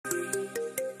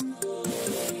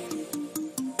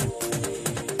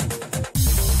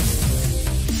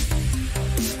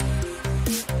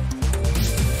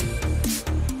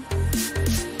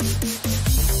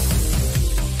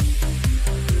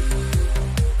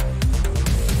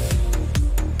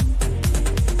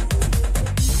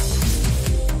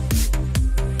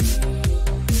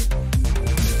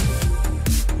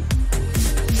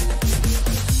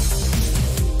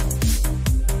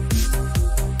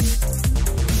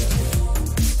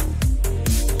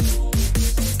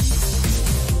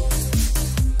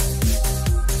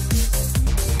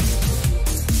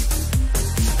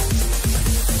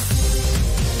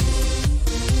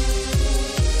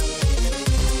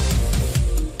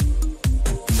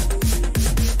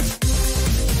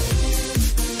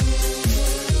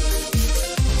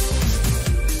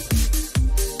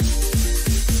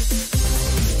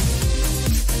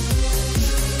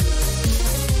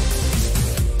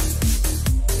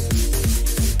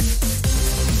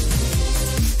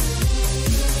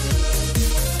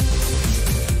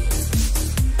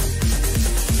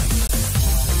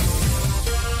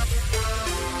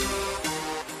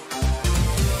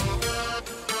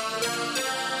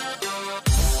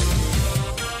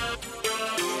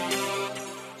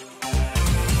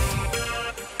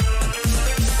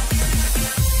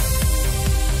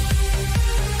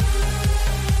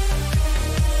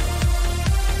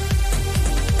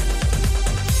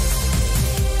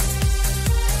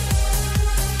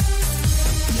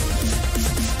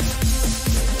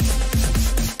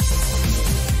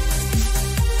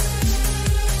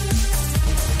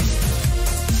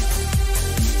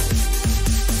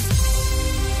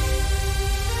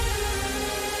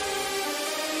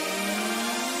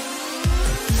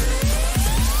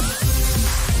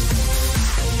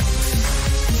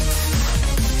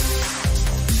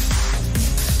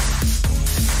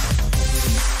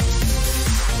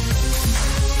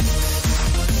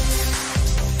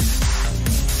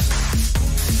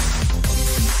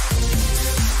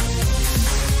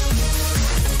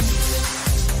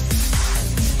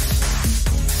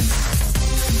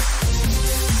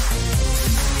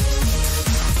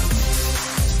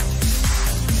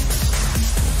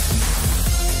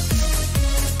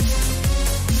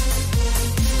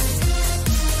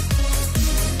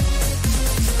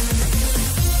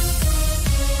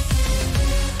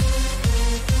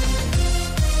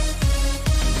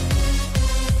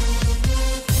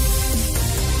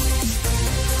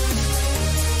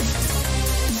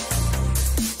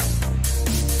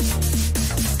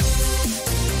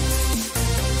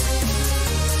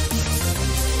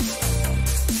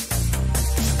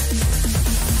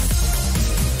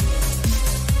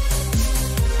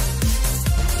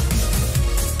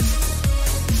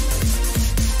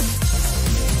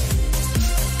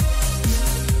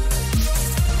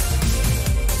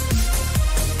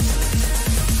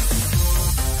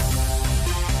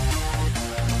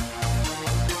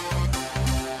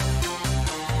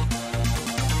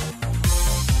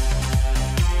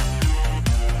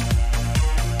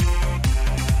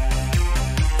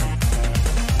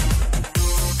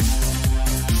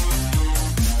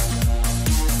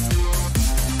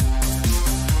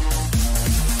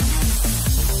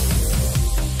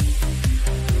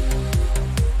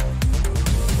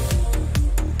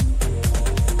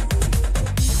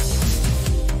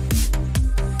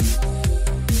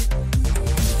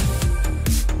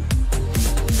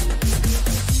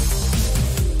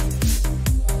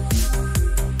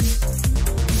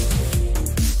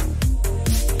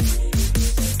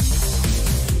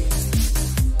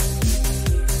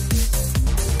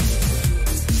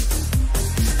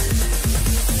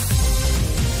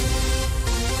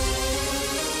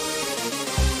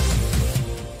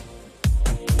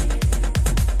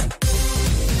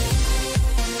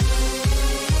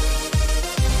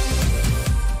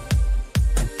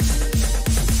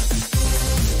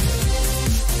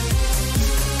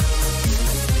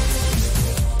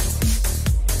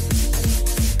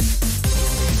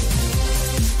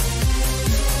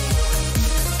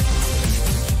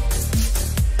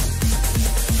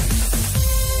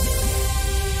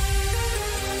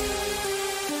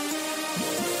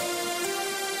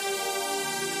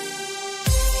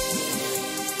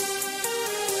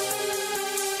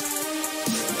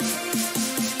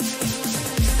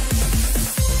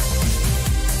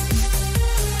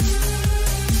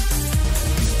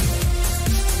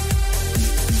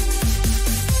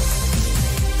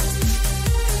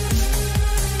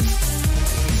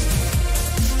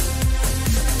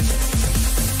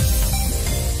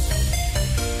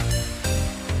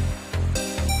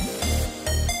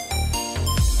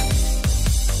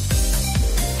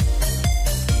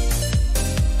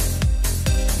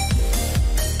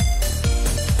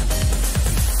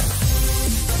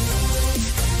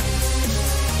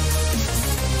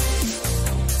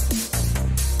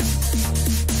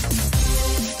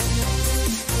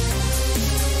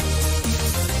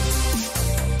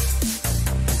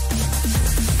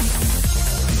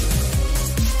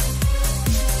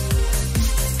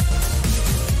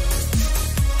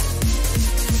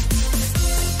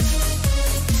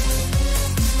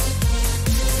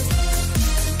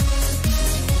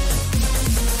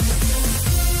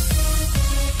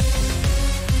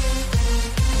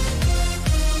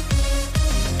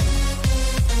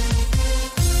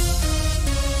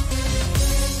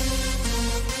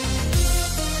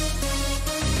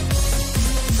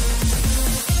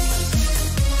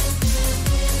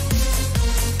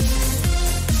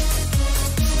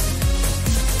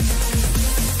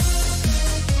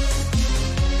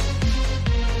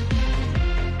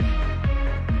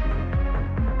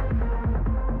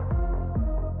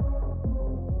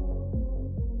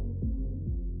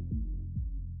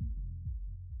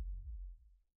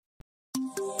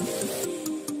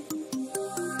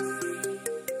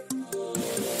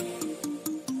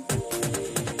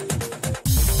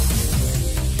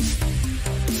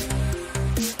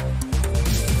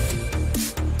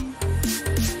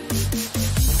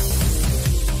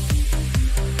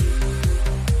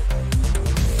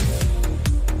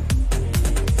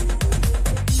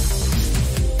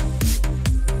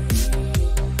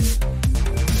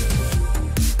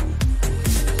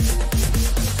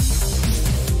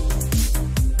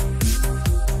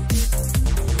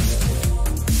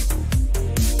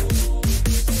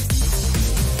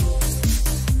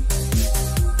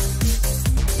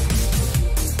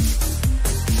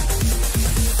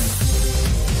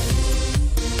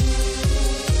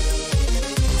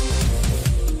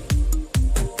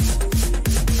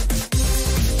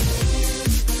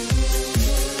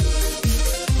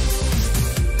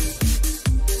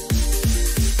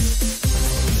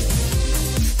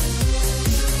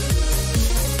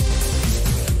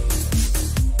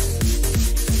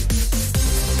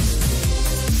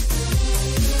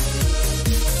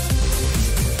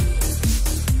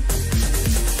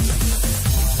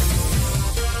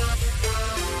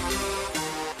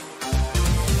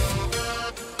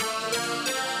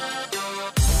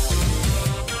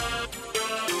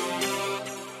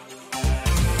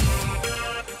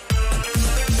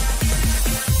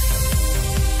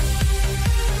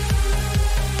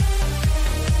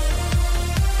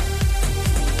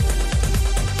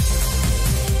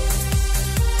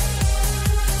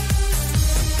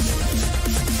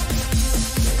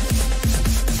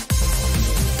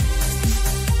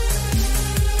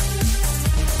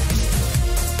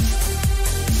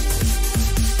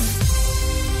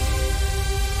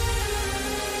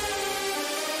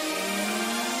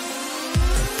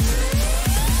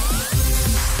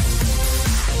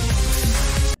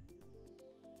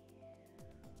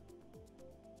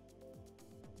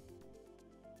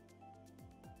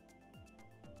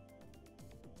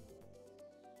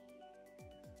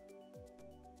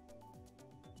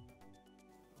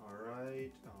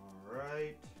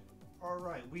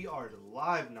Alright, we are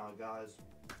live now, guys.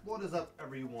 What is up,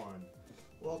 everyone?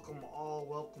 Welcome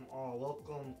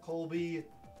welcome Colby,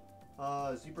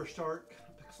 Zebra Shark,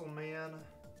 Pixel Man,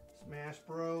 Smash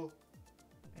Bro,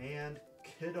 and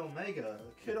Kid Omega.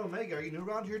 Kid Omega, are you new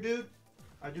around here, dude?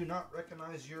 I do not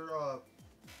recognize your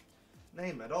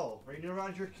name at all. Are you new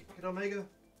around here, Kid Omega?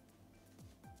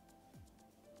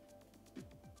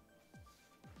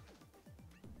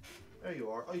 There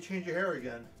you are. Oh, you changed your hair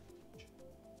again. You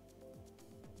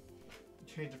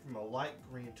changed it from a light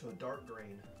green to a dark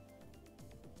green.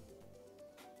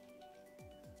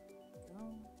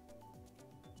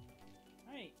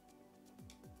 Right.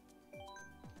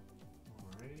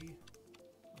 Alrighty.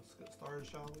 Let's get started,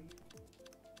 shall we?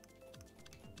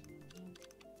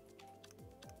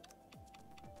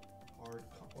 Hard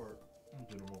or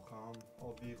do normal com.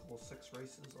 All vehicles, 6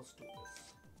 races. Let's do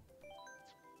this.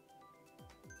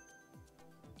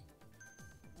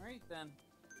 Alright then.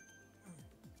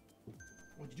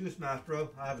 What'd you do, Smash Bro?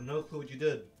 I have no clue what you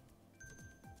did.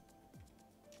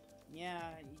 Yeah,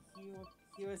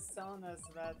 he was telling us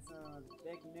about some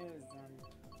big news, and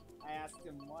I asked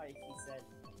him what. He said,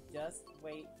 just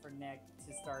wait for Nick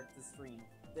to start the stream.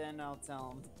 Then I'll tell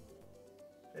him.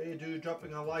 Hey dude,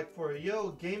 dropping a like for you.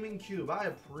 Yo, Gaming Cube, I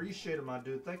appreciate it, my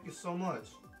dude. Thank you so much.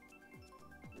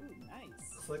 Ooh,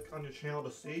 nice. Click on your channel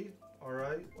to see.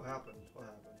 Alright, what happened? What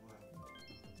happened?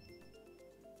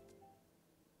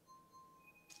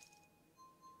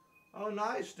 Oh,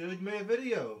 nice, dude. You made a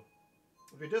video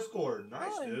with your Discord.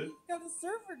 Nice, oh, dude. You got a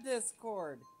server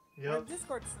Discord. Yep.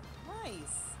 Discord's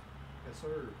nice. Yes,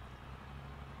 sir.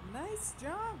 Nice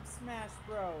job, Smash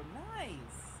Bro.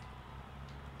 Nice.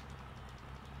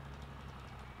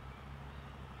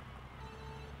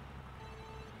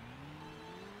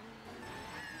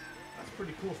 That's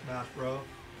pretty cool, Smash Bro.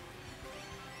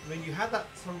 I mean, you had that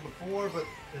song before, but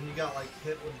then you got, like,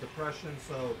 hit with depression,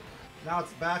 so now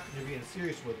it's back and you're being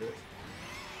serious with it.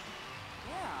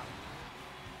 Yeah.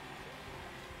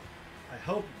 I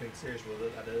hope you're being serious with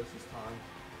it, that is, this time.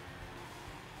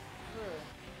 Sure.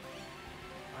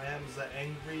 I am the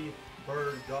angry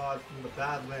bird god from the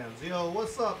Badlands. Yo,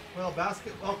 what's up? Well,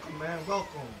 Basket, welcome, man,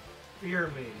 welcome. Fear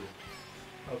me.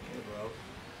 Okay, bro.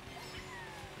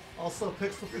 Also,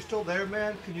 Pixel, if you're still there,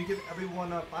 man, can you give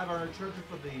everyone a 500 treasure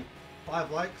for the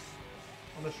 5 likes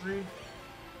on the stream?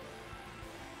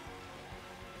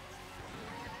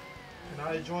 Can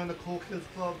I join the Cool Kids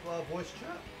Club voice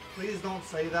chat? Please don't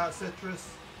say that, Citrus.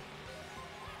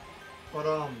 But,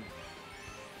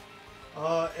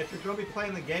 if you're going to be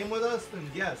playing the game with us, then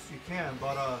yes, you can.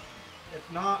 But, if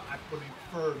not, I would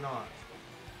prefer not.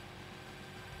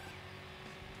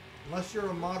 Unless you're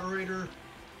a moderator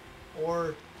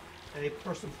or a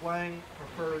person playing, I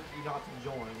prefer you not to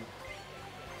join.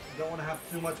 You don't want to have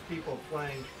too much people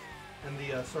playing in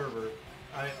the server.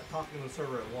 Talking to the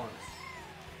server at once.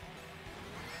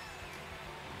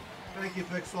 Thank you,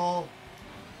 Pixel.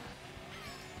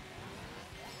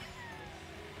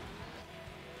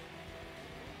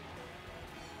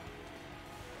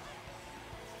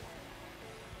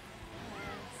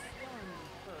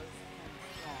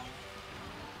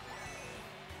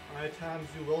 How many times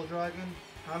you will dragon?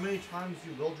 How many times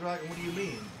you will dragon? What do you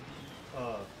mean?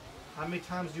 How many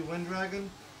times you win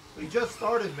dragon? We just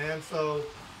started, man, so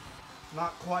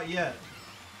not quite yet.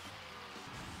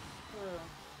 Sure.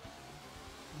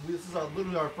 This is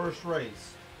literally our first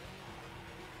race.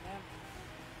 Yep.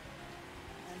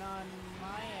 And on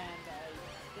my end, I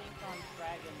think on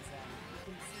Dragon's end, you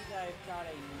can see that I've got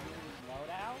a new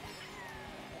loadout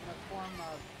in the form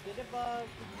of Bitterbug,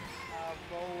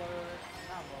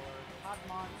 Hot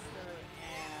Monster,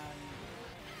 and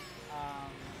I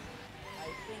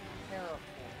think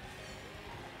Terraform.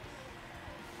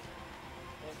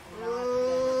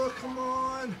 Oh, come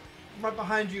on! I'm right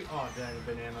behind you. Oh, dang,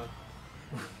 banana.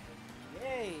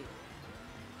 Yay!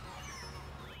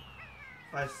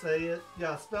 If I say it,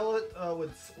 yeah, spell it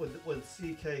with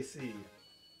CKC,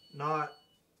 not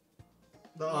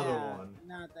the other one.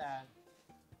 Not that.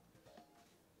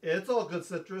 Yeah, it's all good,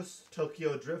 Citrus.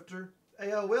 Tokyo Drifter.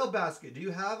 Hey, Whale Basket, do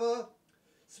you have a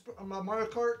Mario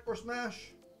Kart or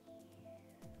Smash?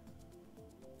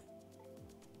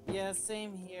 Yeah,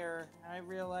 same here. I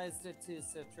realized it too,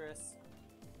 Citrus.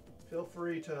 Feel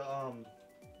free to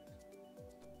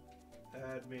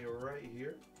add me right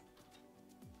here.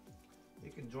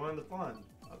 You can join the fun.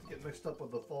 I have to get mixed up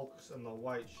with the folks in the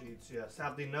white sheets. Yeah,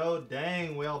 sadly no.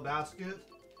 Dang, Whale Basket.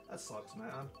 That sucks,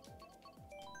 man.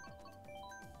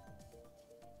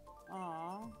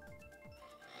 Aww.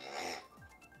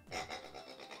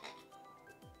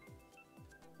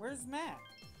 Where's Matt?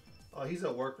 He's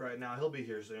at work right now. He'll be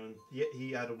here soon.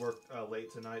 He had to work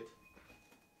late tonight.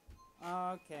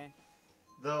 Oh, okay.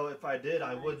 Though if I did,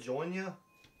 I would join you.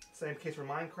 Same case for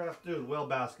Minecraft, dude. Whale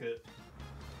basket.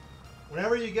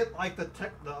 Whenever you get like the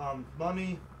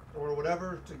money or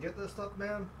whatever to get this stuff,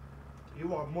 man,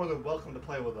 you are more than welcome to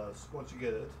play with us once you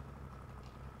get it.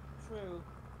 True.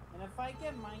 And if I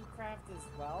get Minecraft as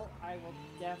well, I will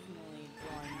definitely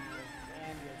join you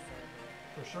and your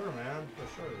server. For sure, man. For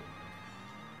sure.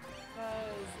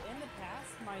 Because in the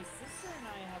past, my sister and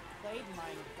I have played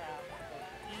Minecraft for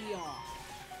eons.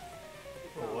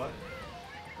 For what?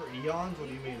 For eons? What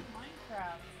do you mean?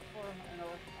 Minecraft for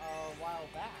a while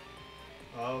back.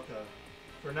 Oh, okay.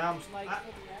 For now, for the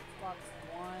Xbox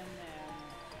One, and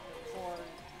before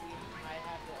I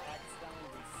had to accidentally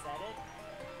reset it,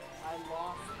 I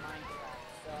lost Minecraft.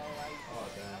 So I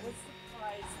was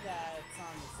surprised that it's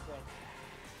on the Switch.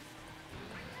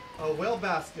 Oh, Whale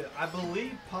Basket. I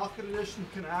believe Pocket Edition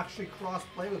can actually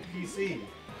cross-play with PC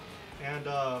and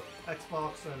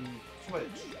Xbox and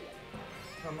Switch.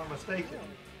 If I'm not mistaken.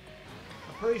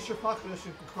 I'm pretty sure Pocket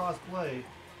Edition can cross-play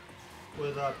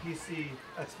with PC,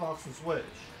 Xbox, and Switch.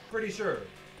 Pretty sure.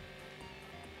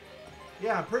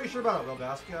 Yeah, I'm pretty sure about it, Whale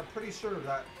Basket. I'm pretty sure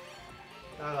that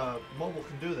mobile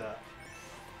can do that.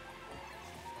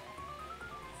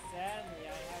 Sadly, I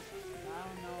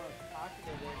don't know if Pocket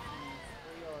Edition is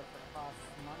free or if it costs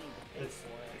money to pay for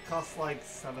it. It costs like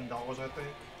 $7, I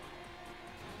think.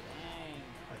 Dang.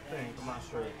 I think. I'm not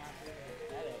sure. Might not be able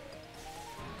to get it.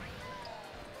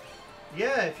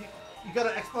 Yeah, if you got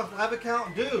an Xbox Live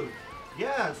account, dude.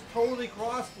 Yeah, it's totally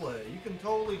crossplay. You can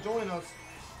totally join us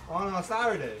on a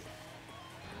Saturday.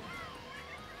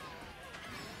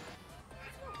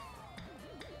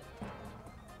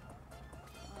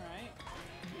 Alright.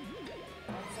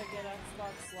 Once I get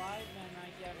Xbox Live and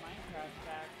I get Minecraft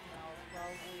back, I'll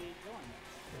probably join.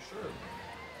 For sure.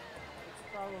 It's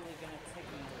probably going to take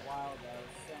me a while though,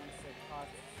 since it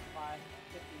costs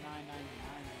 $59.99 in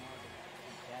order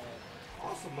to get it.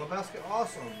 Awesome, my basket,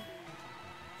 awesome.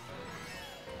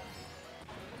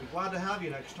 I'll be glad to have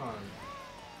you next time.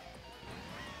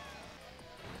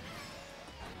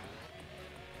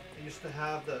 I used to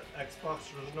have the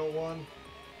Xbox original one.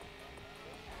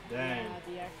 Dang. Yeah,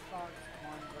 the Xbox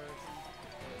One version.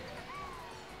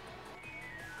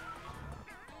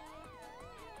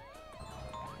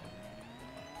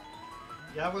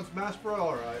 Yeah, I went Smash Bros.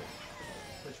 Alright.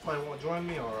 But you probably won't join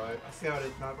me, alright. I see how it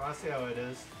is. I see how it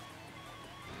is.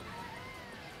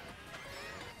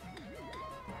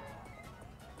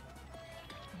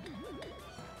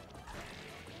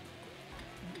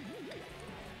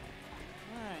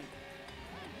 Alright.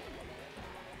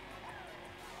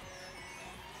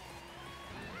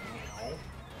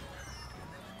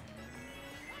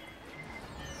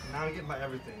 Now I'm getting by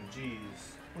everything.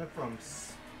 Jeez. Went from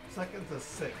second to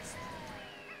sixth.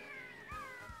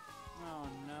 Oh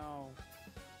no.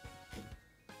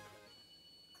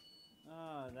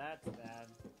 Oh, that's bad.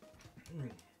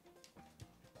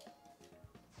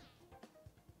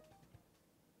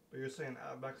 But you're saying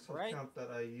Microsoft Right. account that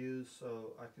I use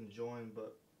so I can join,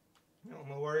 but you know,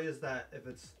 my worry is that if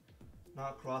it's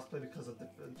not crossplay because of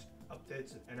different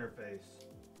updates and interface.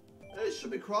 It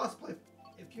should be crossplay.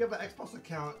 If you have an Xbox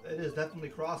account, it is definitely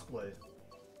crossplay.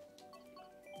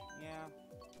 Yeah.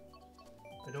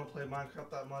 I don't play Minecraft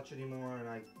that much anymore, and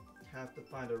I have to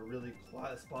find a really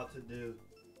quiet spot to do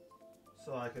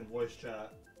so I can voice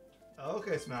chat.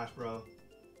 Okay, Smash Bro.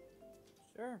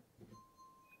 Sure.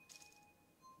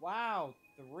 Wow,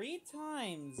 3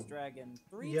 times, Dragon.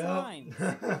 3 Yep. times.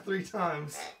 3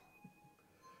 times.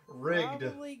 Rigged.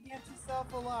 Probably get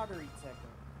yourself a lottery ticket.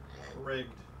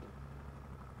 Rigged.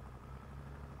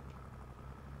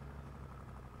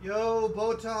 Yo,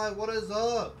 Bowtie, what is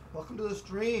up? Welcome to the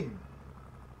stream.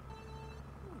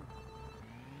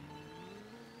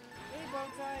 Hey,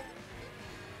 Bowtie.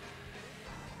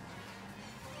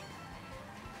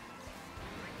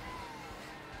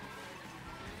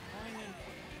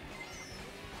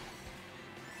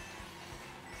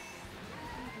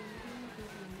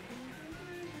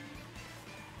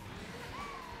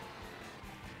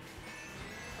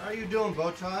 How are you doing,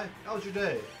 Bowtie? How was your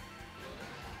day?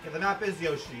 Yeah, the map is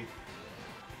Yoshi.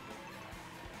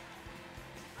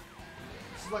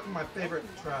 This is like one of my favorite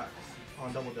tracks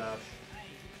on Double Dash.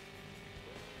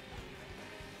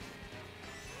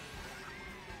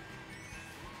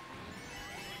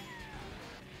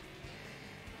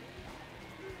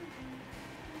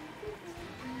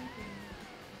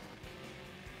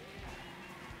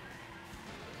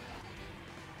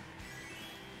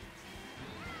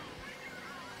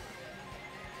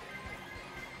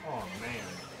 Oh man.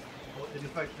 Well, it didn't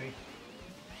affect me.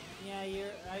 Yeah,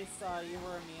 I saw you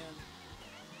were immune.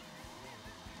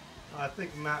 I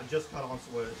think Matt just got on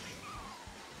Switch.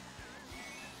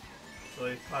 So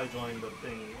he's probably joined the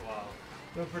thing. Wow.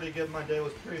 Doing pretty good. My day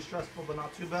was pretty stressful, but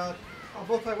not too bad. Oh,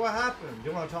 both like, what happened? Do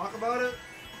you want to talk about it?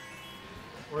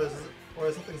 Or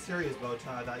is something serious,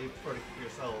 Bowtie, that you prefer to keep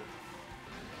yourself?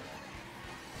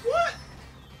 What?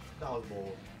 That was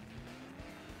bold.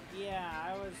 Yeah,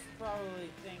 I was probably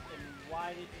thinking,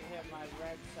 why did you hit my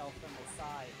red shell from the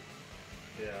side?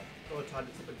 Yeah. Bowtie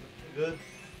did something good?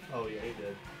 Oh yeah, he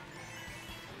did.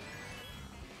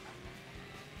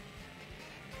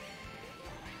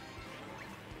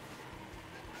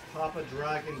 Papa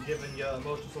Dragon giving you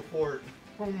emotional support.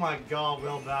 Oh my god,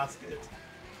 Whale Basket.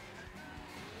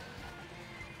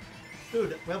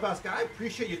 Dude, Whale Basket, I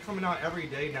appreciate you coming out every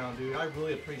day now, dude. I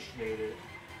really appreciate it.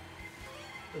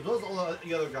 Those are all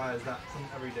the other guys that come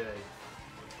every day.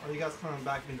 All you guys coming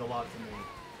back means a lot to me.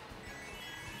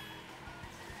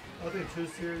 Nothing too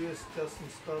serious, just some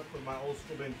stuff with my old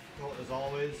school being difficult as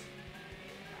always.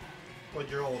 What,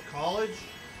 your old college?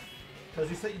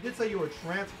 Because you did say you were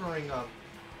transferring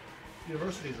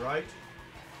universities, right?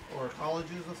 Or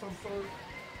colleges of some sort?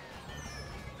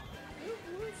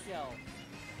 Blue shell.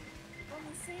 From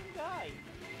the same guy.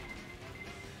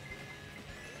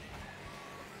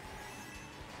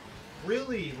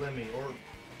 Really, Lemmy, or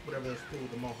whatever this dude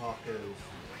with the mohawk is.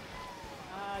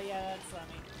 Yeah, that's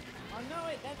Lemmy. Oh no,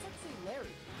 wait, that's actually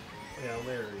Larry. Yeah,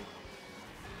 Larry.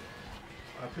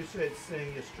 I appreciate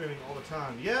seeing you streaming all the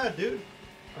time. Yeah, dude.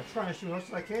 I try and stream as much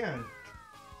as I can.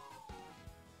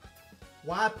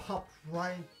 Why popped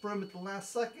right in front at the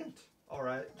last second?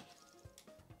 Alright.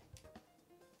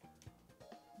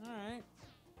 Alright.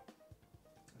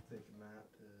 I think Matt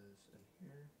is in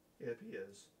here. Yep, he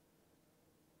is.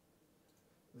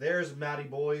 There's Matty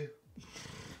boy.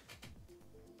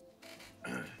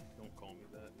 Don't call me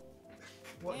that.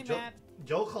 What, Hey, Joe, Matt.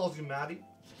 Joe calls you Matty?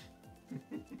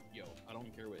 Yo, I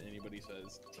don't care what anybody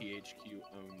says. THQ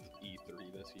owns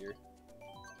E3 this year.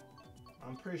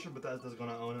 I'm pretty sure Bethesda's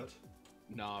gonna own it.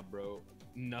 Nah, bro.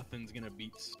 Nothing's gonna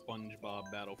beat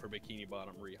SpongeBob Battle for Bikini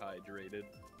Bottom Rehydrated.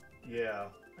 Yeah,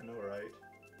 I know, right?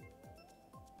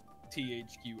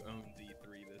 THQ owns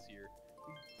E3 this year.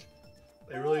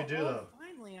 They really do, though.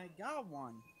 Finally, I got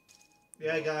one.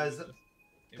 Yeah, guys.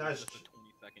 It was just a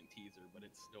 20-second teaser, but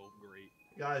it's still great.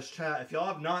 Guys, chat. If y'all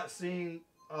have not seen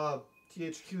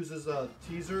THQ's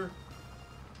teaser,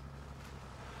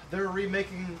 they're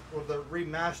remaking or the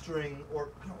remastering, or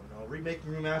I don't know,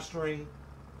 remastering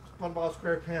SpongeBob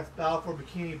SquarePants Battle for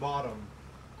Bikini Bottom,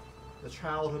 the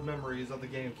childhood memories of the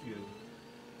GameCube,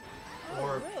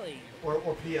 Oh, really? or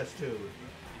PS2. Did you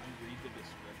read the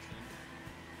description?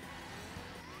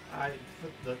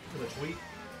 For the tweet.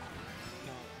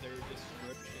 No, their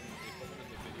description. They put in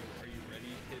the video. Are you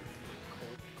ready, kids? The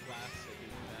cult classic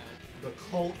is bad. The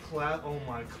cult class. Oh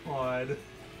my god.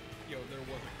 Yo, there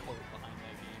was a cult behind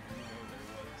that game. You know there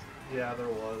was. Yeah, there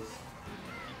was.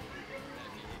 People love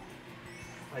that game.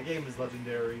 That game is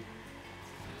legendary.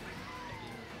 That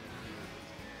game is one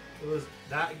of the It was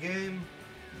that game,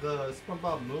 the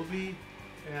SpongeBob movie,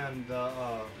 and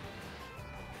the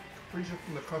creature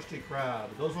from the Krusty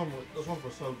Krab. Those ones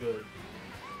were so good.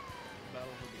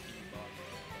 Battle for Bikini Bottom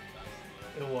was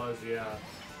the best. It was, yeah.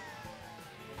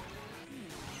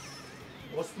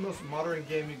 What's the most modern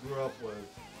game you grew up with?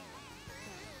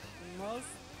 The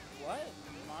most, what?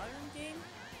 Modern game?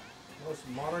 The most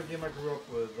modern game I grew up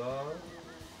with,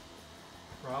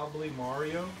 probably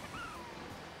Mario.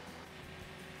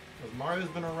 Because Mario's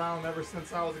been around ever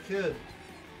since I was a kid.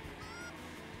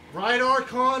 Right,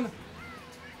 Archon?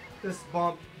 This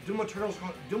bump. Doom Eternal's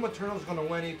gonna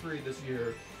win E3 this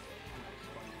year.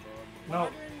 No.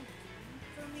 Modern,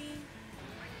 for me,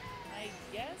 I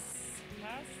guess,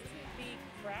 has to be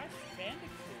Crash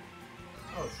Bandicoot.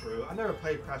 Oh, true. I never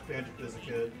played Crash Bandicoot as a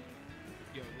kid.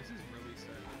 Yo, this is really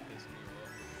starting to piss me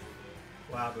off.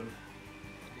 What happened?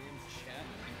 The damn chat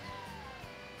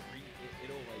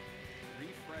it'll like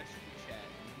refresh the chat,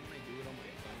 and when I do it on my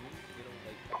phone, it'll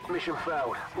like Mission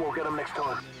failed. We'll get them next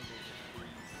time. and then it'll just freeze.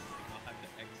 Like, I'll have to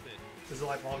exit. Is it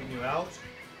like logging you out?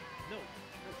 No,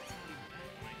 it's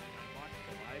like when I watch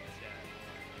the live chat,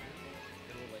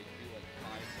 it'll like do like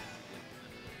 5 messages,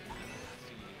 and then I won't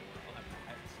see anymore. I'll have to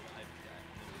exit live chat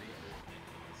and then reopen it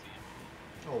when I see it.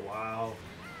 Oh, wow.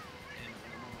 And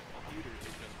when I'm on my computer, it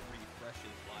just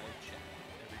refreshes live chat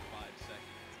every 5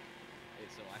 seconds.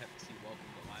 So I have to see welcome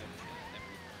to live chat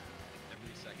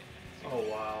every second. Oh,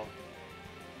 wow.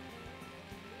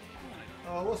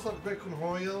 What's up, Great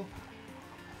Conhorio?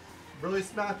 Really,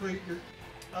 Snapper, you're,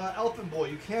 Elephant Boy,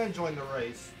 you can join the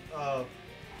race. I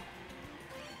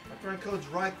Friend code's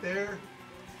right there.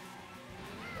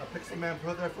 Pixel Man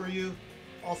put there for you.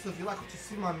 Also, if you like what you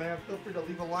see, my man, feel free to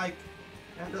leave a like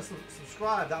and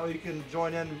subscribe. That way you can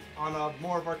join in on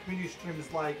more of our community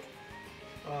streams like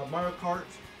Mario Kart,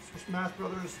 Super Smash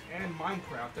Brothers, and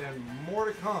Minecraft, and more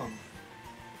to come.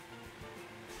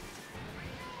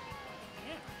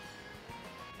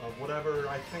 Of whatever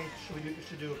I think we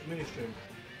should do a community stream.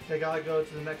 Okay, gotta go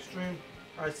to the next stream.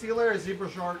 Alright, see you later, Zebra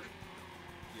Shark.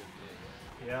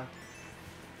 Yeah.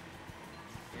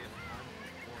 If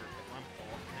I'm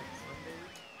off next Sunday,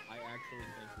 I actually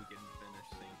think we can finish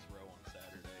Saints Row on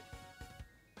Saturday.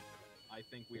 I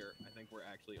think we're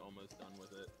actually almost done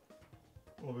with it.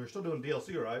 Well, we're still doing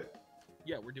DLC, right?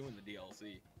 Yeah, we're doing the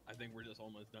DLC. I think we're just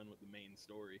almost done with the main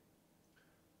story.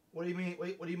 What do you mean?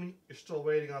 Wait, what do you mean you're still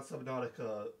waiting on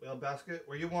Subnautica Whale Basket?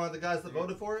 Were you one of the guys that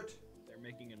voted for it? They're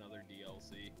making another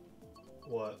DLC.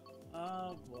 What?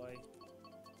 Oh boy.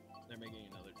 They're making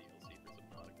another DLC for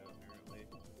Subnautica, apparently.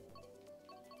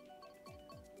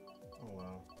 Oh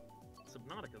wow.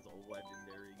 Subnautica's a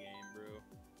legendary game, bro.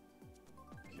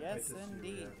 Yes, Can't wait to see your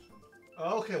indeed. reaction.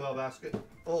 Oh, okay, Whale Basket.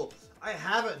 Oh, I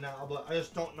have it now, but I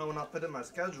just don't know when I'll fit in my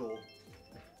schedule.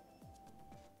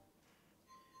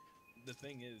 The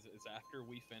thing is after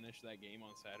we finish that game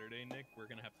on Saturday, Nick, we're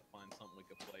gonna have to find something we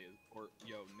could play. Or,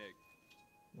 yo, Nick.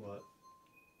 What?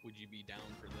 Would you be down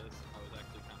for this? I was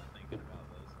actually kind of thinking about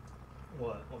this.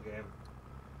 What? What game?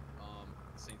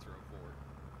 Saints Row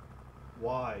 4.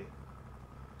 Why?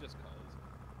 Just cause.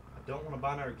 I don't want to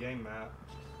buy another game, Matt.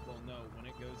 Well, no, when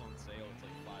it goes on sale, it's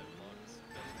like $5. That's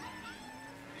what you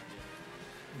need to get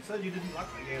it. You said you didn't like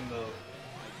the game, though.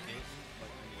 I didn't, but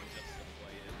I mean, just to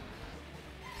play it.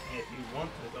 If you want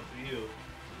to, it's up to you.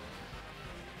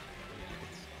 Yeah,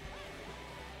 it's...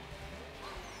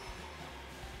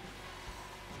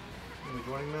 Are we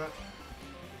joining that?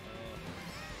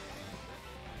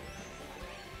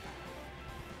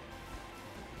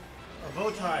 A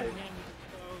bow tie. I'm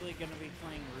probably gonna be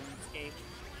playing RuneScape.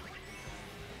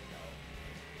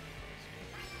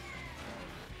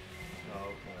 Oh,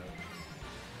 okay.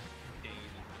 Dane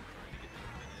has been trying to get me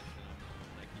finished,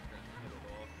 and I keep trying to put it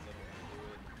off because I don't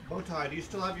want to do it. Bowtie, do you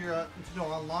still have your Nintendo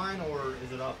Online, or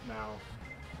is it up now?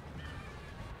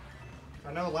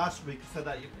 I know last week you said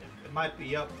that it might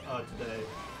be up today.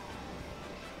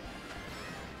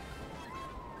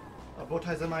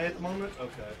 Bowtie's MIA at the moment?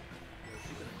 Okay.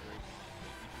 She's been a great mom.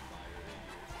 You should buy her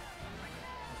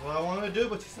a That's what I wanted to do,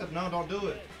 but she said, no, don't do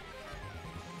it.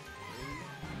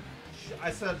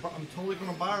 I said, I'm totally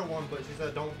going to buy her one, but she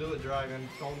said, don't do it, Dragon.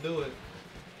 Don't do it.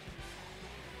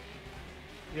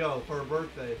 Yo, for her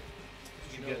birthday.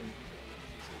 What you getting?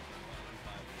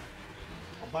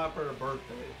 I'll buy it for her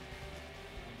birthday.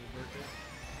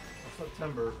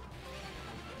 September.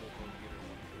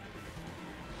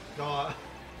 God.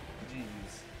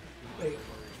 Jeez. Wait.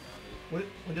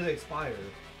 When do they expire?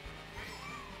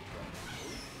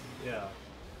 Yeah.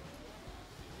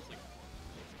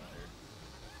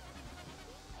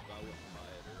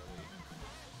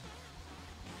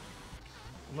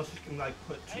 Unless you can like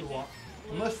put two on.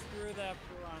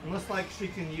 Unless like she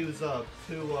can use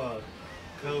two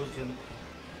codes and.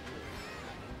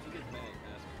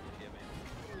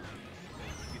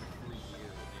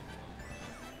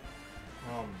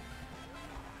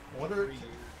 What are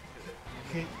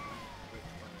can,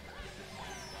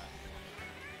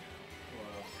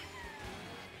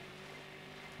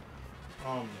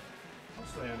 I'm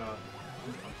saying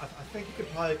I think you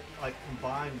could probably like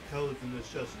combine codes and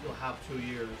it's just you'll have 2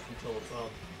 years until it's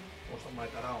up or something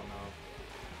like that. I don't know.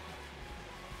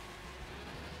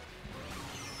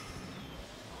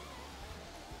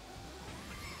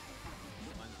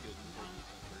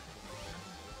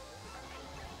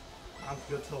 I'm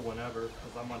good till whenever,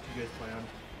 because I'm on 2 days plan.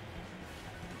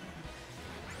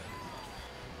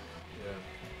 Yeah.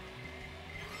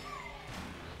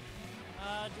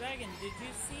 Dragon, did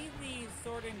you see the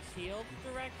Sword and Shield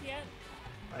Direct yet?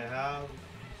 I have.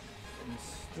 I'm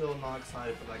still not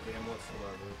excited for that game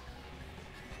whatsoever.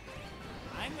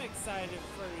 I'm excited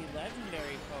for the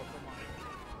legendary Pokemon.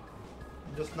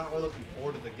 I'm just not really looking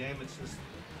forward to the game. It's just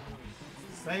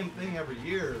the same thing every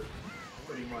year,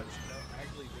 pretty much. No,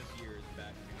 actually, this year is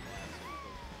back to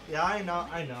classic. Yeah, I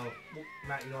know. Well,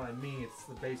 Matt, you know what I mean. It's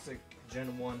the basic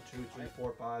Gen 1, 2, 3,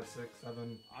 4, 5, 6,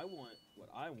 7. What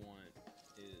I want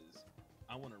is,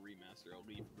 I want a remaster of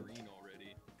Leaf Green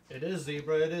already. It is,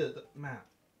 Zebra, it is. Matt,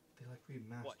 they like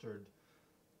remastered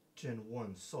Gen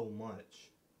 1 so much.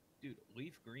 Dude,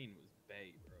 Leaf Green was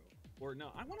bae, bro. Or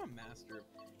no, I want a master.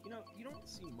 You know, you don't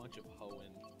see much of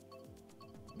Hoenn.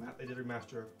 Matt, they did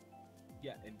remaster.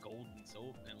 Yeah, and Gold and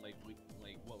Silver, and like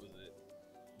what was it?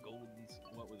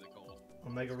 what was it called?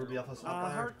 Omega Ruby Alpha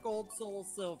Sapphire. Heart Gold Soul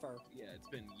Silver. Yeah, it's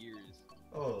been years.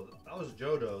 Oh, that was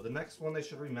Johto. The next one they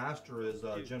should remaster is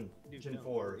Gen no,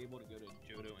 4. We're able to go to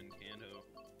Johto and Kanto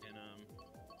and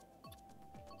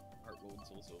Heart Gold and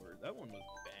Soul Silver. That one was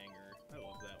banger. I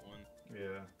love that one.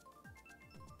 Yeah.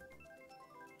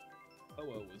 Oh,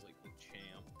 was like the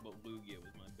champ, but Lugia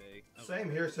was my bae.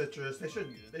 Same here, Citrus. They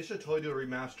should totally do a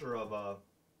remaster of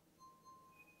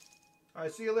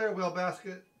Alright, see you later, Whale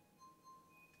Basket.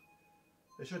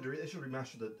 They should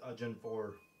remaster the Gen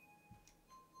 4.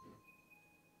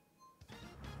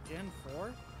 Gen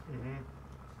 4? Mm-hmm.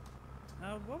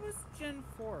 What was Gen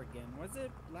 4 again? Was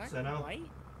it black Sinnoh? and white?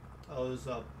 Oh, it was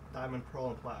Diamond, Pearl,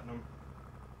 and Platinum.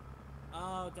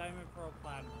 Oh, Diamond, Pearl,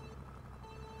 Platinum.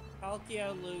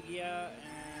 Palkia, Lugia,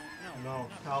 and... No,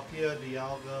 Palkia,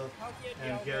 Dialga, Palkia,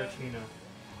 and Dialga. Giratina.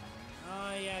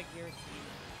 Oh, yeah, Giratina.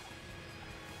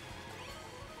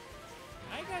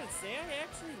 I gotta say, I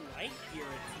actually like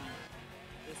Giratina.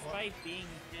 Despite being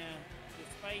a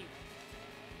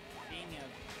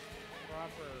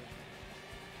proper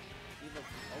evil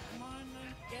Pokemon,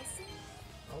 I'm guessing?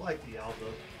 I like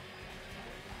Dialga.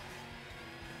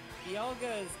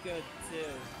 Dialga is good,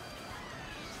 too.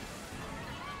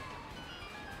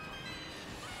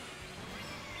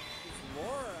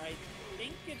 Lore, I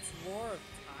think it's Lore of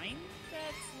Time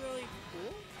that's really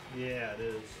cool. Yeah, it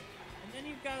is. And then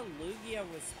you've got Lugia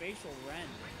with Spatial Rend.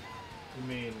 You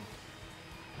mean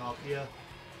Palkia?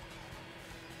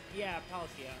 Yeah,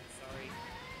 Palkia, sorry.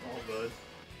 All good.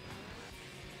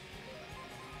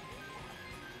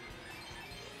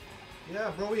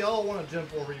 Yeah, bro, we all want a Gen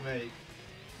 4 remake.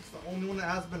 It's the only one that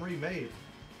has been remade.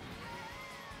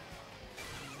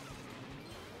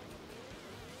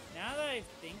 Now that I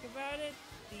think about it,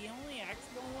 the only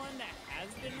actual one that has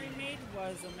been remade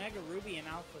was Omega Ruby and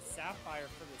Alpha Sapphire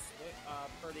for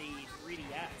the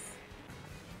 3DS.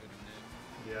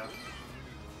 Yeah.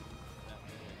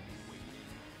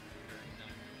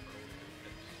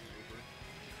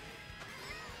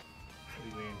 What do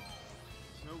you mean?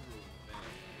 Snow Rule was bad.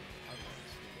 I love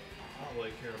Snow. I don't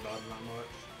really care about it that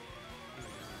much.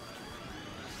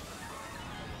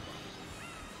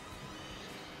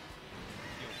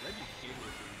 Yo, Reggie Kid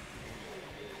was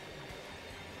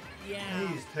Yeah.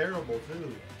 He's terrible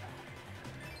too.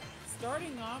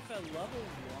 Starting off at level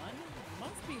 1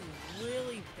 must be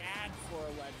really bad for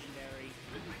a legendary.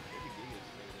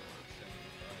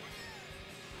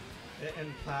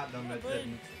 And Platinum, Yeah, it but in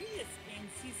didn't. previous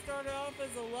games, he started off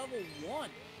as a level 1.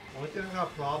 Only thing I got a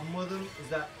problem with him is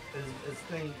that his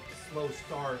thing slow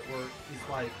start where he's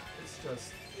like, it's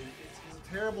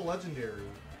a terrible legendary.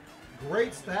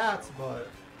 Great stats, but.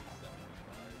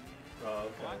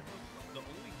 Okay. The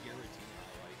only guarantee I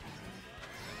like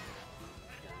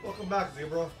is Welcome back,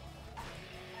 Zebra.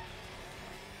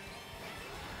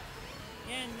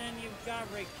 And then you've got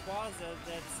Rayquaza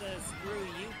that says screw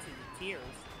you to the tears.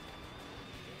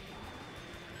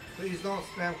 Please don't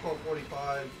spam code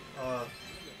 45,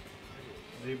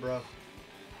 Zebra.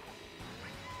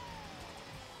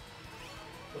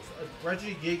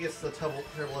 Reggie Gigas the terrible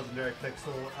legendary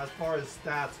pixel as far as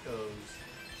stats goes.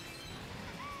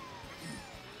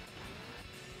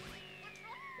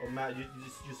 Oh, Matt, you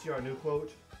see our new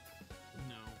quote?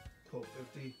 no. Quote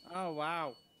 50. Oh,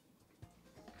 wow.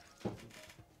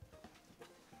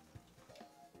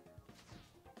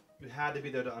 You had to be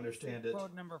there to understand it.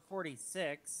 Quote number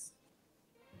 46.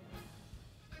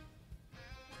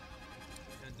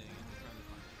 God dang it, I'm trying to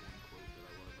find one quote that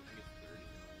I love. I think it's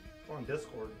 39. We're on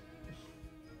Discord.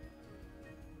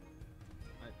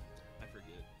 I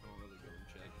forget. I'll really go and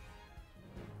check.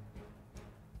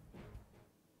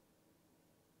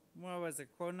 What was it?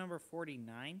 Quote number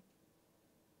 49?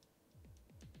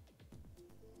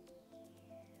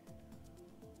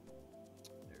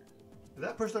 There it is. Did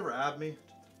that person ever add me?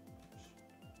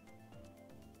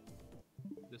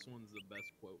 This one's the best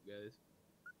quote, guys.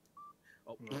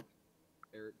 Oh, No.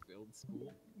 Eric failed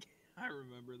school. I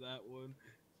remember that one.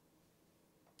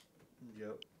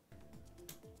 Yep.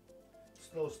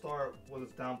 Slow start with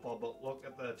its downfall, but look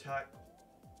at the attack.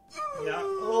 Yeah.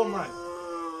 Oh my.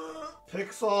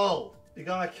 Pixel! You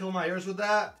gotta kill my ears with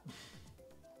that?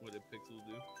 What did Pixel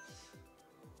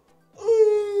do?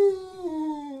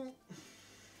 Ooh.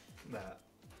 That.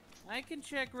 I can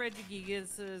check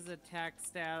Regigigas' attack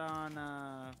stat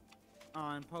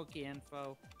on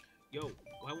PokeInfo. Yo,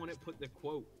 why won't it put the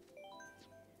quote?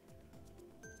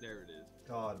 There it is.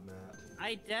 God, Matt.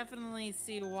 I definitely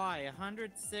see why.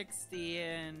 160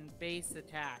 in base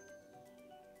attack.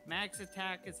 Max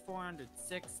attack is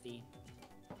 460.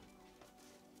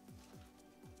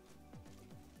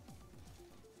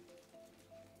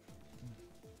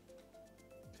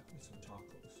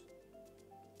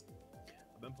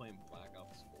 been playing Black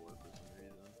Ops 4 for some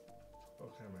reason.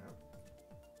 Okay, man.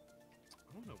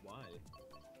 I don't know why,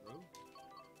 bro.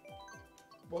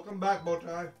 Welcome back,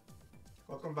 Bowtie.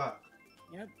 Welcome back.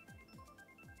 Yep.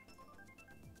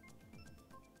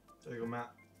 There you go,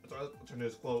 Matt. That's our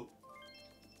newest quote.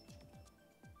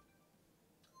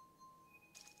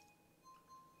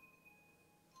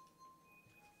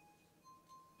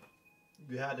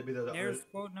 You had to be there. There's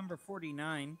quote number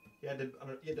 49. You had to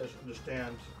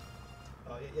understand.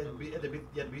 You had to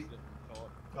be.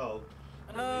 Oh.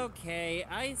 Okay,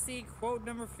 I see quote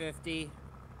number 50.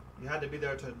 You had to be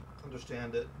there to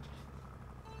understand it.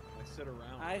 I sit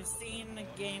around. I've seen the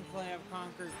gameplay of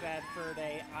Conker's Bad Fur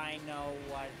Day. I know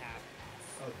what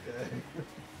happens. Okay.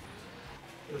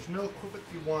 There's no quick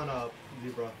 51 up,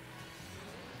 Zebra.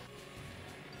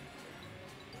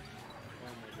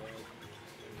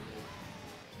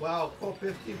 Wow, quote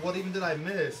 50. What even did I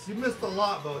miss? You missed a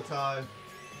lot, Bowtie.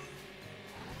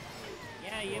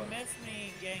 Yeah, you missed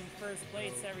me getting first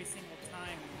place every single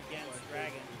time against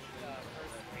Dragon.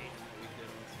 First grade.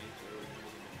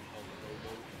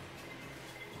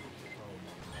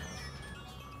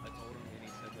 I told him and he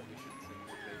said that we should sing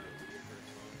your favorite video first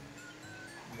song.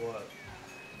 What?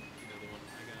 You know, the one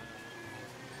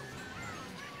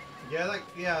I got.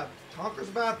 Yeah, Conker's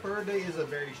Bad Fur Day is a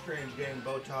very strange game,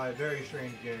 Bowtie. Very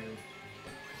strange game.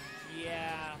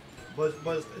 Yeah. But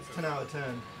it's 10 out of 10.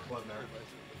 What, Matt?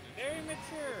 Very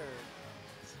mature.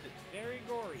 Very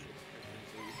gory.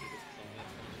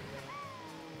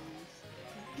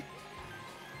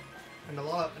 And a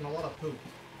lot of poop.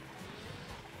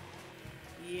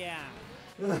 Yeah.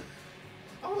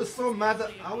 I was so mad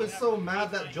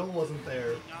that Joel wasn't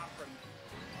there.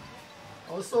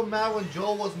 I was so mad when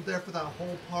Joel wasn't there for that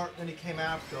whole part, then he came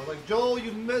after. I was like, Joel,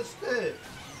 you missed it!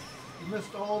 You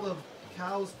missed all the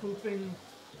cows pooping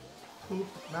poop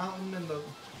mountain and the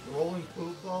rolling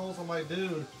poop balls. I'm like,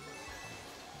 dude.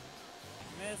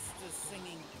 Missed the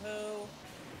singing poo. Oh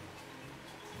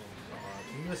god.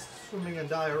 You missed swimming in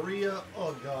diarrhea.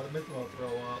 Oh god, it makes me want to throw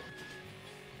up.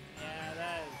 Yeah,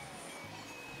 that is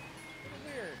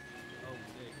weird. Oh,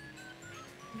 Nick.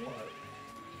 What?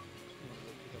 You want to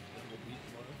look it up Jungle Beat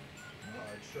tomorrow?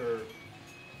 Alright, sure.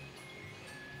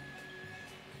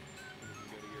 We can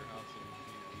go to your house and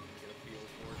you can get a feel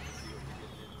for it to see what you're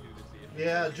getting into to see if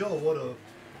Yeah, Joel would've.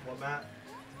 What, Matt?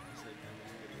 you said you can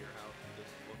go to your house and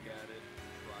just look at it,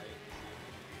 try it, and see if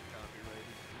it can get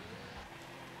copyrighted.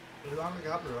 It's not like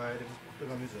copyright, it's just put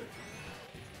on music.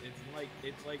 It's like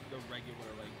the regular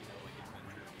like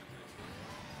adventure music.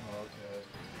 Oh, okay.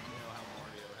 You know how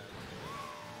Mario has the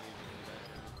music in the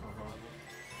background. Uh-huh.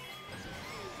 That's just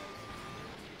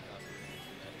copyrighted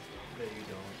for that stuff. Yeah, you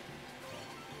don't.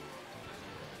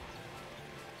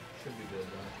 Should be good,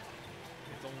 though.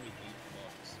 It's only $8.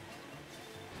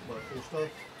 What, cool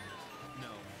stuff?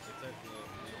 No, it's at the they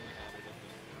only have it at the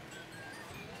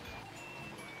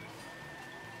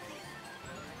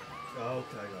Oh,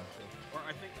 okay, I got you. or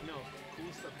I think no,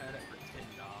 cool stuff had it for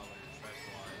 $10. That's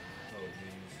why. Oh,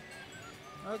 jeez.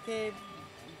 Okay,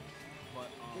 But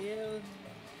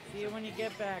see you when you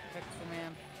get back, Pixel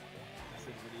Man. I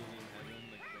said Video Game Heaven,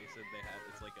 like they said they have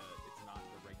it's not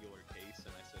the regular case,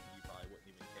 and I said you probably wouldn't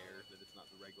even care that it's not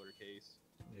the regular case.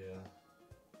 Yeah.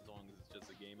 As long as it's just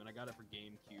a game, and I got it for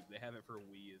GameCube. They have it for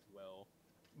Wii as well.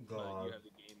 But God. you have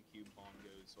the GameCube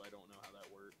bongos, so I don't know how that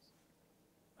works.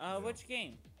 Which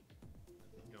game?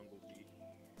 Jungle Beat.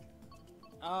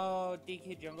 Oh,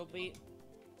 DK Jungle Beat.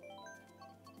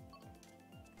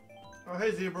 Oh,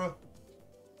 hey, Zebra.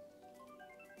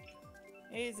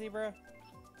 Hey, Zebra.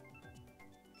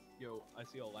 Yo, I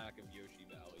see a lack of Yoshi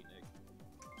Valley, Nick.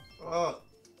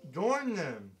 Join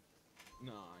them.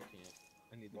 No, I can't.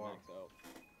 I need to Wow. max out.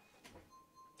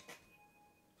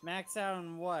 Max out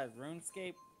on what?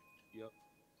 RuneScape? Yep.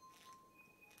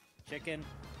 Chicken?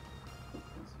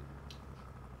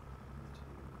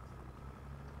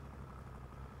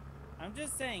 I'm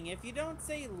just saying, if you don't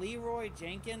say Leroy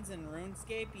Jenkins in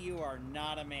RuneScape, you are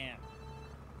not a man.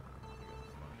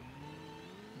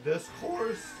 This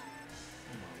course.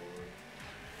 Oh my lord.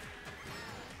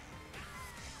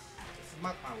 This is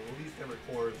my least favorite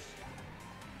course.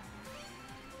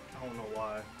 I don't know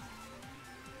why.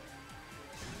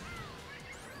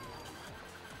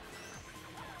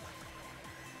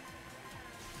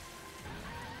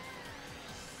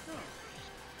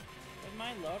 In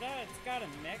my loadout, it's got a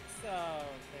mix of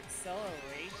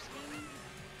acceleration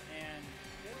and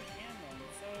good handling,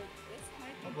 so this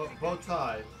might be But pretty bow good.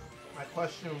 tie. My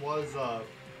question was,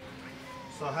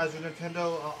 so has your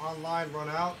Nintendo Online run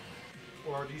out,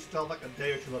 or do you still have like a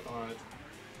day or two left on it?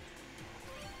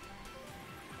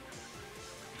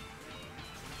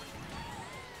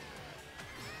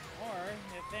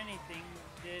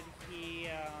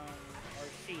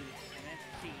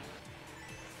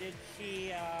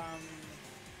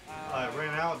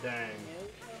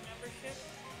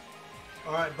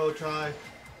 Alright, Bowtie.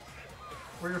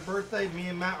 For your birthday, me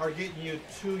and Matt are getting you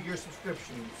 2-year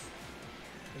subscriptions.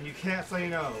 And you can't say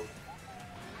no.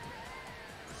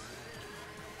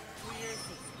 2-year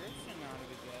subscription ought to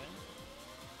be good.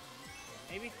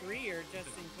 Maybe 3-year just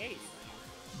in case.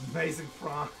 Amazing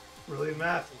prom. Really,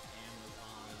 Matt?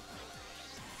 Amazon.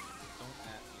 Don't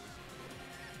at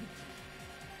me.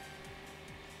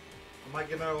 I might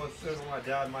get another one soon, or my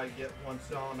dad might get one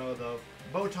soon. I don't know though.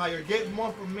 Bowtie, you're getting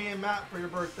one from me and Matt for your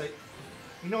birthday.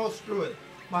 You know what? Screw it.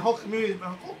 My whole community's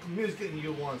getting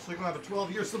you one, so you're gonna have a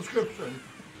 12-year subscription.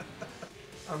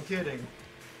 I'm kidding.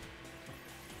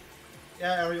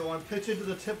 Yeah, everyone, pitch into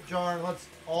the tip jar and let's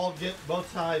all get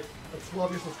Bowtie a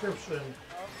 12-year subscription.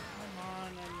 Oh, come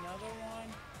on, another one?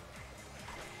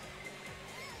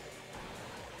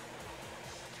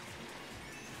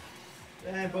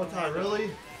 Dang, Bowtie, really?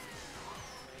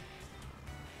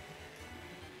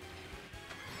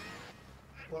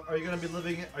 Well, are you gonna be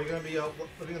living? Are you gonna be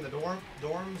living in the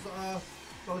dorms,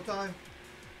 Bowtie?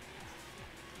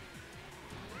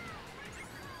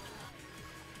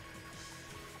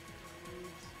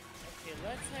 Okay,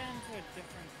 let's head into a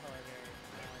different color area.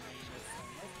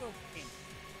 Let's go pink.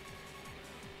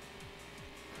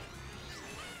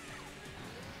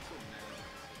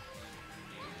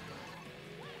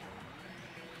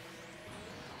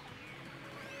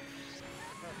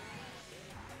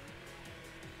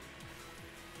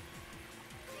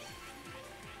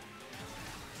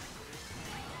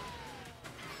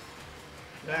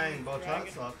 Dang, Bowtie, that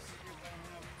Dragon- sucks.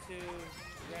 To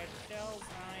red shells,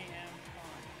 I am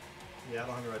fine. Yeah, I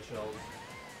don't have any red shells.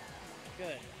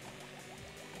 Good.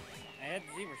 I had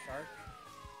zebra shark.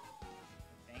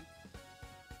 I think.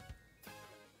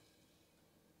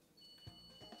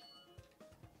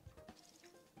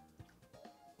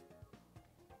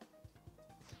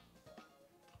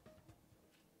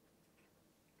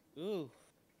 Ooh,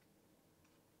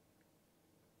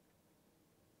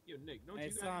 Yo, Nick, don't I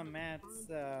you saw guys Matt's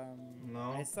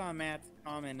No. I saw Matt's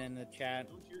comment in the chat.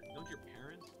 don't your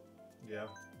parents? Yeah.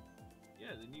 Yeah,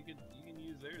 then you can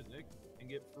use theirs, Nick, and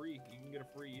get free. You can get a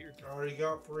free year. I already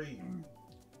got free.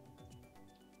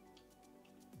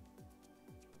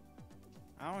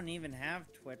 I don't even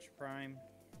have Twitch Prime.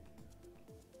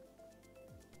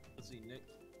 Let's see, Nick.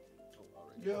 Oh,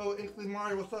 already. Yo, Inkly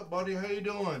Mario, what's up, buddy? How you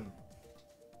doing?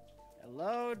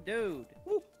 Hello, dude.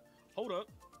 Woo. Hold up.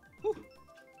 Woo.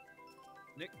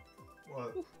 Nick.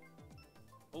 What? Woo.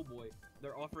 Oh boy,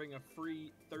 they're offering a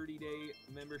free 30-day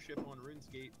membership on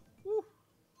RuneScape. Woo.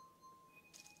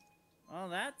 Well,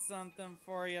 that's something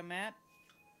for you, Matt.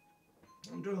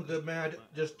 I'm doing good, man.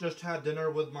 Just had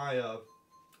dinner with my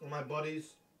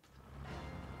buddies.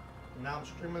 And now I'm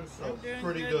streaming, so I'm doing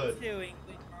pretty good. too,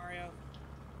 Inkling Mario.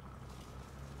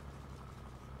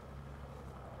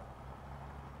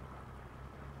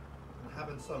 I'm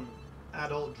having some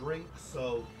adult drinks,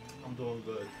 so I'm doing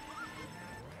good.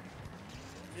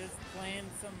 Just playing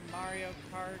some Mario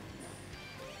Kart.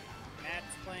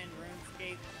 Matt's playing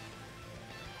RuneScape.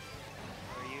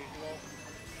 Per usual.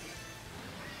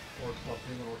 Or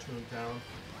Clubbing or Toontown.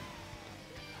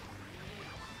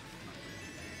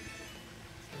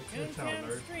 Toontown Toontown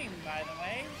nerd. stream, by the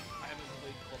way. I haven't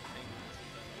played Club Penguin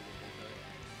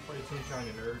since Play Toontown,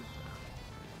 you nerd.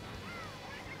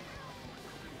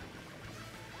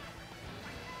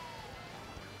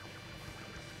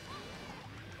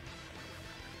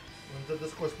 When's the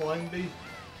Discord spawning be?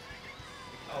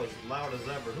 Oh, as loud as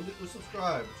ever. Who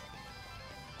subscribed?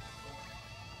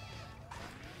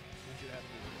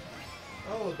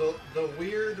 Oh, the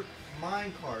weird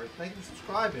minecart. Thank you for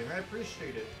subscribing. I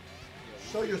appreciate it.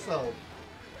 Show yourself.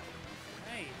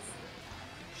 Nice.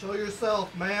 Show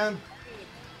yourself, man.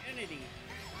 Community.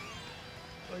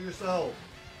 Show yourself.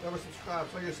 Whoever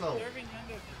subscribed, show yourself. Serving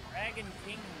under Dragon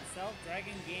King himself,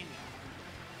 DragonGaming.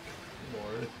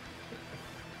 Lord.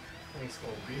 Thanks,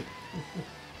 Colby.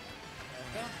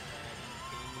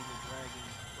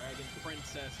 Dragon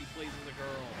princess. He plays as a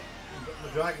girl.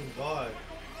 The Dragon God.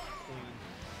 Queen.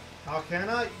 How can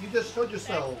I? You just showed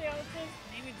yourself. Actually, I was just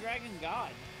naming Dragon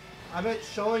God. I meant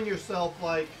showing yourself,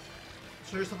 like,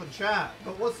 show yourself in chat.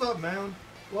 But what's up, man?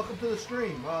 Welcome to the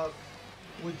stream.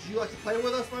 Would you like to play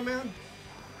with us, my man?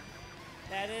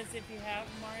 That is if you have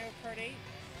Mario Kart 8.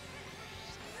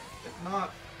 If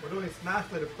not, we're doing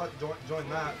Smash later. Join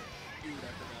that. Dude,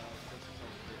 I forgot. I was supposed to tell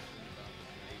Christian about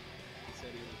this night. He said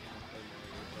he was going to play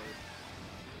Mario Kart.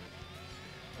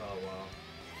 Oh, wow.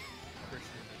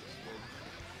 Christian has a Switch.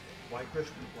 White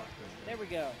Christian, Black Christian. There we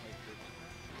go. Like Christian.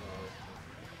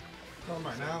 Tell him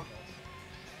right now.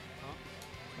 Huh?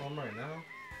 Tell him right now.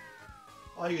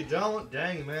 Oh, you don't?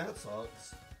 Dang, man, that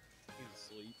sucks. He's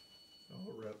asleep.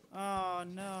 Oh, rip. Oh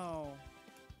no.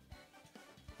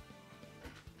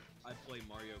 I play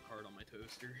Mario Kart on my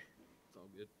toaster. It's all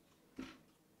good.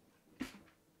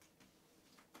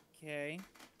 Okay.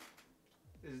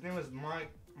 His name is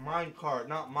Minecart,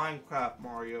 not Minecraft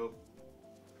Mario.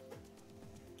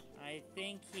 I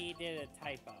think he did a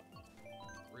typo.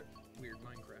 Rip. Weird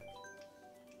Minecraft.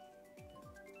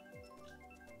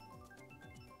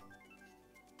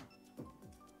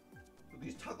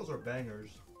 These tacos are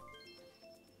bangers.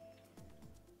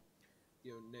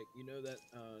 Yo, Nick, you know that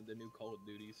the new Call of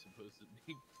Duty is supposed to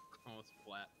be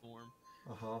cross-platform?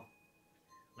 Uh-huh.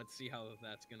 Let's see how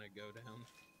that's gonna go down.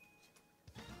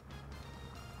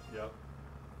 Yep.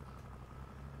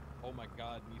 Oh my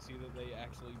god, you see that they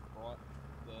actually brought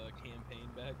the campaign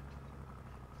back?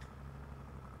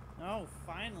 Oh,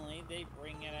 finally, they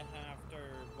bring it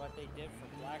after what they did for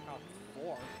Black Ops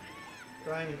 4.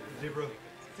 Dang, Zebra.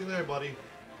 See you later, buddy.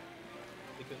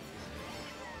 Because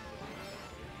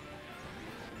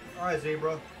Alright,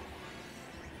 Zebra.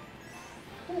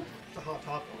 Whew, it's a hot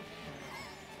taco.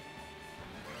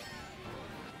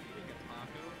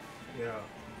 you Yeah.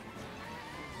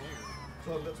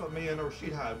 So that's what me and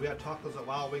Rashid had. We had tacos at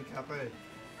Wild Wing Cafe.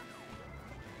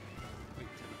 Wait,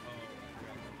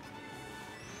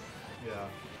 Yeah.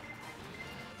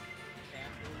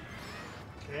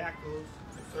 Tacos.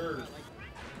 Sir. I like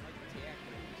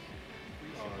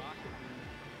tacos.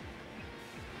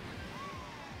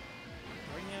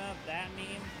 Bringing up that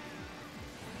meme.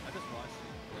 I just watched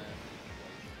it.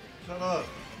 Shut up.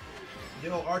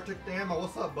 Yo, Arctic Dama,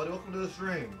 what's up, buddy? Welcome to the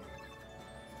stream.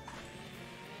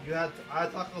 I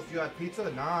had tacos, you had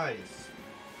pizza? Nice.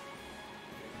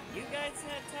 You guys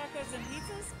had tacos and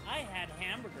pizzas? I had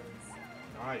hamburgers.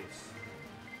 Nice.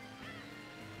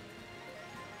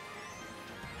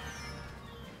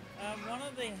 One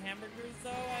of the hamburgers,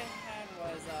 though, I had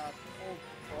was pulled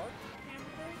pork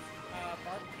hamburgers,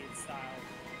 barbecue style.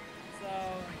 So,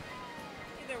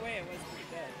 either way, it was pretty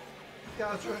good. If you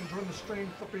guys are enjoying the stream,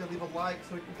 feel free to leave a like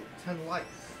so we can get 10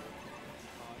 likes.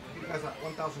 You guys at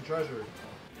 1,000 treasure.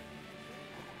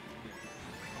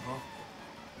 Uh-huh.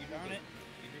 Darn it.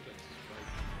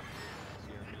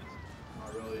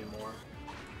 Not really anymore.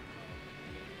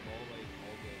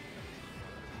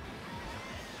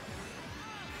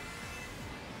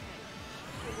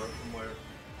 From where?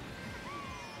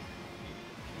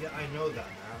 Yeah, I know that,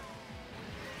 Matt.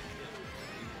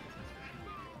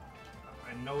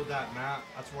 I know that, Matt.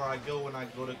 That's where I go when I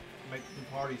go to make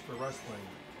parties for wrestling.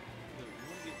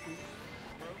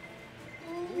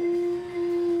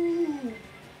 Ooh.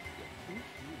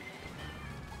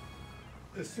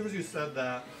 As soon as you said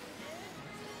that,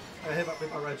 I hit up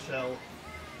with my red shell.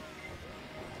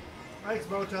 Thanks,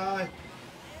 Bowtie.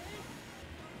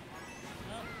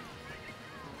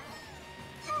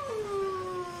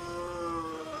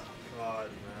 God,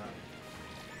 man.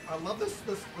 I love this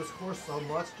course so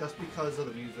much just because of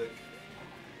the music.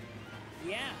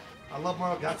 Yeah. I love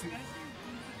Mario Galaxy. Especially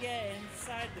when you get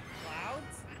inside the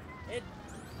clouds, it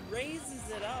raises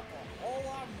it up a whole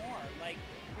lot more. Like,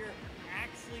 you're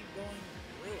actually going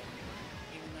through it.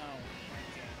 Even though...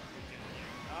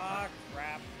 Ah,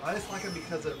 crap. I just like it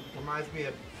because it reminds me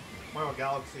of Mario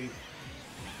Galaxy.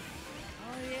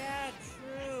 Oh, yeah,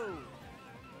 true.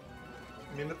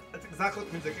 I mean, that's exactly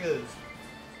what the music is.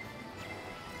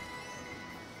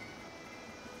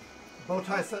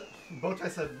 Bowtie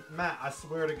said, Matt, I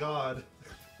swear to God.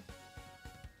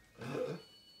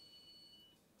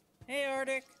 Hey,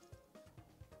 Arctic.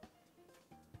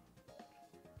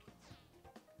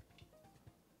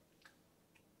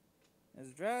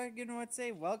 As Dragon would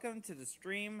say, welcome to the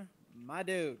stream, my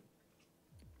dude.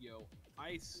 Yo,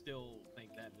 I still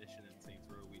think that mission in Saints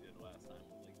Row we did last time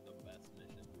was like the best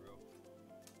mission, bro.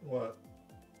 What?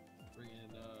 Bringing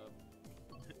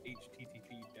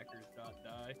HTTP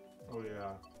deckers.die. Oh,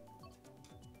 yeah.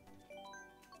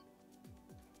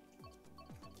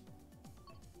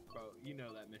 Bro, you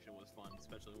know that mission was fun,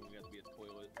 especially when we got to be a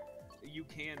toilet. You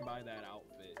can buy that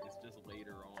outfit, it's just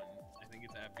later on. I think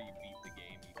it's after you beat the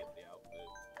game you get the outfit.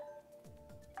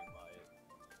 You can buy it.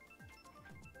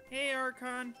 Hey,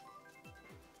 Archon.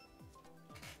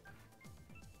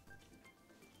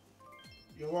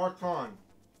 Yo, Archon, are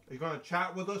you gonna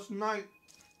chat with us tonight?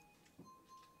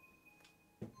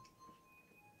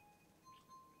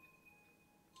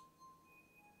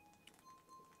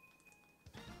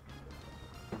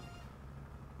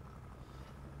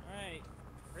 Alright,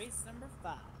 race number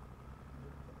 5.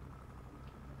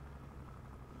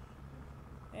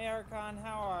 Hey, Archon,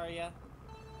 how are ya?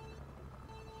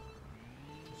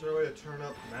 Is there a way to turn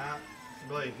up Matt? I can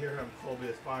really hear him. Colby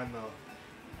is fine though.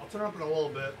 I'll turn up in a little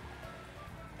bit.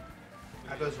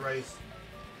 Echo's race.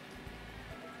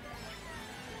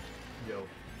 Yo. We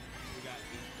got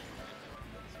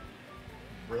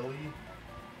 8 Really?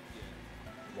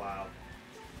 Yeah. Wow.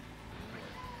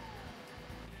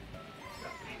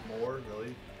 Got 8 more?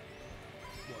 Really?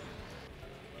 What?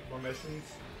 8 more missions?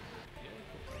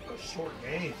 Yeah. A short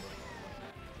game.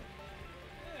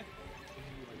 If you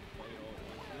like play it all at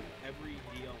once, every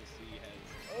DLC has.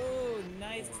 Oh,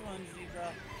 nice one,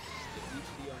 Zebra. Each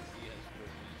DLC has 4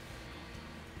 missions.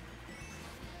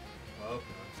 Okay.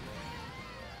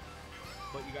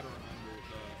 But you gotta remember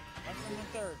That's in the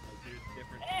third. like there's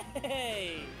different.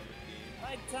 Hey! Games.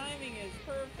 My timing is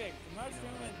perfect.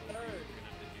 Mushroom in You're third.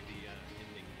 gonna have to do the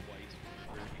ending twice,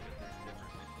 remember, because there's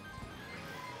different missions.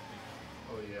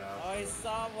 Oh yeah. Oh, I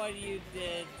saw what you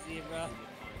did, Zebra.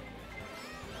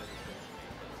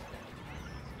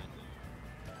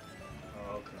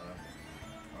 Oh, okay.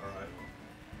 Alright.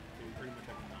 So we pretty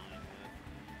much have 9 left.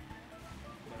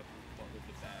 We gotta fuck with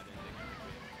the bad ending.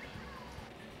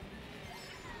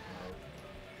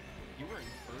 You were in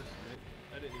first, right?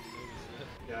 I didn't even notice that.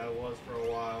 Yeah, it was for a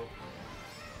while.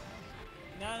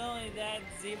 Not only that,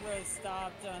 Zebra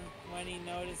stopped when he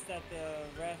noticed that the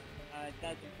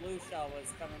blue shell was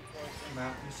coming towards him.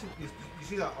 Matt, you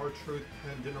see that R-Truth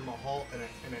and Jinder Mahal in an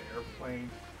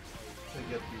airplane to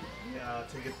get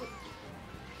the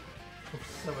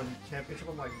 7 championship?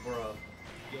 I'm like, bruh.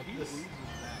 Yo, he This- loses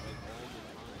that like all the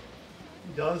time.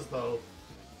 He does though.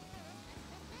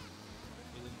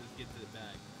 But then just gets it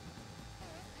back.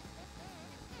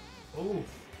 Oof.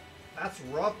 That's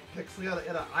rough. Pixel, you had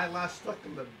an eyelash stuck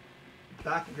in the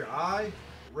back of your eye.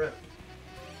 Rip.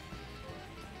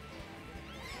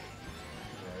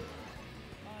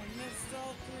 I missed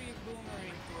all 3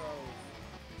 boomerang throws.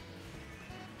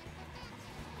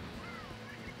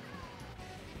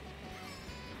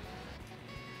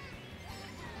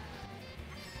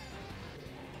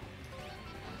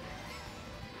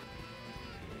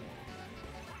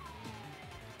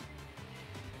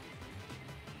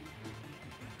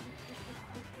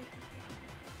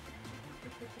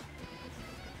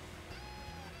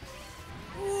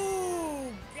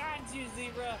 Ooh, got you,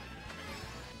 Zebra.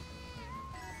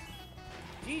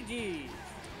 GG.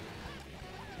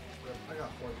 Rip. I got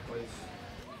 4th place.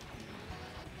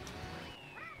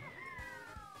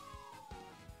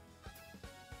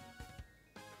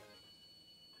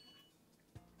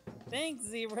 Thanks,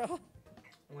 Zebra.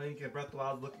 Link and Breath of the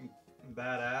Wild looking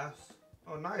badass.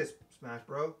 Oh, nice, Smash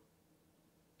Bro.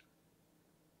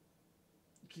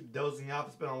 You keep dozing off.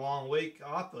 It's been a long week.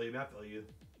 Oh, I feel you, man. I feel you.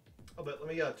 Oh, but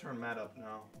let me turn Matt up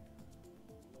now.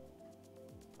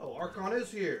 Oh, Archon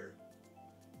is here.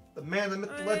 The man, the myth,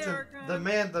 the Hey, legend. Archon. The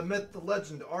man, the myth, the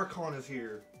legend. Archon is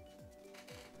here.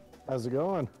 How's it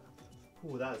going?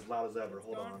 Ooh, that is loud as ever.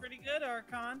 Hold Going on. pretty good,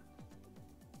 Archon.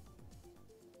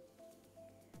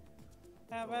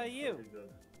 How about you? Pretty good.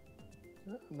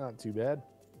 Not too bad.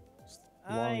 Just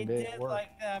a I long day did at work.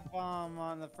 like that bomb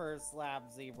on the first lap,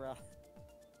 Zebra.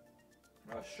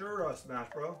 Sure, Smash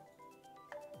Bro.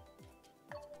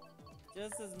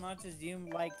 Just as much as you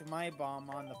liked my bomb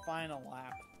on the final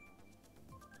lap.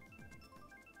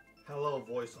 Hello,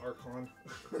 voice Archon.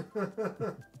 Let me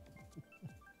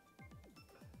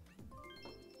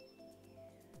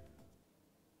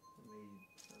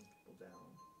turn people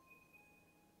down.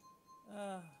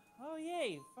 Oh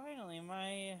yay! Finally,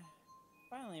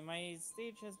 my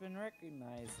stage has been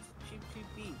recognized. Cheap Cheap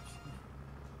Beach.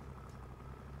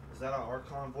 Is that an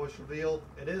Archon voice reveal?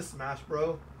 It is Smash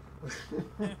Bro.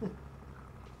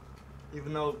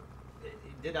 Even though he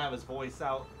did have his voice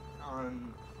out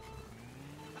on,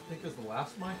 I think it was the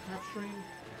last Minecraft stream.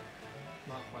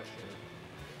 Not quite sure.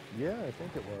 Yeah, I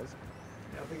think it was.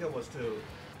 Yeah, I think it was too.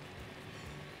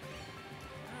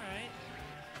 All right.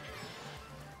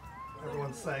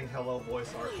 Everyone's saying hello,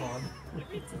 voice Archon.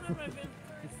 Every time I'm in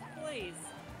first place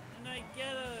and I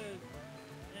get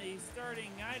a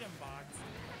starting item box,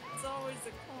 it's always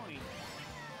a coin.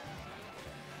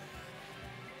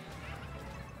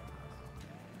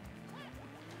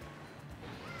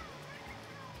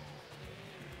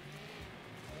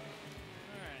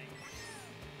 Alright.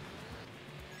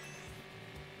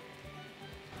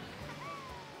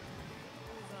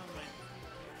 Who's on my...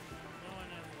 No one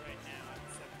has it right now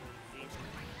except for Zebra.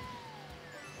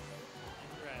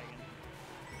 And Dragon.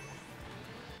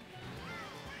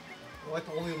 We're like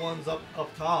the only ones up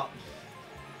top.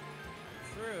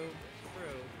 True,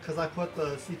 true. Because I put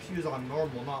the CPUs on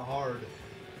normal, not hard.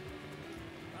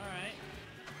 Alright.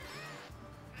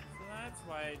 So that's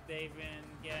why they've been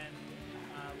getting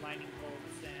lightning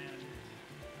bolts and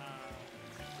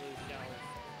blue shells.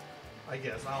 I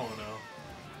guess, I don't know.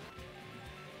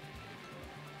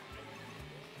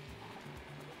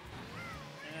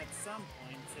 some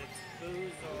points it's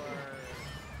booze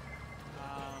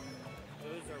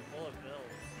or bullet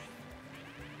bills.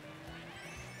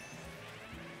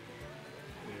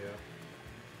 Yeah.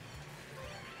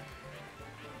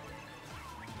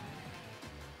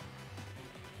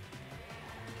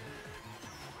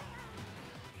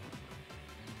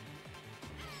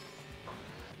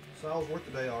 So how was work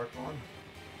today, Archon?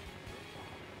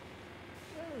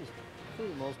 It was, for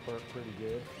the most part, pretty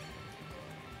good.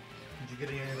 Did you get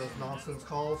any of those nonsense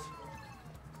calls?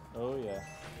 Oh, yeah.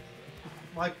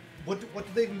 Like, what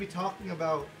did they even be talking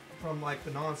about from, like, the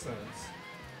nonsense?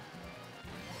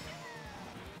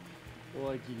 Well,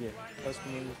 like, you get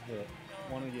customers that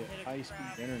want to get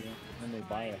high-speed internet, and then they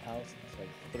buy a house that's like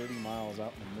 30 miles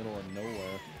out in the middle of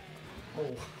nowhere.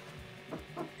 Oh.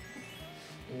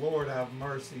 Lord have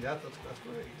mercy. That's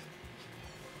great.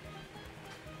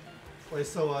 Wait,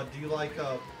 so, do you like,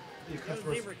 your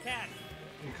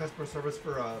customer service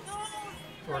for an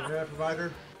internet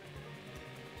provider?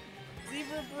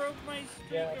 Zebra broke my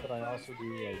streak. Yeah, but I also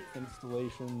do, like,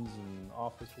 installations and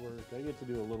office work. I get to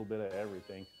do a little bit of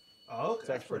everything. Oh, okay. It's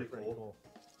That's actually pretty cool.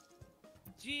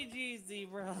 GG,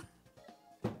 Zebra.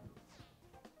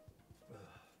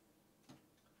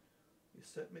 You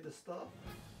sent me the stuff?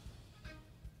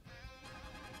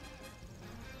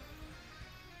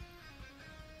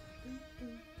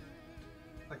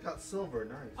 I got silver,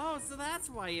 nice. Oh, so that's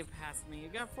why you passed me. You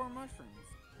got 4 mushrooms.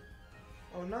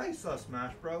 Oh, nice,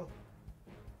 Smash Bro.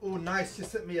 Oh, nice. You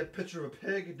sent me a picture of a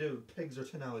pig. Dude, pigs are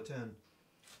 10 out of 10.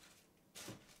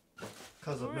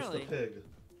 Because of Really? Mr. Pig.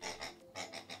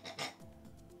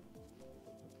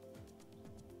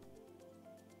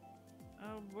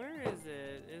 Where is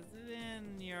it? Is it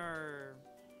in your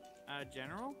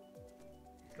general?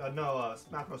 No,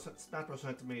 Smash Bro sent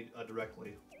it to me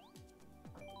directly.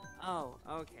 Oh,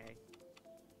 okay.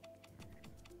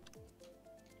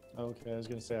 Okay, I was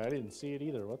gonna say, I didn't see it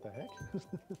either. What the heck?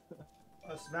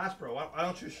 Smash Bro, why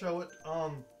don't you show it?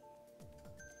 Why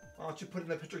don't you put it in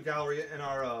the picture gallery in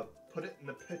our,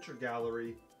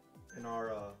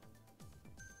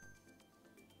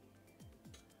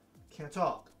 can't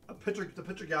talk. The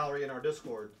picture gallery in our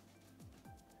Discord.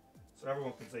 So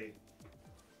everyone can see.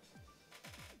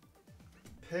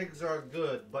 Pigs are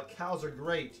good, but cows are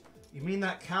great. You mean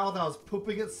that cow that was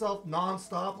pooping itself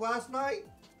non-stop last night?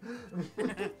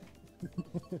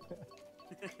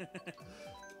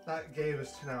 That game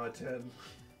is 10 out of 10.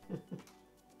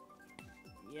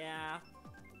 Yeah.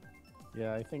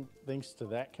 Yeah, I think thanks to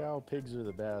that cow, pigs are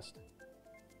the best.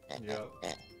 Yep.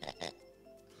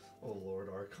 Oh Lord,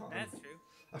 Archon. That's true.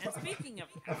 And speaking of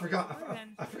I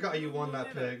forgot you won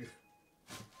that pig.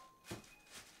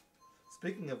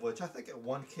 Speaking of which, I think at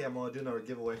 1K I'm gonna do another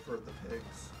giveaway for the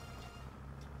pigs.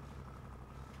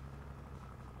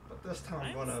 But this time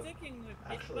I'm gonna sticking with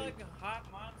actually. Big Bug, Hot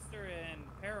Monster, and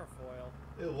Parafoil.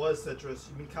 It was citrus.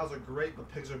 You mean cows are great, but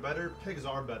pigs are better? Pigs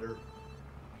are better.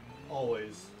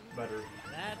 Always better.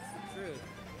 That's the truth.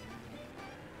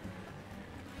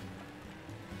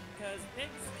 Because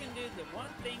pigs can do the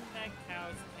one thing that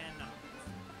cows cannot.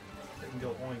 They can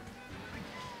go oink.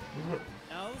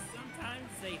 No, sometimes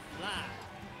they fly.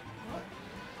 What?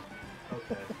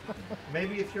 Okay.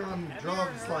 Maybe if you're on Have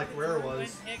drugs you ever like heard Rare of when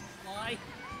was. pigs fly?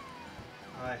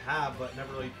 I have, but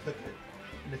never really took it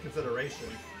into consideration.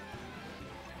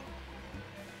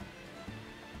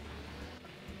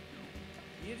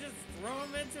 You just throw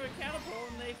them into a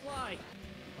catapult and they fly.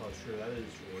 Oh, true. That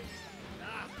is true.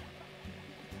 Ah.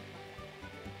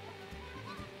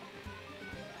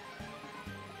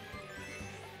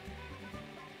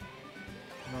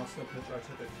 And also, a picture I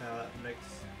took a cat makes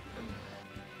them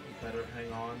better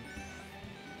hang on.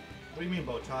 What do you mean,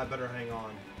 Bowtie? Better hang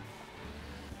on.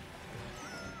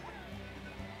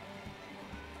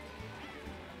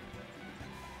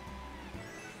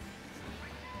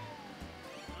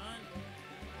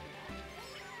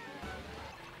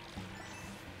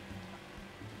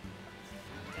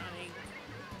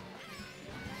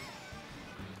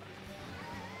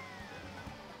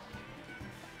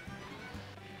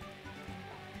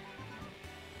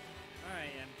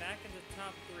 Back in the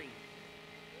top 3.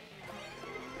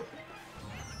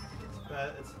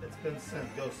 It's been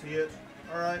sent. Go see it.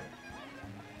 Alright.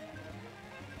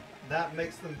 That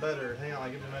makes them better. Hang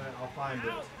on, give me a minute. I'll find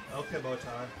it. Okay,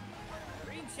 Bowtie.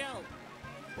 Green shell.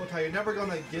 Bowtie, you're never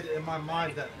gonna get in my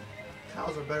mind that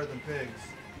cows are better than pigs.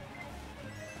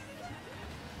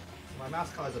 My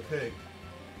mascot is a pig.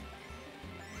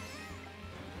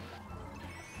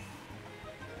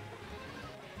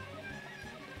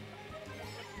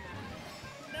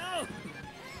 No!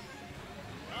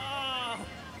 Oh!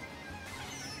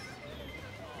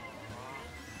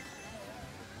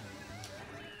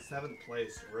 7th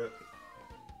place. Rip.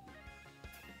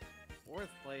 4th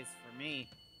place for me.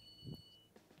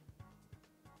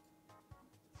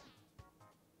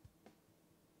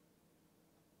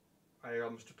 Hi,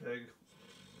 Mr. Pig.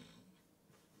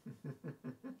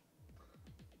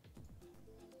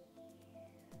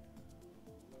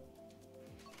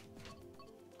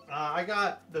 I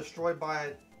got destroyed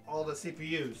by all the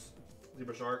CPUs,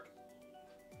 Zebra Shark.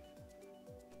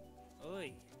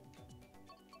 Oy.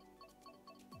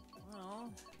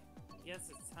 Well, I guess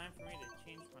it's time for me to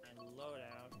change my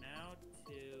loadout now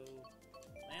to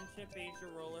Landship Asia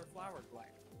Roller Flower Glider.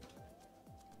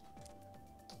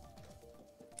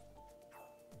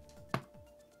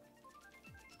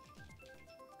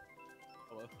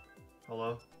 Hello?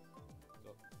 Hello.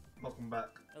 Oh. Welcome back.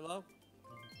 Hello?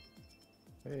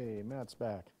 Hey, Matt's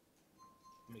back.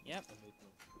 Yep. I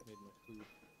made my food.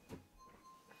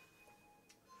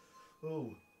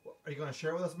 Ooh, are you gonna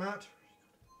share with us, Matt?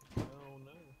 Oh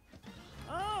no.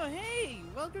 Oh, hey!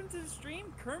 Welcome to the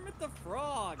stream, Kermit the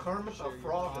Frog! Kermit the Share your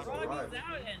Frog has Frog arrived. is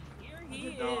out, and here he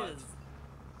did not. is!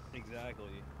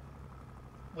 Exactly.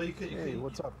 Well, you could. Hey,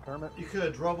 what's up, Kermit? You could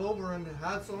have drove over and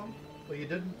had some, but you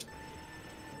didn't.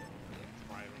 It's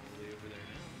primarily over there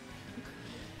now.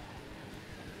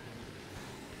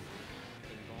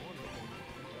 Been gone,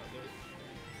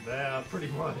 Yeah, pretty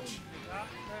much. Ah,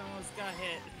 I almost got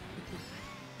hit.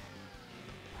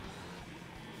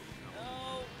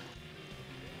 No!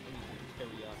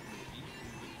 teriyaki beef.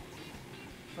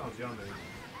 Sounds yummy. I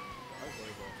was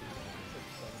like, it's like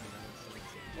 79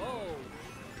 cents. Whoa!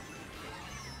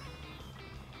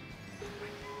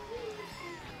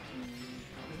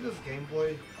 Is this Game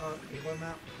Boy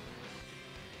map?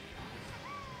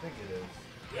 I think it is.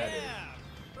 Yeah, it is. Yeah!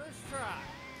 First try!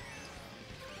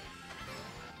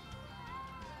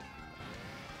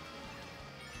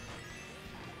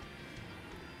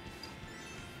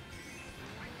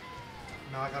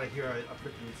 Now I gotta hear a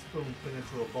freaking spoon put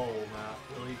into a bowl, Matt.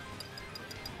 Really?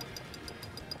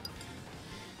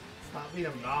 Stop being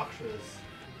obnoxious.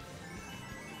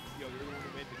 Yo, you're the one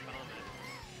who made the comment.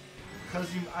 Cause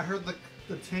I heard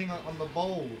the ting on the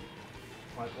bowl.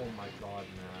 Like, oh my god,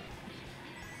 Matt.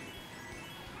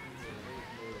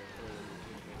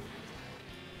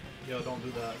 Yo, don't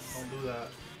do that. Don't do that.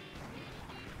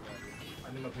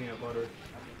 I need my peanut butter.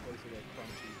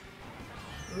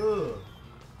 Ugh.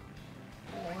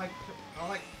 I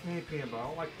like peanut butter. I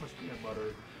don't like much peanut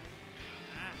butter.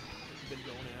 Been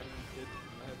going at it, kid.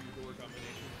 I have your door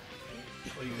combination.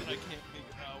 Oh, you I can't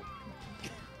figure out.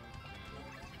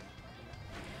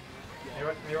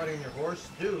 Are you riding your horse?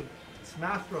 Dude,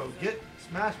 Smash Bro, get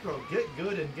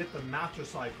good and get the Master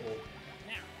Cycle.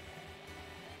 Now!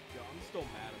 Yo, I'm still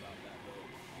mad about that though.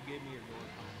 You gave me your door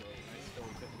combo and I still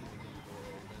couldn't even get your door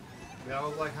open. Yeah, I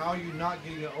was like, how are you not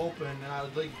getting it open? And I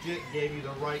legit gave you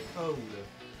the right code.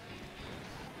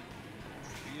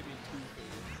 You gave me 2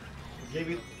 codes. I gave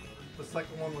you the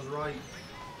second one was right.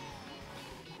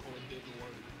 Oh, it didn't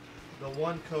work. The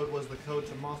one code was the code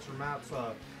to Monster Maps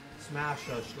Smash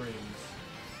streams.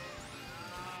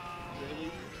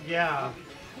 Really? Yeah,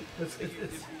 it's Give me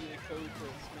a code for a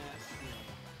Smash stream.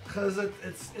 because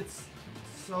it's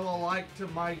so alike to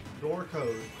my door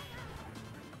code.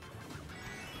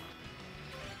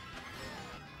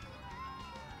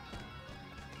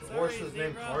 The Sorry, horse is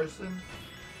named Zebra. Carson.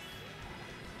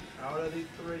 Out of the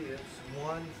 3, it's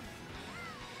 1,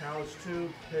 cows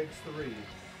 2, pigs 3.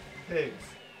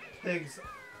 Pigs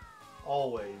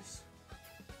always.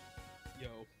 Yo,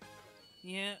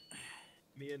 Yeah.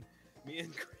 me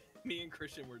and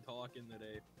Christian were talking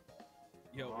today.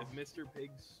 Yo, if Mr.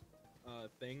 Pig's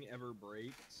thing ever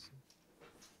breaks,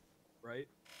 right?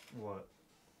 What?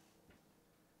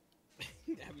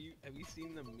 have you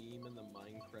seen the meme in the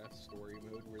Minecraft story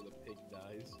mode where the pig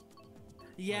dies?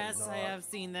 Yes, I not. have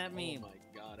seen that meme. Oh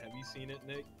my god, have you seen it,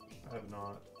 Nick? I have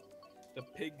not. The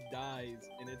pig dies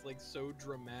and it's like so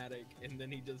dramatic, and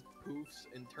then he just poofs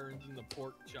and turns into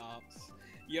pork chops.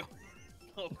 Yo,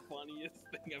 the funniest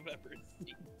thing I've ever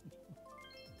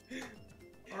seen.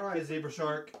 Alright, Zebra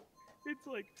Shark. It's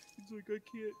like I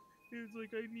can't. It's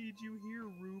like I need you here,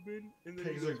 Ruben. And then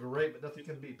Pigs he are goes, great, but nothing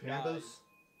can beat pandas.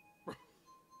 Dies.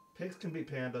 Pigs can beat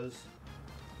pandas.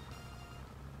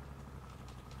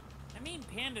 I mean,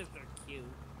 pandas are cute.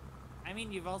 I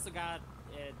mean, you've also got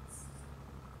it's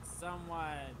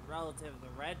somewhat relative to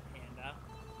the red panda.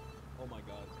 Oh my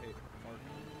god, hey, Mark.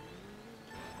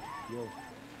 Yo,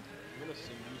 I'm gonna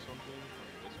send you something from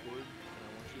Discord, and I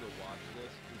want you to watch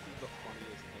this. This is the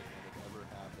funniest thing that has ever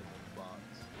happened in box.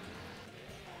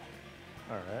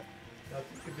 alright.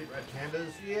 Nothing can beat red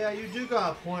pandas. Yeah, you do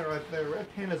got a point right there. Red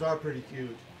pandas are pretty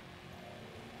cute.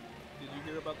 Did you hear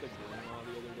hear about the grandma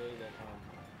the other day that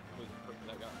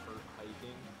that got hurt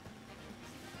hiking?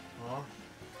 Huh?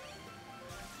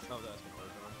 I was asking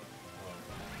Argon.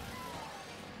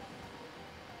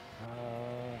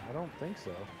 I don't think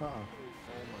so. Oh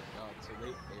my god, so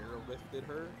they airlifted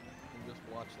her and just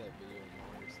watched that video and you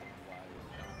understand why I was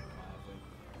dying laughing.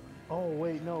 Oh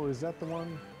wait, no, is that the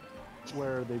one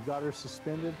where they've got her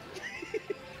suspended?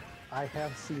 I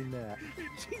have seen that.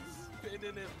 She's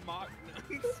spinning at Mach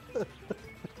 9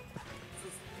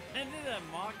 Suspended at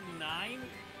Mach 9?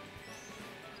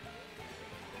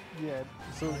 Yeah,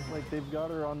 so like they've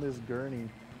got her on this gurney,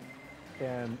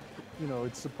 and you know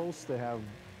it's supposed to have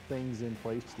things in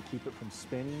place to keep it from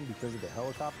spinning because of the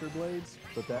helicopter blades,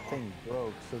 but that thing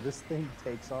broke, so this thing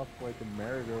takes off like a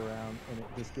merry-go-round and it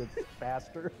just gets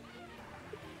faster.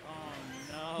 Oh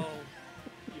no.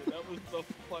 Yeah, that was the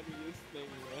funniest thing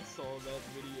when I saw that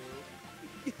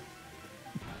video.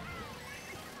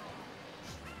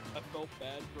 I felt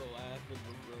bad for laughing,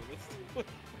 but bro, this was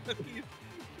funny.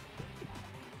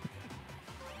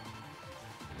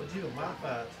 What'd you laugh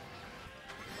at?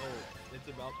 Oh, it's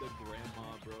about the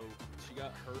grandma, bro. She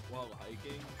got hurt while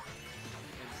hiking,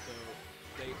 and so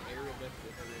they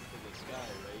airlifted her into the sky,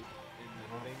 right? And the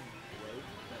thing broke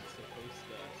that's supposed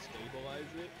to stabilize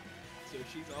it. So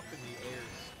she's up in the air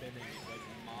spinning at like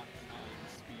Mach 9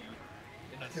 speed.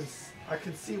 And I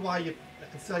can see why you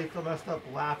feel messed up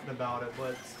laughing about it,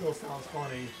 but it still sounds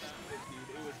funny.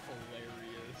 dude, it was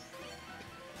hilarious.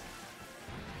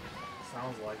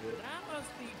 Sounds like it. That must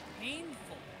be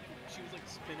painful. She was like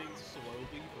spinning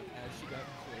slowly, but as she got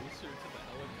closer to the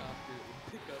helicopter, it would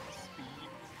pick up speed.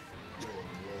 Oh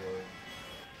lord.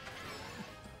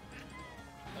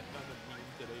 I found a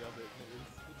meme today of it, and it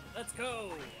was Let's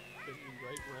go. spinning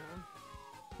right round.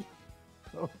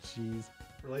 Oh jeez.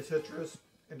 Really citrus,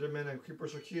 Enderman and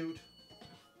creepers are cute.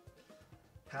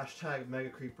 Hashtag mega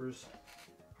creepers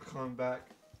are coming back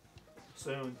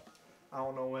soon. I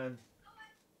don't know when.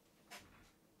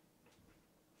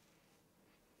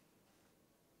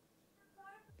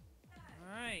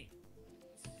 Alright.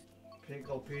 Pink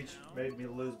Old Peach made me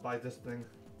lose by this thing.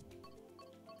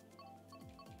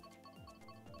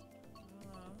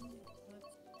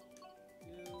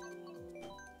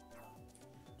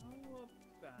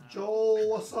 Joel,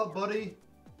 what's up, buddy?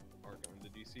 Argon,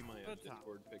 did you see my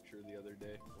Discord picture the other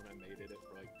day when I made it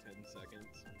for like 10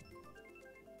 seconds?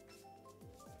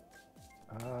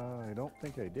 I don't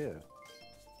think I did.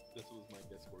 This was my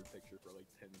Discord picture for like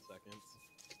 10 seconds.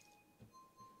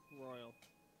 Royal.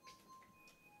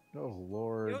 Oh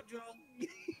lord. Yo, Joel.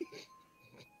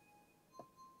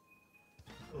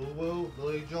 Ooh, woo,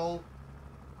 Billy Joel.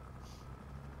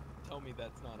 Tell me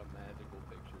that's not a magical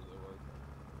picture though,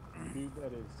 Argon. Dude,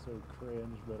 that is so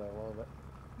cringe, but I love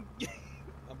it.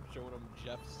 I'm showing him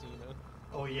Jeff Cena.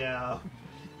 Oh yeah.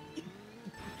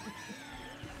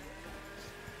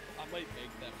 I might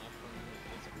make that my permanent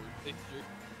Discord picture.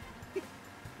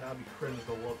 That'd be cringe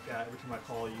to look at every time I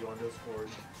call you on Discord.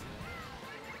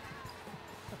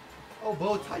 Oh,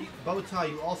 Bowtie,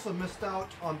 you also missed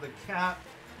out on the cat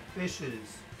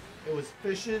fishes. It was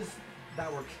fishes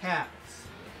that were cats.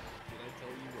 Did I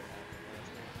tell you what happened last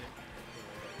night, Nick?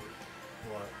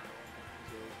 What?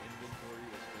 So inventory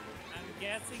was full of I'm shit.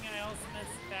 guessing I also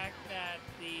missed the fact that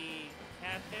the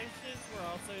catfishes were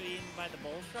also eaten by the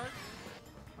bull shark.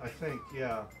 I think,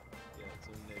 yeah. Yeah,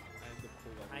 so Nick, I had to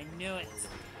pull that. I knew it.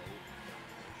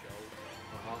 Shelf,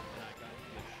 Uh-huh. and I got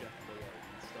the chef boyardee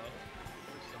and stuff.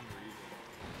 For some reason,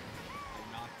 I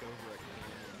knocked over a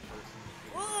can and the person that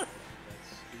did that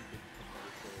stupid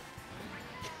commercial.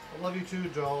 I love you too,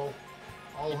 Joel.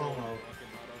 All homo.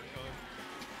 Fucking not our code.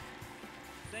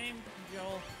 Same,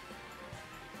 Joel.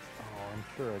 Oh, I'm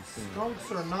sure I've seen it. Skunks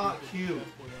are not cute.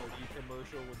 Chef boyardee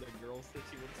commercial with the girl said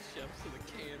she wants chefs so the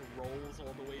can rolls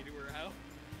all the way to her house.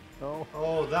 Oh,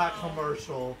 Oh, that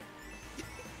commercial.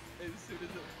 As soon as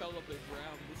it fell on the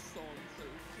ground, the song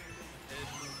started singing and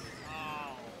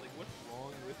Oh. like, what's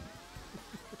wrong with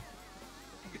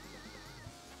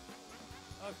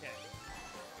Okay.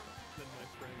 Then my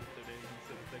friend today, he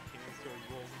said if that can started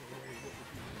rolling away, what would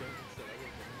you have done? He said I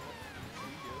would have been up.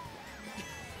 See ya.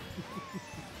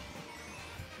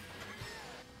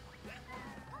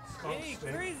 Skunks Hey,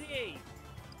 stink. crazy!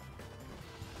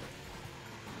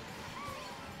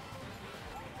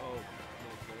 Oh, no,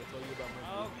 did I tell you about my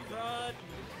Oh, movie? crud!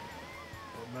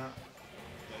 Oh, Matt,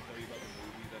 Did I tell you about the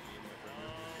movie that me and my friend were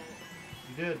Oh.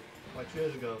 you did, like 2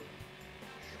 years ago.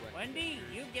 Shrek. Wendy,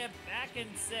 you get back in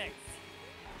 6th.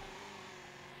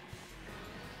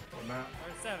 Oh, Matt.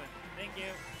 Or 7th. Thank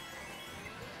you.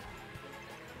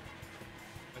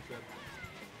 I said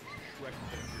Shrek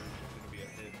Adventure is going to be a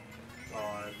hit.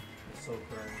 God, it's so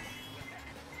cringe.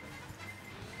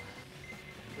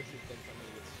 Christian thinks I'm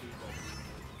gonna get sued by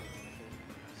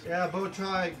the Yeah,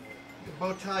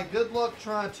 Bowtie, good luck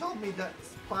trying to tell me that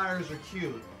spires are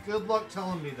cute. Good luck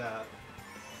telling me that.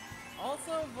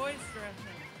 Also, voice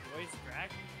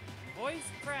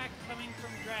crack coming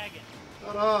from Dragon.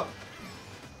 Shut up.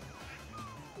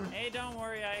 Hey, don't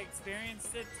worry, I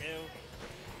experienced it too.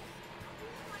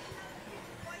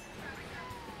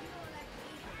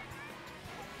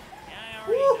 Yeah, I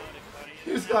already Woo! know Dakota.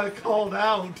 He's got called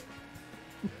out.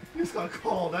 He's got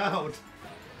called out.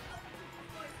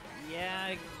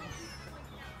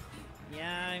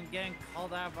 Yeah, I'm getting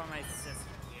called out by my sister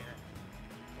here.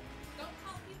 Don't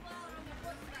call people out on their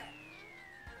voice crack.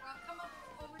 Or I'll come up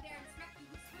over there and smack you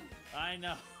with a spoon. I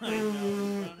know.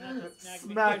 You don't have to smack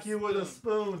me Smack you with a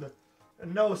spoon.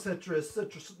 No, Citrus,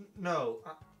 no.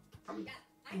 I'm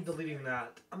deleting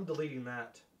that. I'm deleting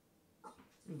that.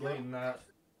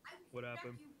 What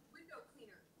happened? Window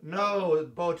cleaner. No,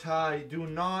 Bowtie, do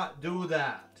not do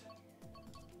that.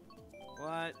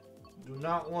 What? Do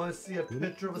not want to see a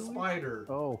picture of a spider.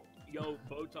 Oh, Yo,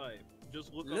 Bowtie,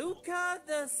 just look up. Luca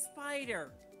the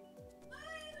spider.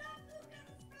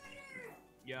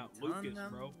 Yeah, Lucas,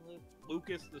 Ton bro. of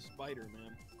Lucas the spider,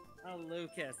 man. Oh,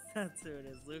 Lucas. That's who it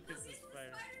is. Lucas the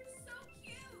spider. Spider's so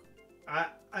cute.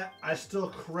 I still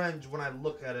cringe when I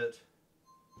look at it.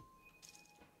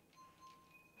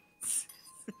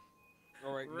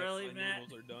 All right, Really, next Matt?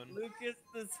 animals are done. Lucas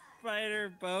the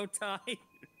spider bow tie.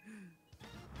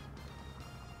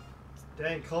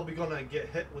 Dang, Colby gonna get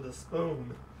hit with a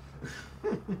spoon.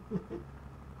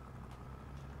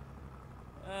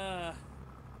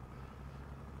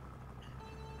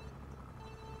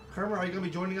 Kermit, are you gonna be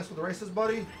joining us for the races,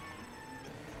 buddy?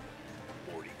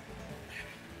 40.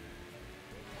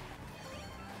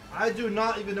 I do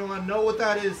not even know what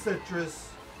that is, Citrus.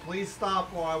 Please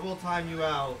stop or I will time you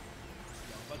out.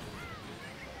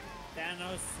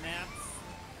 Thanos snaps.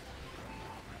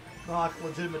 Not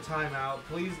legitimate timeout.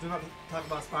 Please do not talk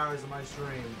about spiders in my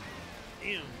stream.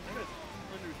 Damn, that is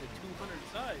 100 to 200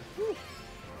 size. Woo.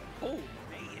 Oh,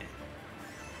 man.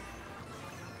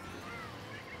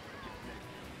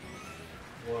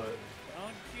 What?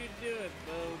 Don't you do it,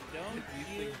 Boo. Don't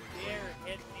you dare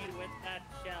hit me with that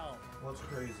shell. What's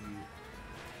crazy?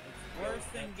 It's worse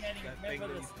than getting That hit thing with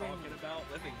that a he's spoon. talking about,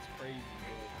 that thing's crazy,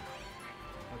 bro.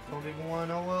 I don't even want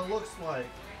to know what it looks like.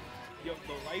 Yo,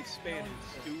 the lifespan is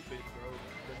stupid, bro.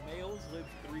 The males live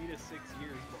 3 to 6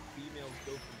 years, but females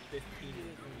go from 15 to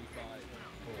 25.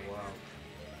 Oh, wow.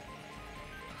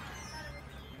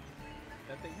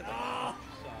 That thing has a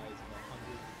huge size of 100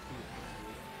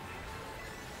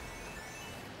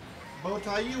 to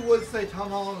 200. Bowtie, you would say Tom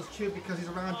Holland is cute because he's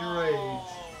around your age.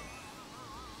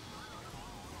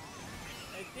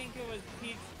 I think it was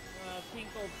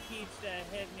Pinkle Peach that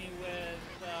hit me with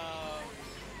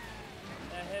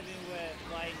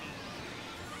lightning.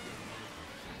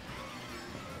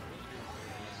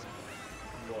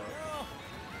 What? Oh,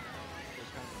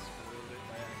 Just kind of spoiled it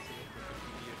by accident with the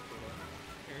media, but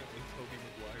apparently Tobey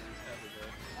Maguire is having a...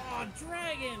 oh,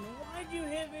 Dragon! Why'd you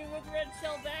hit me with red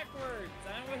shell backwards?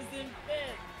 I was in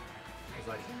fifth. Because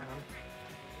I can.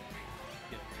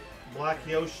 Black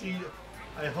Yoshi,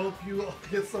 I hope you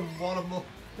get some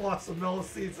watermelon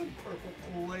seeds and purple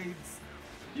Kool-Aids.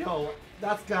 Yo,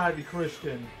 that's gotta be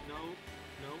Christian. No,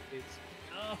 it's...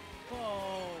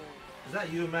 Oh. Is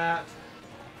that you, Matt?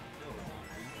 No, it's not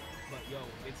me. But yo,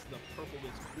 it's the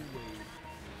purplest Kool-Aid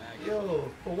bag.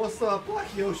 Yo, well, what's up, Black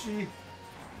Yoshi?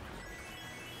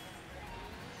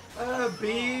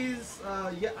 Bees.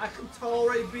 Yeah, I can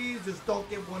tolerate bees, just don't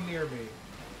get one near me.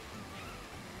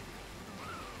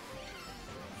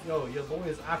 Yo, your boy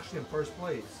is actually in first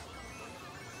place.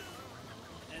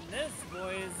 And this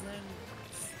boy is in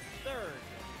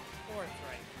fourth,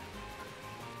 right?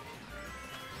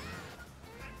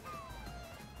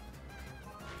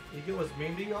 Ego was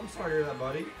mean to you? I'm sorry to hear that,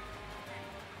 buddy.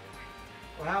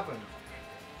 What happened?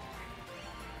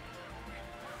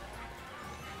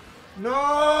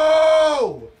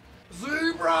 No!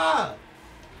 Zebra!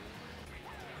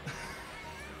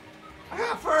 I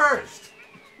got first!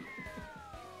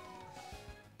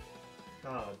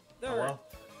 God. Third.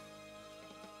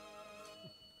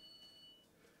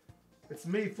 It's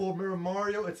me, Full Mirror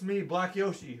Mario. It's me, Black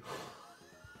Yoshi.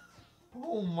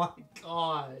 Oh my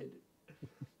god.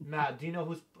 Matt, do you know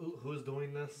who's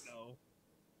doing this?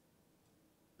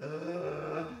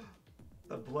 No.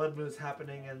 The blood moon is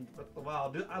happening, and wow,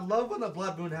 dude, I love when the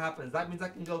blood moon happens. That means I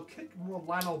can go kick more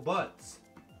Lionel butts.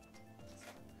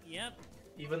 Yep.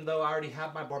 Even though I already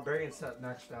have my barbarian set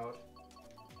maxed out.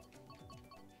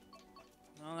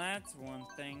 Well, that's one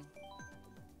thing.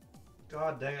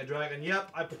 God dang it, Dragon.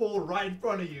 Yep, I pulled right in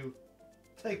front of you.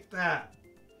 Take that.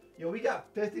 Yo, we got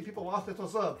 50 people watching.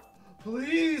 What's up?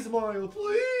 Please, Mario,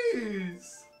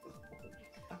 please.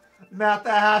 Matt,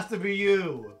 that has to be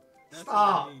you. That's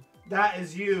Stop. not me. That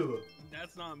is you.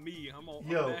 That's not me. I'm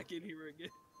Yo. back in here again.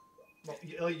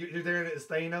 Well, you're there at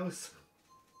Thanos?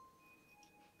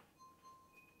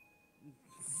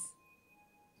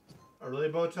 Oh, really,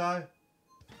 Bowtie?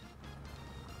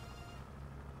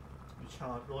 You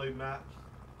challenge, really, Matt?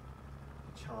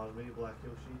 You challenge me, Black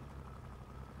Yoshi?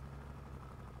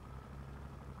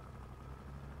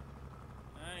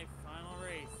 Alright, final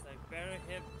race. I better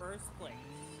hit first place.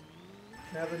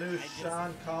 Can I have the new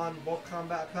Sean Khan bulk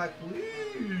combat pack,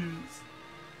 please?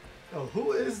 Oh,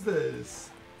 who is this?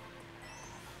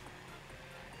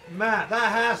 Matt,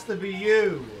 that has to be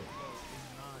you.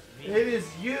 It's not me. It is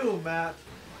you, Matt.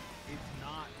 It's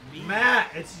not me.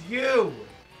 Matt, it's you.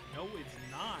 No, it's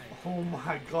not. Oh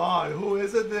my God, who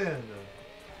is it then?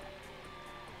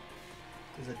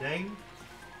 Is it Dane?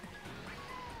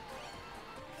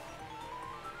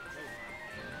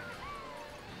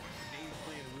 Dane's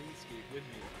playing RuneScape with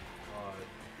me.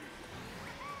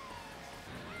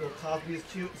 Bill Cosby is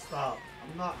cute. Stop.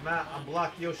 I'm not Matt. I'm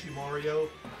Black Yoshi, Mario.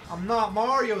 I'm not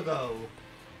Mario though.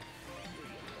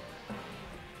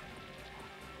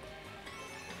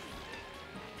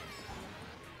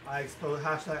 I expose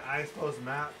hashtag I expose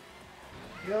Matt.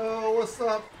 Yo, what's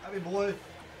up, happy boy?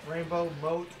 Rainbow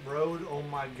Moat Road. Oh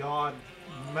my God,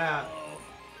 Matt.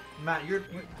 Matt, you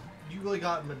really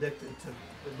got him addicted to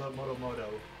the Moto Moto.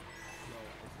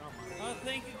 Oh,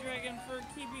 thank you, Dragon, for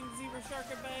keeping Zebra Shark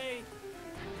at bay.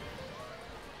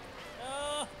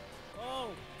 Oh,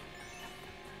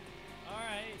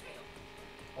 alright.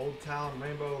 Old Town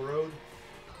Rainbow Road.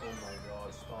 Oh my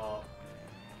God, stop.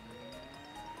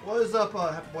 What is up,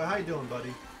 Happy Boy? How you doing,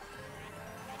 buddy?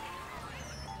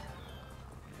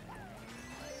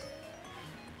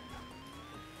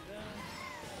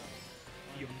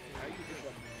 Yo, how you get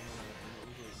that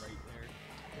banana right there?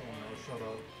 Oh no, shut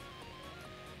up.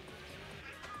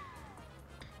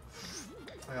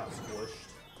 I got squished.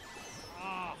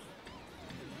 Ah.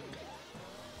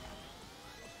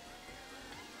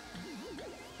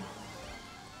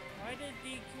 Why did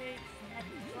DK have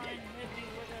to try and hit me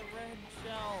with a red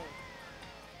shell?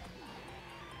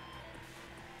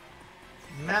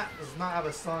 Matt does not have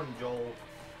a son, Joel.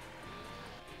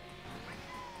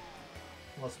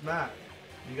 Unless Matt,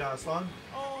 you got a son?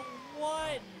 Oh,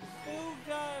 what? Who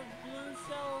got a blue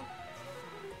shell?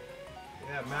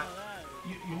 Yeah, Matt. Oh, that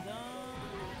is dumb.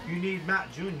 You need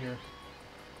Matt Jr. Hell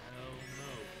no.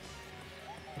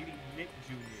 You need Nick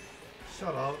Jr.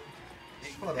 Shut up.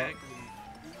 Shut up. Exactly.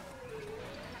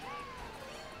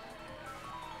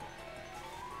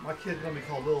 My kid's gonna be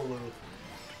called Lil Lou. Come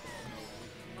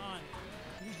on.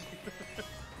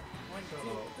 One, Shut two,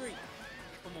 up. three.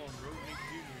 Come on, bro. Nick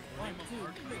Jr. One, Name him two,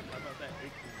 Archie. three. How about that?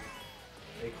 Acorn.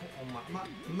 Acorn. Oh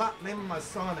I'm not naming my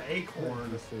son Acorn.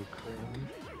 That's so cringe.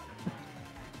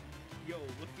 Yo,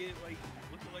 look at like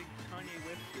Kanye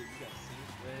West did. You got Saint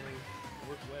West,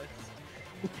 Northwest.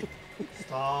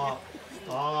 Stop.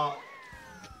 Stop.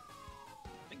 I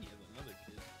think he has another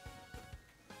kid.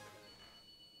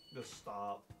 Just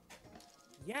stop.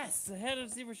 Yes, ahead of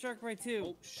Zebra Shark by 2.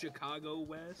 Oh, Chicago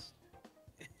West.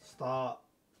 Stop.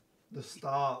 Just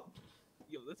stop.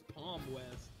 Yo, that's Palm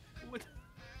West. What?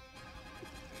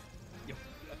 Yo,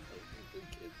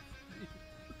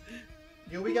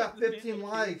 Yo, we got 15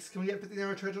 likes. Can we get 15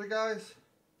 hour treasure, guys?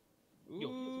 Yo, he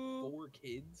has 4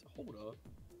 kids. Hold up.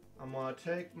 I'm gonna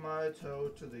take my toe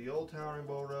to the Old Town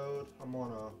Rainbow Road. I'm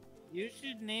gonna. You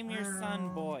should name your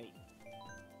son Boy.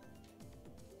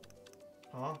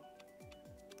 Huh?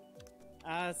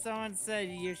 Someone said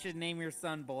you should name your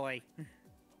son Boy. I'm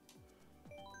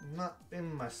not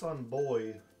in my son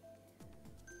Boy.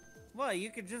 Well, you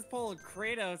could just pull a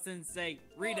Kratos and say,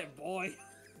 "Read it, boy."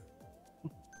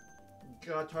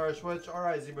 Got tire switch.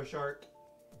 Alright, Zebra Shark.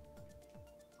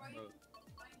 Bro,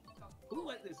 who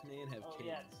let this man have Oh, kids?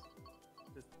 yes.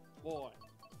 Just boy.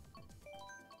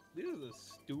 These are the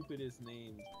stupidest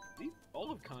names. All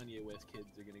of Kanye West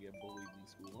kids are gonna get bullied in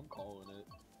school. I'm calling it.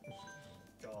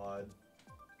 God.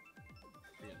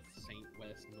 Yeah, Saint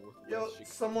West, Northwest. Yo, Chicago.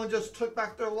 someone just took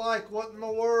back their like. What in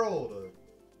the world?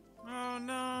 Oh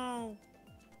no.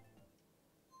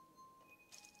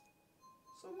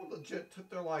 Someone legit took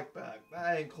their like back.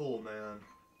 That ain't cool, man.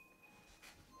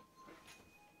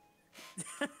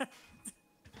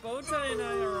 Bowtie and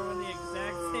I are on the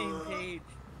exact same page.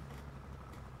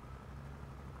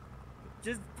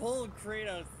 Just pull a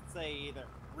Kratos and say either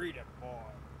 "Read it, boy"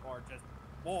 or just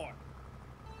 "Boy."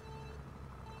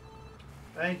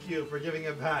 Thank you for giving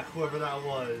it back, whoever that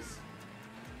was.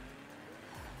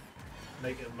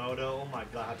 Make it Moto. Oh my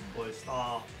god, boy,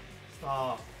 stop.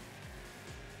 Stop.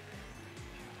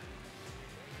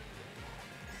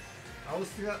 I was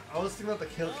thinking about the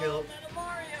kill. Oh, Meta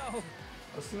Mario!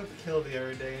 I was thinking about the kill the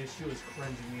other day, and she was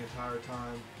cringing the entire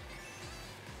time.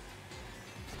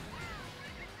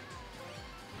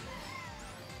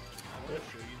 I want to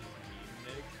show you this meme,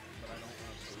 Nick, but I don't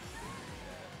want to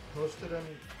post it in the chat. Post it in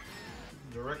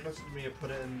direct message me and put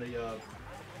it in the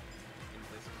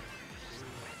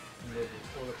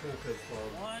for the Cool Kids Club.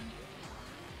 1,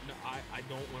 No, I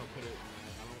don't want to put it in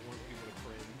that. I don't want people to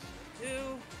cringe.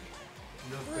 2,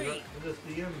 3. Just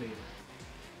DM me.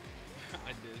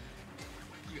 I did.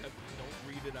 Don't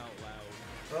read it out loud.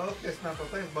 Okay, Snapper,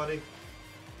 thanks, buddy.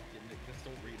 Yeah, Nick, just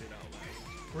don't read it out loud.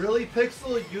 Really,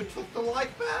 Pixel? You took the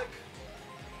like back?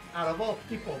 Out of all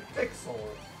people, Pixel.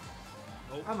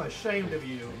 Nope. I'm ashamed of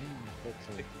you.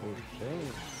 Pixel for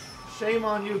shame. Shame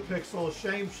on you, Pixel.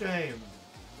 Shame, shame.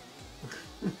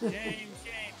 Shame,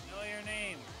 shame. Know your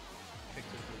name.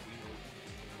 Pixel for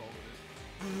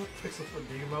Demo. Pixel for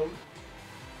demote.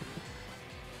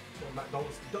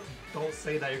 Don't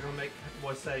say that. You're gonna make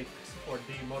boy say Pixel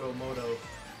for Moto.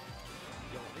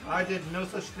 I did no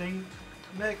such thing,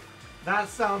 Nick. That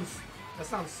sounds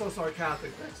so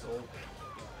sarcastic, Pixel.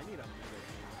 I need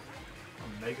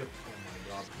a Mega. Oh my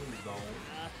god, please don't.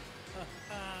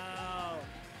 Oh.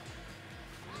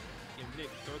 Yeah, Nick,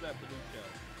 throw that blue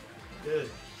shell. Good.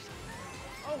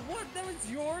 Oh, what? That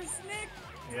was yours, Nick?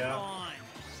 Yeah. Come on.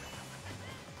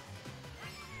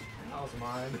 That was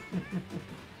mine.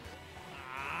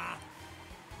 Ah.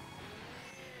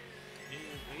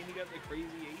 And you got the crazy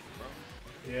 8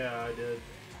 from. Yeah, I did.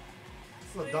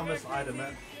 It's the Wait, dumbest back item.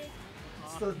 crazy.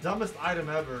 It's the dumbest item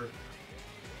ever.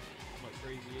 What,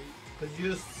 crazy 8? Cause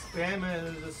you just spam it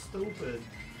and it's just stupid.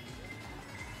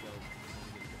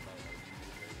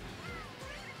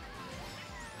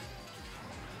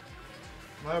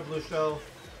 My blue shell.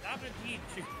 Stop it, Peach.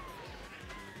 You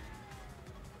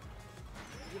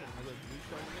didn't have a blue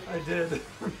shell, Nick? I did.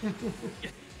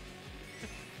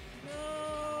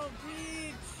 No,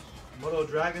 Peach. Moto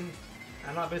Dragon.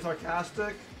 I'm not being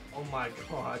sarcastic. Oh my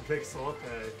god, Pixel.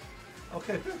 Okay.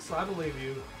 Okay, Pixel. I believe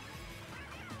you.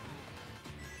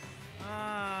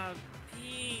 Ah,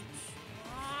 Peach.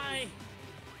 Why?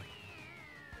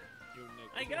 Yo,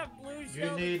 Nick, I got blue You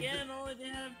shell need- again, only to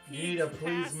have Peach. You need a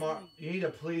please, pass me. You need a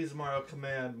please, Mario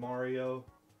command, Mario.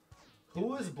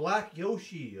 Who is Black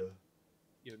Yoshi?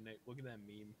 Yo, Nick, look at that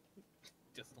meme.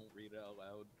 Just don't read it out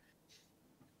loud.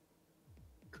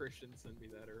 Christian sent me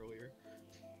that earlier.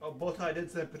 Oh, Bowtie did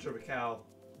send a picture of a cow.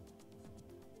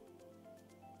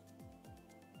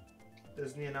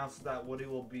 Disney announces that Woody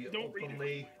will be Don't read it.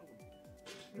 openly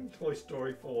in Toy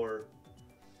Story 4.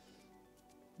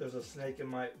 There's a snake in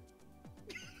my...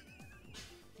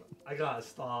 I gotta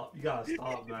stop. You gotta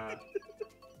stop, man.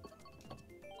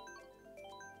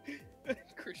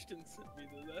 Christian sent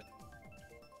me that.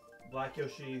 Black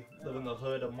Yoshi live in the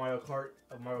hood of Mario Kart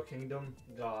of Mario Kingdom.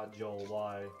 God, Joel,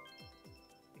 why?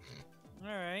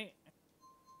 Alright.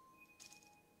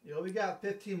 Yo, we got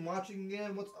 15 watching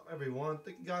again. What's up, everyone?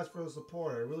 Thank you guys for the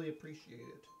support. I really appreciate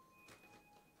it.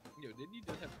 Yo, didn't you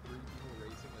just have 3 people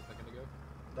racing a second ago?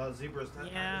 The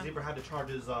Yeah. Zebra had to charge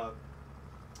his No,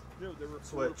 there were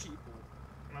 4 Switch. people.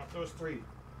 No, there was 3.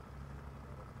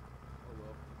 Oh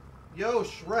well. Yo,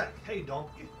 Shrek. Hey,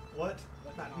 donkey. What?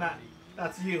 That's Matt, not Matt, me.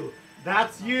 that's you.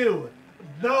 That's you.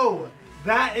 No,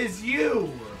 that is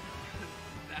you.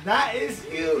 That is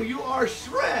you. You are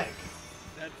Shrek.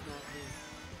 That's not me.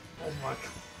 Oh my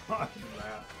god,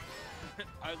 Matt.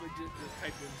 I legit just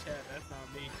typed in chat, that's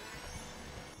not me.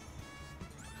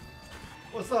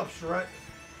 What's up, Shrek?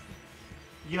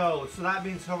 Yo, so that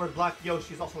means whoever Black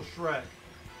Yoshi is also Shrek.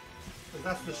 'Cause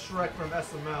that's the Shrek from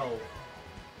SML.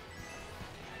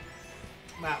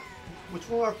 Matt, which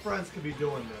one of our friends could be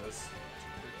doing this?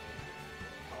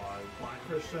 Black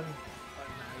Christian.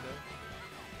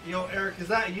 Yo, Eric, is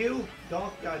that you?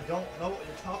 Donkey, I don't know what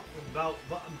you're talking about,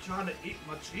 but I'm trying to eat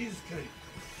my cheesecake.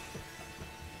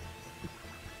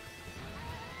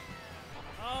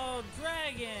 Oh,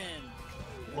 Dragon!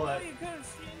 What? Oh, you could have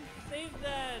saved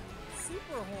that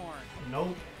super horn.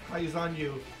 Nope. Kai's on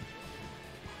you.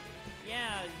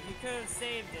 Yeah, you could have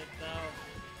saved it,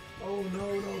 though. Oh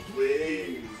no,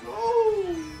 please!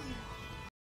 No!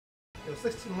 Yo,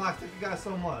 16 likes, thank you guys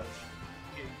so much.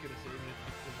 Yeah, you could have saved it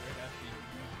because right after you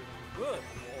used it on Good.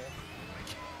 the wall.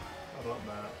 How about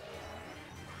that?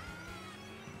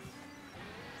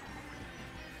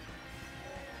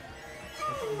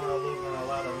 I'm not losing a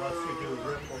lot unless you do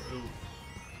ripple goof.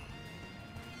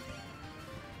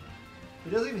 He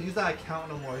doesn't even use that account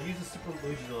no more. He uses Super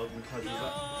Luigi Logan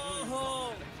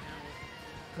No!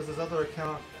 because his other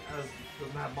account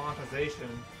doesn't have monetization.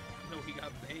 No, he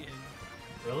got banned.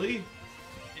 Really?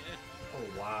 Yeah.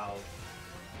 Oh wow.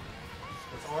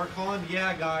 It's Archon?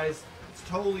 Yeah, guys. It's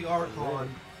totally Archon.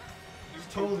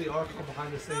 It's totally Archon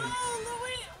behind the scenes. No,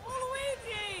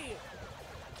 Luigi!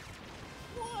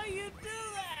 Why you do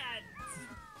that?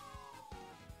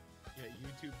 Yeah,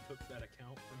 YouTube took that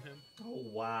account from him. Oh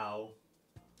wow.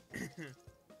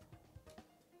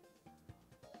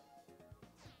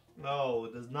 No,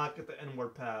 it does not get the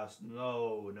N-word pass.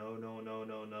 No, no, no, no,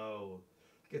 no, no.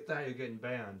 Get that, you're getting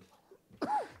banned.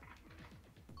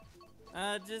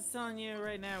 Just telling you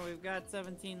right now, we've got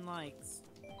 17 likes.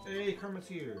 Hey, Kermit's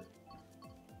here.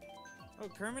 Oh,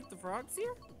 Kermit the Frog's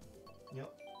here?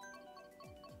 Yep.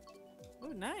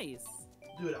 Oh, nice.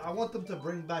 Dude, I want them to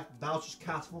bring back Bowser's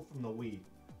Castle from the Wii.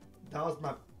 That was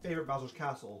my favorite Bowser's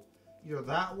Castle. Either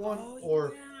that one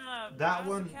or that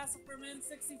one. Castle for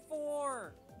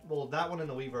N64. Well, that one and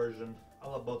the Wii version. I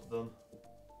love both of them.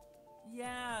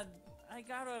 Yeah, I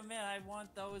gotta admit, I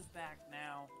want those back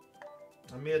now.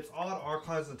 I mean, it's odd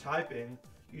archives and typing.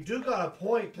 You do got a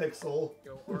point, Pixel.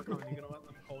 Yo, Archon, you gonna let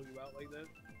them call you out like that?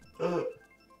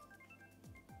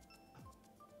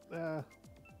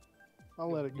 I'll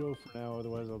let it go for now,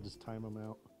 otherwise I'll just time them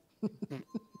out.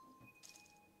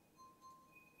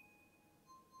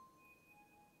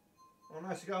 Oh,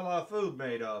 nice. You got a lot of food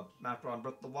made after on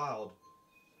Breath of the Wild.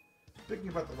 Speaking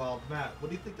of Breath of the Wild, Matt, what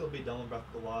do you think they'll be done with Breath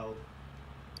of the Wild?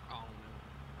 I don't know.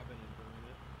 I've been enjoying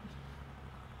it.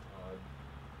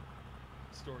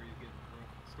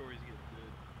 Story's getting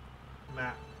good.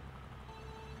 Matt,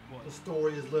 What? the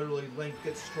story is literally Link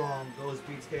gets strong, goes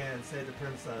beats Ganon, save the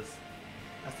princess.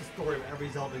 That's the story of every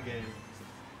Zelda game.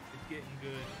 It's getting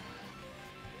good.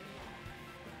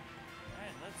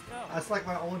 Alright, let's go. That's like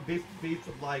my only beef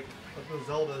with like with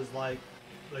Zelda is like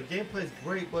the gameplay's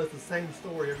great, but it's the same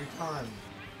story every time.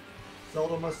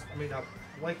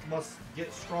 Link must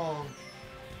get strong,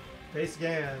 face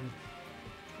Ganon,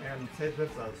 and save the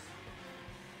princess.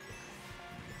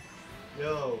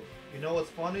 Yo, you know what's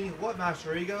funny? What,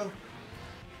 Master Ego?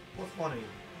 What's funny?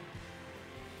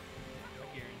 I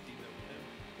guarantee that with him.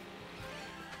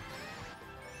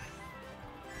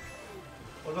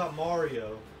 What about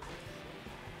Mario?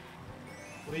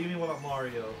 What do you mean, what about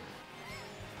Mario?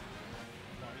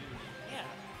 Yeah.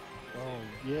 Oh,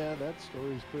 yeah, that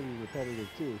story's pretty repetitive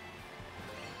too.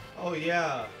 Oh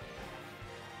yeah.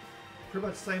 Pretty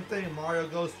much the same thing. Mario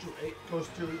goes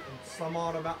through some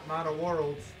odd amount of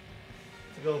worlds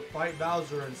to go fight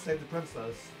Bowser and save the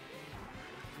princess.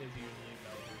 It's usually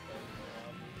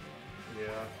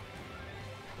Bowser.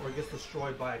 Yeah. Or he gets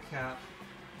destroyed by a cat.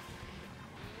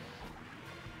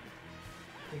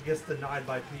 He gets denied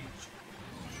by Peach.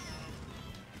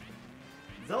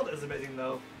 Zelda is amazing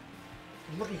though.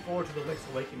 I'm looking forward to the Link's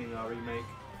Awakening remake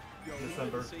Yo, in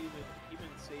December. He been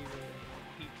saving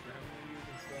Peach for how many years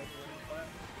and stuff like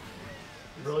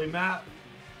that? Really, Matt?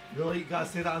 Really? You gotta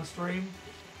say that on stream?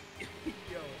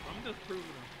 Yo, I'm just proving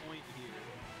a point here.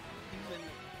 He's been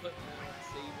putting out,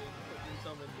 saving, putting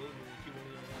something big that you won't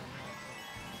even want to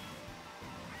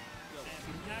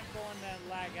I'm not going to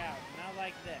lag out. Not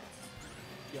like this.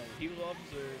 Yo, he loves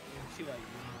her, and she like,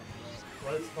 nah,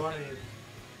 bro. What's funny? Yeah,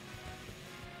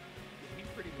 he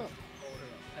pretty much called her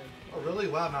a peasant. Oh really?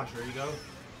 Wow, Master Ego.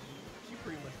 She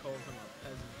pretty much calls him a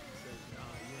peasant and says,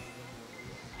 nah, you ain't living with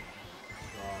me.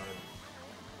 God.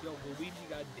 Yo, Luigi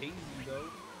got Daisy, though.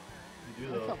 You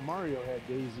do I though. thought Mario had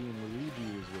Daisy and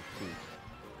Luigi was with Peach.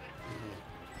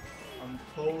 I'm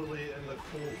totally in the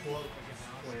cool cloak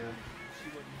clan. She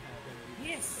wouldn't have it.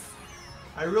 Yes!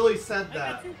 I really said I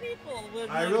that. got two people with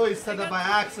I my- really said that got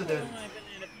by two people accident. with my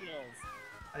banana peels.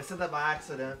 I said that by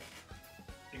accident.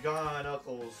 You got my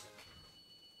knuckles.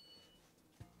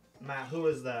 Matt, who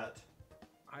is that?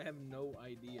 I have no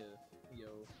idea, yo.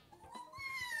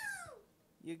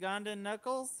 Ugandan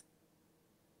Knuckles?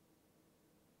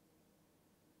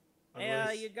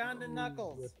 Hey, Ugandan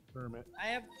Knuckles. With Kermit. I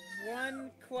have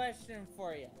one question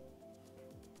for you.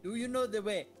 Do you know the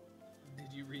way? Did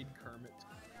you read Kermit?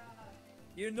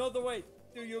 You know the way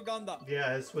to Uganda.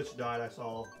 Yeah, his Switch died, I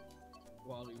saw.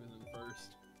 While he was in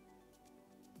first.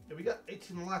 Yeah, we got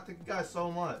 18 left. Thank you guys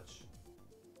so much.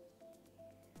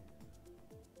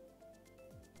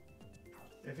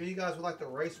 If you guys would like to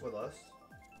race with us,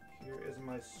 here is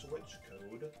my Switch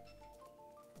code.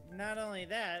 Not only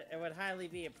that, it would highly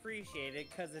be appreciated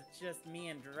because it's just me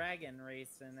and Dragon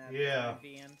racing at Yeah. time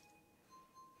being.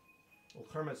 Well,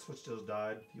 Kermit's Switch just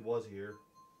died. He was here.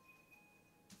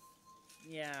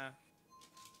 Yeah.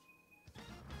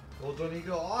 Well, join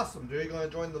Ego. Awesome. Dude, you gonna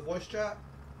join the voice chat?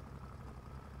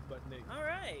 But Nick,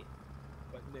 Alright.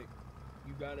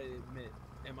 you gotta admit,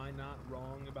 am I not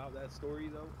wrong about that story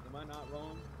though? Am I not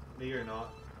wrong? No, you're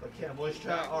not. But can't voice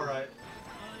chat? Exactly. Alright.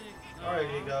 Alright,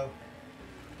 Ego.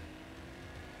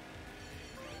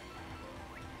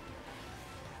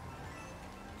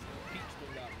 Peach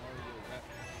still got Mario.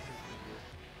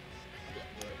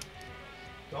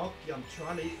 Donkey, I'm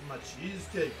trying to eat my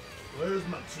cheesecake. Where's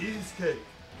my cheesecake?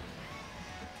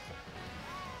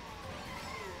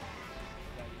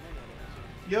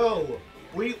 Yo,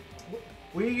 we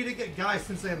need to get Guy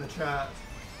Sensei in the chat.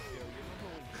 Yo, you remember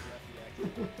when Jeffy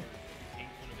actually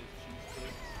ate one of his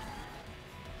cheesecakes?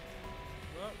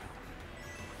 Well,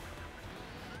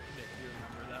 Nick, you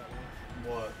remember that one?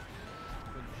 What?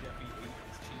 When Jeffy ate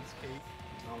his cheesecake?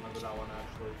 I don't remember that one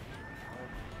actually. Oh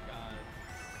my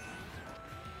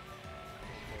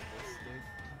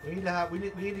god. We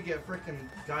need to get freaking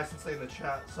Guy Sensei in the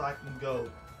chat so I can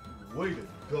go. Way to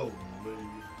go, Lee. My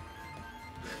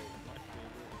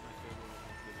favorite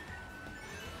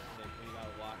like when you got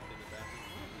locked in the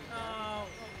bathroom. oh,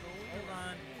 hold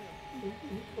on.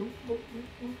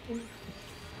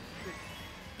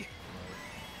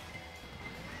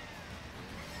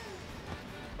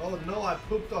 Oh no, I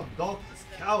pooped on Donkey's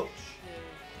couch.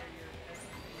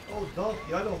 Oh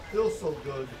Donkey, I don't feel so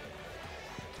good.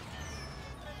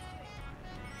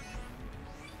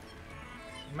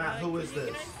 Matt, who is this?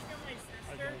 Can I steal my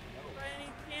sister by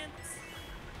any chance?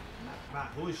 Matt,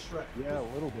 who is Shrek? Yeah, a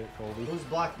little bit, Colby. Who's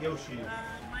Black Yoshi?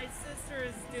 My sister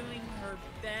is doing her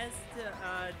best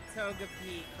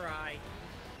Togepi cry. I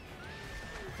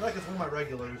feel like it's one of my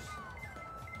regulars.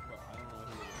 Bro, I don't know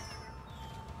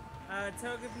who it is.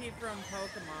 Togepi from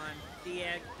Pokemon, the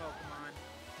egg Pokemon.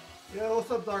 Yo,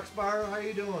 what's up, Dark Spyro? How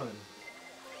you doing?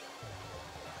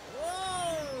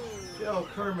 Whoa! Yo,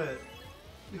 Kermit.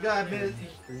 You gotta admit,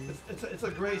 it's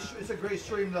a great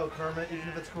stream though, Kermit, even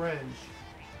if it's cringe.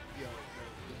 Yo,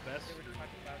 the best They were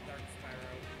talking about Dark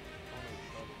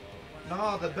Spyro.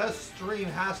 Nah, the best stream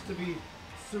has to be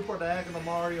Super Diagonal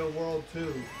Mario World 2.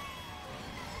 Donkey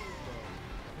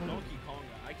Kong,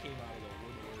 I came out of the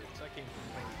woodworks. I came from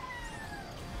work.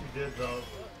 You did though.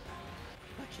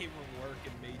 I came from work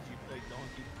and made you play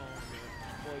Donkey Kong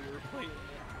while you were playing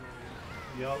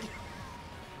that. Yup.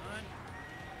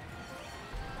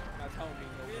 That's how me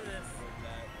know Do that. this.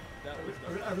 That was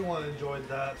the Everyone enjoyed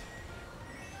that.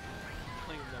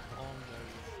 playing the Kong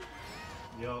was.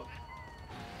 Yup.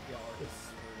 Yeah, It's-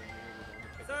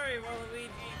 Sorry, Waluigi.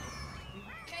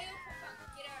 KO,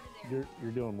 get out of there.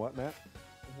 You're doing what, Matt?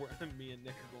 Me and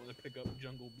Nick are going to pick up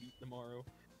Jungle Beat tomorrow.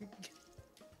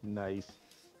 Nice.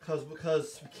 Because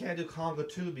we can't do Conga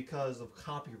 2 because of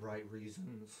copyright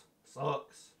reasons.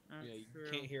 Sucks. That's Yeah, you true.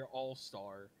 can't hear All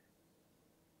Star.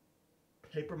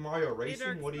 Paper Mario Hey, Dark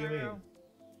Racing? What do you mean? Spyro.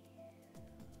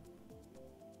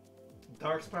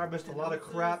 Dark Spyro missed a lot of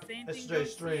crap Same thing yesterday's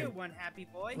goes to you, stream. one happy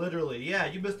boy. Literally, yeah,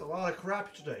 you missed a lot of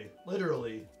crap today.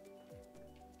 Literally.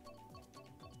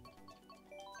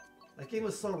 That game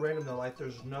was so random though, like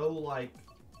there's no like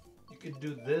you could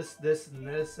do this, this, and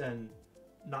this and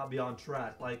not be on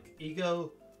track. Like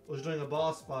Ego was doing a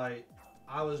boss fight,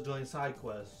 I was doing side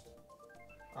quest.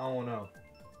 I don't know.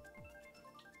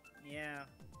 Yeah.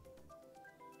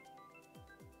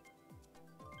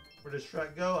 Where does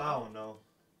Shrek go? I don't know.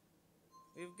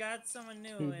 We've got someone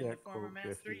new Who's in the that former quote,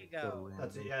 Master Jeffy? Ego.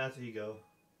 That's it, yeah, that's Ego.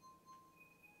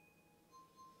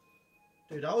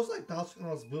 Dude, I was like bouncing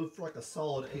on this booth for like a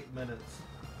solid 8 minutes.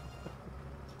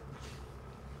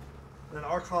 And then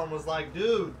Archon was like,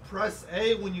 dude, press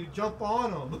A when you jump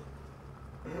on them.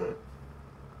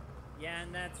 Yeah,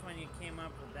 and that's when you came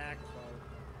up with that quote.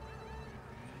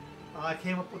 I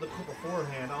came up with a quote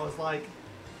beforehand. I was like,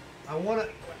 I'm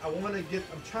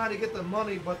trying to get the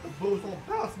money, but the booth won't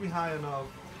bounce me high enough.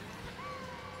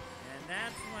 And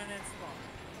that's when it's fun.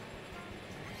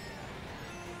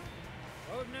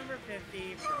 Quote number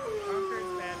 50 from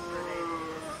Conker's Bad Fur Day.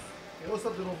 Hey, what's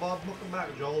up, little Bob? Welcome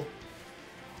back, Joel.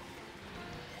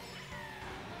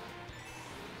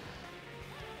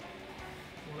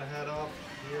 Wanna head off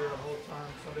here the whole time.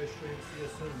 Sunday stream. See you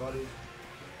soon, buddy.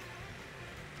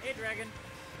 Hey, Dragon.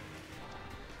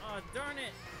 Oh, darn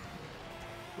it.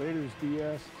 Raiders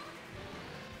DS.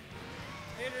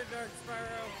 Later, Dark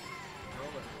Spyro.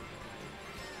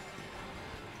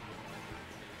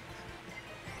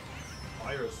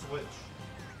 Fire a switch.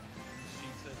 She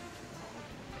said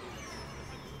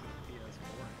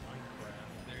PS4 and Minecraft.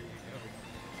 There you go.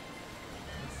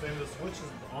 Same, the Switch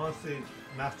is honestly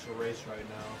master race right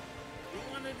now. You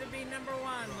wanted to be number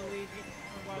one, Luigi.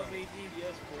 Waluigi.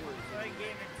 PS4 is So I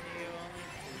gave it to you only.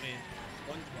 man,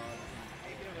 SpongeBob.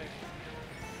 Take it away.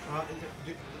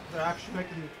 quick. They're actually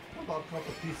making about a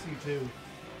PC too.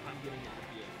 I'm getting it for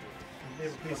They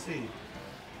have a PC.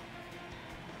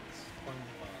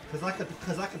 SpongeBob. Cause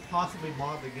I could possibly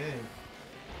mod the game.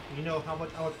 You know how much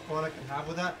fun I can have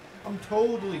with that. I'm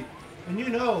totally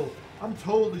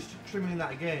streaming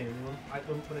that game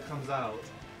when it comes out.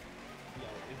 Yeah,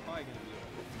 it's probably gonna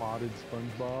be Modded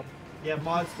SpongeBob. Yeah,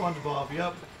 mod SpongeBob.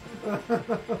 Yep. you should have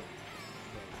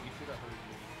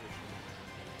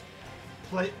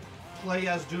heard me. Play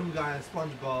as Doom Guy and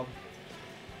SpongeBob.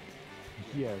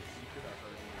 Yes. You should have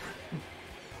heard me.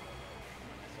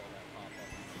 I saw that pop up.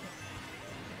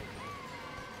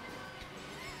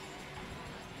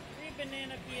 3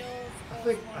 banana peels. I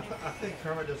think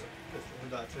Kermit just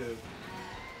heard that too. Yeah,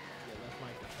 that's my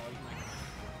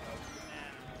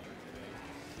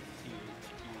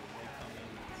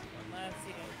Let's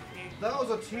see. That was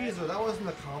a teaser. That wasn't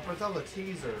a conference. That was a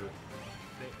teaser.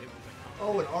 It was a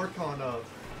Oh, an Archon of.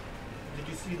 Did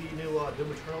you see the new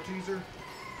Doom Eternal teaser?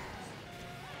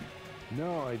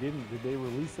 No, I didn't. Did they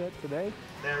release that today?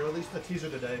 They released the teaser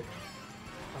today.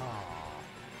 Ah,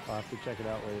 I'll have to check it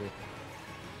out later.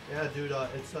 Yeah, dude.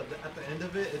 It's at the end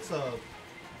of it. It's the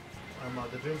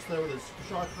Doomslayer with his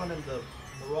shotgun and the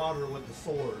Marauder with the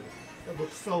sword. It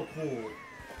looks so cool.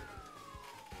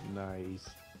 Nice.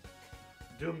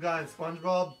 Doom Guy and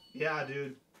SpongeBob. Yeah,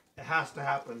 dude. It has to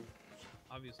happen.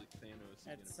 obviously Thanos is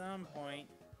At gonna some point.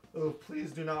 Oh,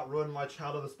 please do not ruin my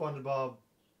childhood of SpongeBob.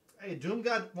 Hey, Doom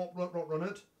God won't run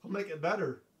it. He'll make it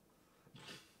better.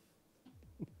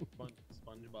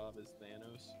 SpongeBob is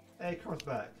Thanos. Hey, comes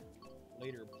back.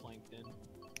 Later, Plankton.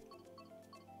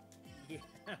 Yeah.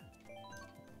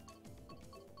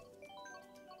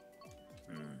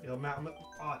 Yo, Matt,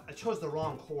 I chose the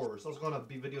wrong course. I was gonna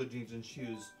be Video Jeans and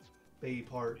Shoes, Baby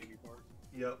Park. Baby Park.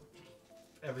 Yep.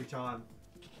 Every time.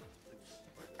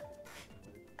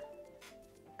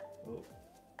 Oh.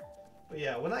 But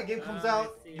yeah, when that game comes I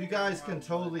out, see you guys that can one.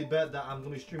 totally bet that I'm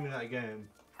gonna be streaming that game.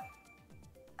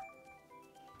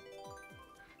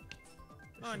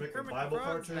 They Oh, should and make a Kermit the Bible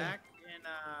Frog's cartoon. back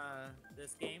in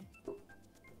this game.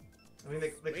 I mean, they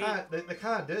Sweet.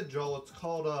 kind of did, Joel. It's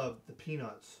called the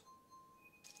Peanuts.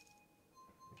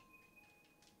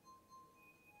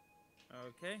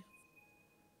 Okay.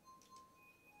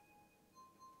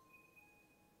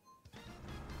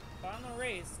 Final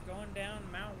race going down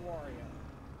Mount Wario.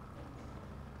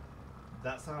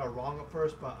 That sounded wrong at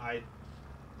first, but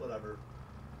whatever.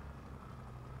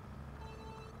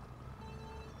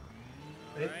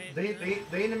 They Alright,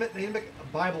 need to make a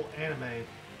Bible anime. I'm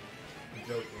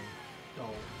joking.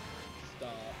 Don't.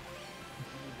 Stop.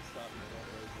 You need to stop yourself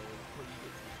right there before you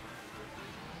get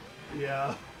some controversy.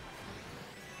 Yeah.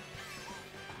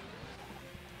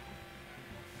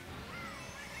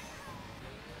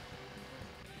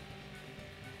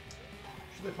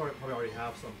 They probably already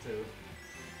have some too.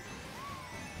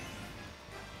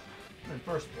 In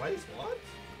first place? What?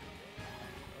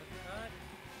 Shortcut.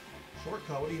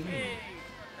 Shortcut? What do you mean? Hey,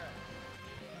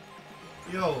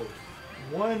 Yo,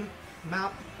 one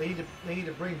map they need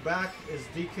to bring back is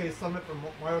DK Summit from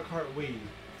Mario Kart Wii.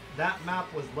 That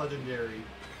map was legendary.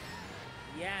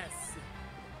 yes.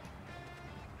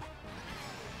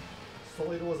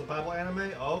 Soul Eater was a Bible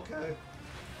anime? Okay.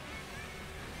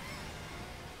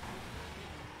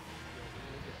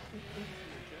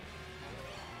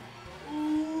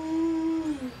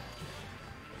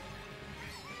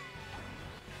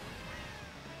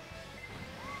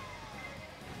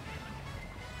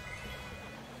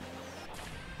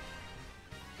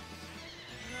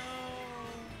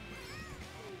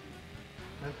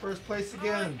 And first place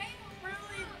again.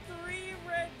 Really, 3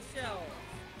 red shells.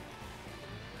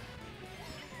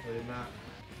 Wait, Matt.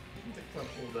 Take that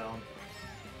pull down.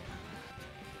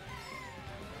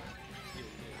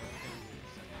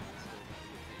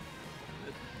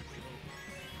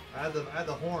 I had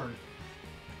the horn.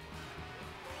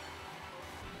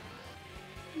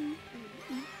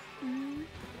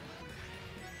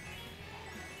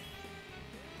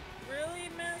 Really,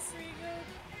 Master Ego?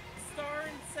 Star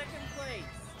in 2nd place.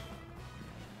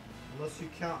 Unless you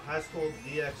count High School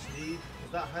DxD. Is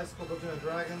that High School Dungeons and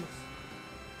Dragons?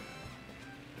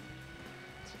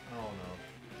 I don't know.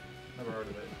 Never heard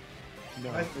of it. No,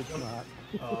 I- it's not.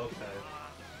 Oh, okay.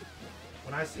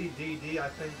 When I see DD, I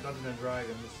think Dungeons and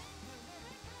Dragons.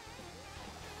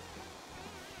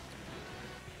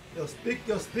 Yo,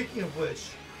 speaking of which,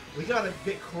 we gotta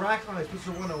get crack on these Mr.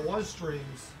 101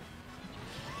 streams.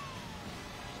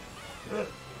 Ugh.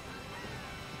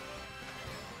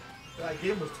 That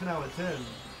game was 10 out of 10.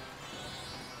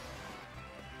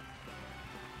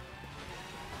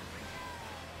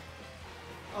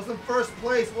 I was in first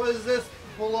place. What is this?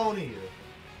 Baloney.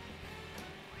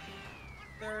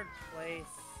 3rd place.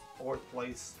 4th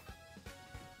place.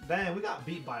 Dang, we got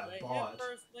beat by a Like, bot. in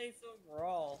 1st place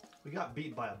overall. We got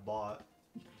beat by a bot.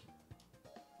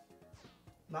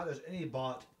 Not there's any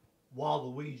bot.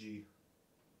 Waluigi.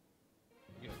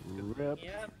 Yeah, Rip.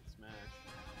 Yep. Smash.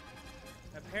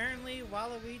 Apparently,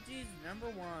 Waluigi's number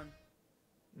 1.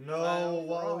 No,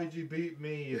 Wow. Waluigi beat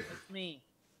me. It's me.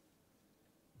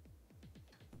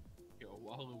 Yo,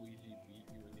 Waluigi beat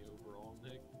you in the overall,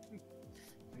 Nick.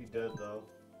 He did though.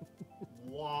 He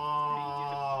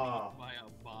Wow. gets beat by a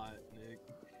bot, Nick.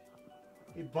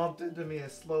 He bumped into me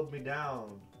and slowed me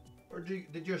down. Or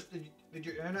did your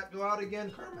internet go out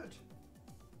again, Kermit?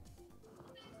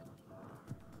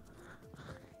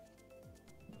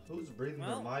 Who's breathing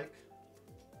Well. their mic?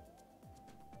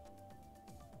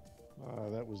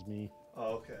 That was me.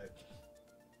 Oh, okay.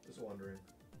 Just wondering.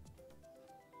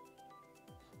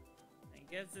 I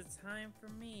guess it's time for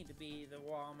me to be the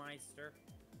Wallmeister.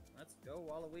 Let's go,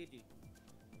 Waluigi.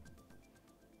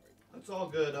 It's all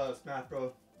good, Smash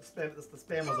Bro. The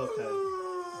spam was okay.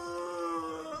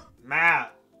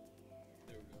 Matt!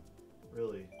 There we go.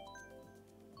 Really?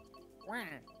 Wah.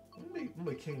 I'm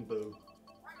gonna be King Boo.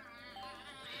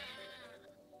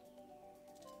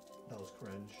 That was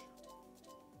cringe.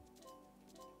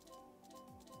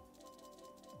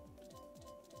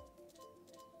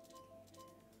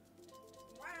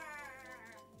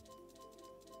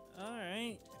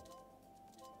 Alright.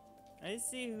 I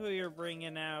see who you're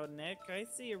bringing out, Nick. I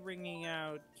see you're bringing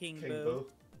out King King Boo. Boo.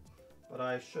 But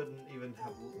I shouldn't even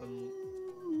have.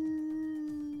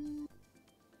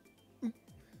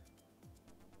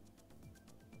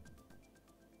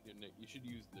 Yeah, Nick, you should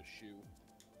use the shoe.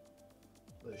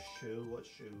 The shoe? What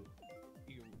shoe?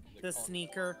 You, The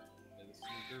sneaker. Yeah, the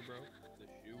sneaker, bro. The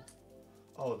shoe.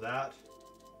 Oh, that?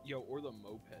 Yo, or the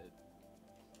moped.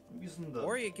 I'm using the.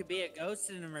 Or you could be a ghost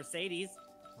in a Mercedes.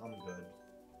 I'm good.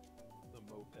 The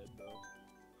moped, bro.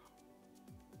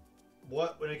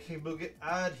 What? When did King Boo get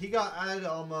added? He got added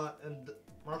in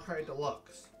Mario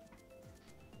Deluxe.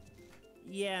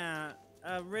 Yeah.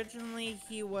 Originally,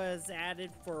 he was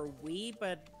added for Wii,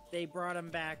 but they brought him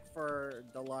back for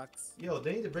Deluxe. Yo,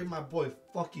 they need to bring my boy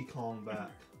Funky Kong back.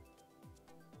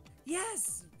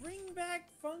 Yes! Bring back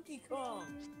Funky Kong!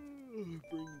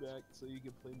 Bring back so you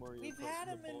can play Mario We've Kart had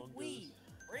him the in bongos. Wii.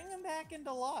 Bring him back in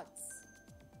Deluxe.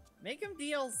 Make him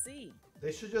DLC.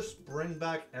 They should just bring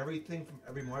back everything from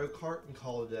every Mario Kart and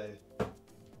call it a day.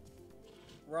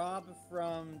 Rob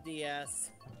from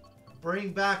DS.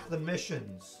 Bring back the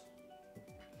missions.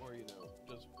 Or, you know,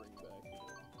 just bring back,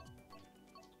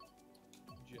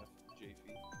 you know,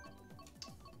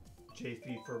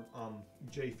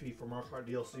 JP for Mario Kart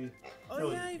DLC. Oh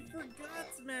No, yeah, I forgot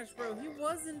Smash Bro. He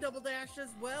was in Double Dash as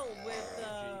well with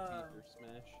JP for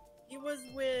Smash. he was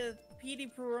with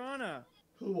PD Piranha.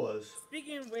 Who was?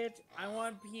 Speaking of which, I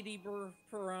want PD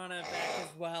Piranha back as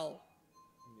well.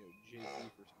 You know, JP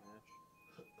for Smash.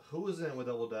 Who was in it with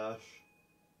Double Dash?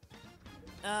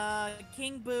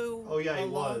 King Boo. Oh, yeah, he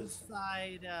was.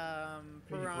 Alongside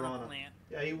Piranha. Plant.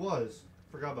 Yeah, he was.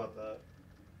 Forgot about that.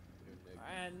 Here,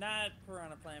 Nick. Not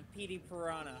Piranha Plant. PD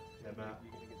Piranha. Yeah, Matt.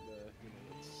 You're gonna get the, you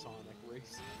know, the Sonic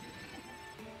race.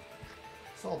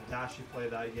 Saw Dashy play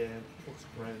that game. Looks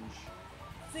cringe.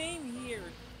 Same here.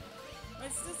 My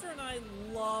sister and I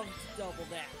loved Double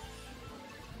Dash.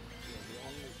 Yeah,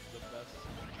 the best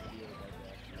video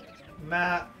about that.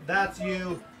 Matt, that's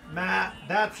you. Matt,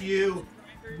 that's you.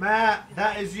 Matt,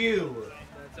 that is you.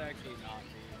 That's actually not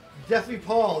me, Jeffy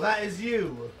Paul, that is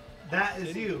you. That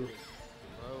is you.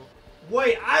 bro.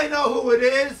 Wait, I know who it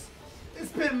is.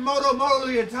 It's been Moto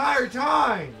the entire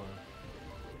time.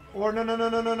 Or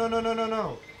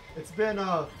no. It's been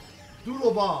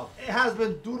Doodle Bob. It has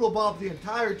been Doodle Bob the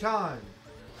entire time.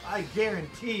 I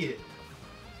guarantee it.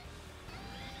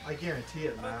 I guarantee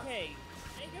it, Matt. Okay,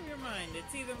 make up your mind.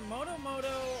 It's either Moto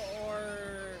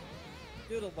or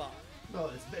Doodle Bob. No,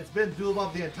 it's been Doodle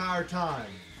Bob the entire time.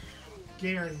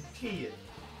 Guarantee it.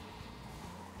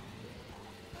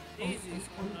 Daisy's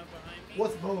coming up behind me.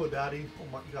 What's Moto, Daddy? Oh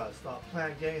my God! Stop.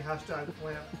 Plant gang. Hashtag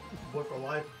plant. Boy for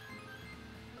life.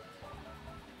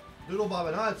 Doodle Bob,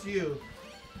 and it's you.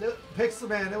 Pixel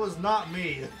Man, it was not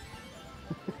me.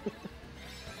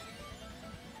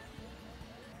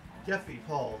 Jeffy,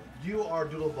 Paul, you are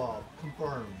Doodle Bob.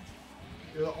 Confirmed.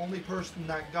 You're the only person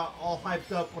that got all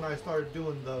hyped up when I started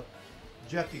doing the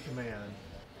Jeffy command.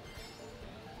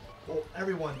 Well,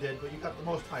 everyone did, but you got the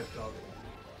most hyped up.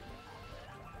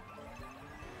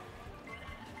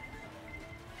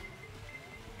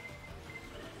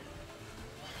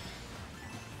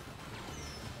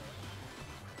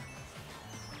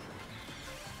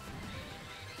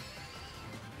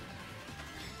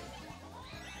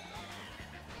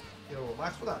 Yo,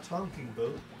 relax with that tongue, King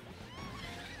Boo.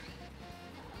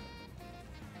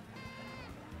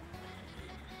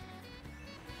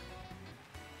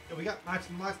 Yo, we got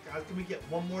maximum likes, guys. Can we get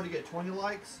one more to get 20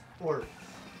 likes? Or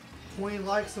 20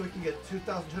 likes so we can get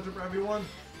 2,000 treasure for everyone?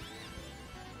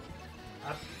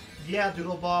 Yeah,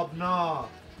 Doodle Bob, nah.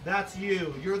 That's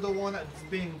you. You're the one that's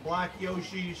being Black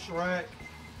Yoshi, Shrek,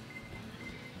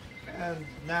 and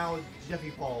now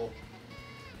Jeffy Paul.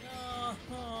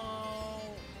 No.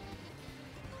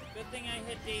 Good thing I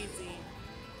hit Daisy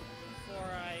before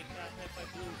I got hit by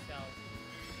Blue Shell.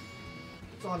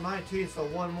 It's on 19, so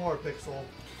one more pixel.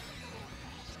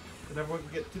 And everyone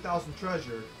can get 2,000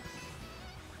 treasure.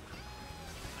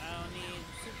 I don't need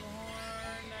Super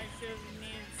Horn. I should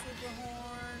need Super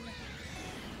Horn.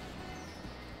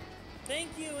 Thank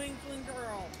you, Inkling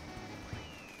Girl.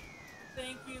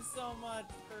 Thank you so much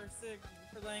for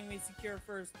letting me secure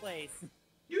first place.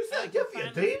 You said Jeffy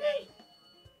a demon?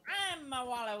 I'm a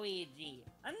Waluigi,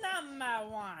 a number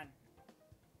one.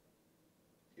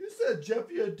 You said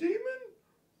Jeffy a demon?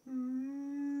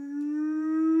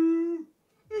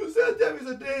 You said Jeffy's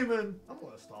a demon. I'm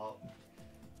gonna stop.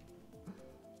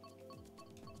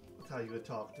 That's how you would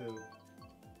talk too.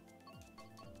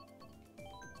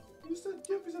 You said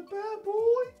Jeffy's a bad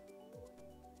boy?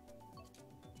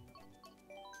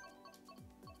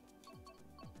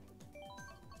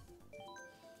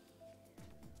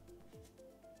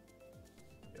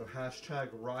 Yo, hashtag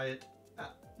riot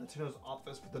at Nintendo's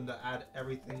office for them to add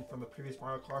everything from the previous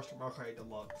Mario Kart to Mario Kart 8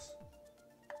 Deluxe.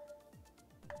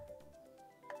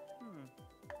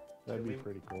 That'd be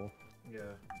pretty cool.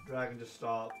 Yeah, Dragon just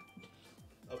stopped.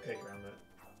 Okay, Grandma.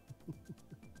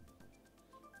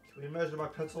 Can we measure my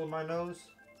pencil in my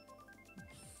nose?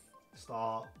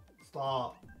 Stop.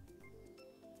 Stop.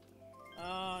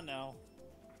 Oh no.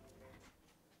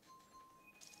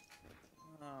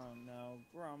 Oh no.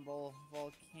 Grumble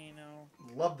Volcano.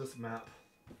 Love this map.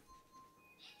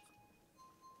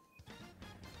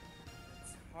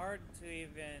 It's hard to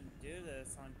even do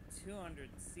this on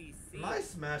 200cc.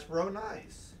 Nice smash, bro.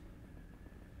 Nice.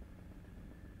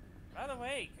 By the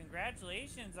way,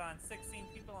 congratulations on 16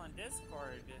 people on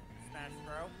Discord, Smash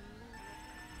Bro.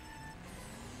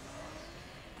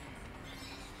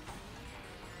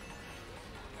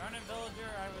 Darn it, Villager,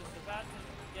 I was about to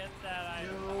get that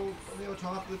item. Yo,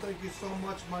 Otaku, thank you so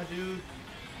much, my dude.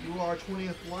 You are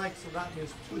 20th like, so that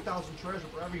means 2,000 treasure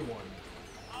for everyone.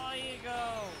 Oh, you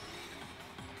go.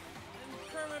 And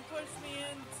Kermit pushed me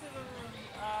into the room.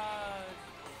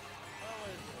 What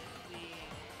was it?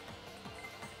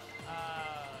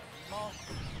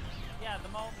 The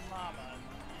molten lava.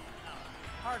 No,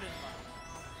 hardened lava.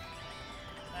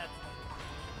 That's it.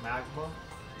 Magma?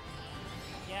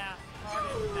 Yeah,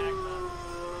 hardened magma.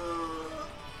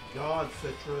 God,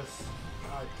 Citrus.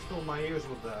 I killed my ears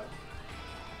with that.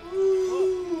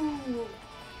 Ooh.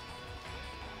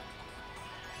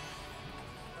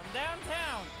 From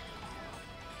downtown.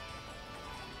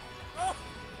 Oh!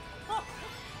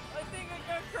 I think I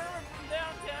got Kermit from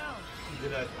downtown. You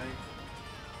did, I think.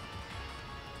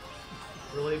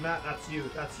 Really, Matt? That's you.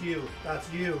 That's you.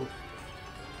 That's you.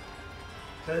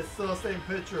 That's still the same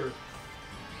picture.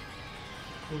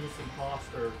 Who's this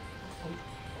imposter?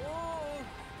 Oh!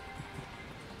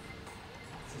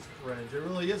 This is cringe. It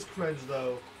really is cringe,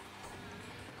 though.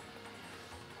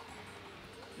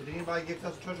 Did anybody get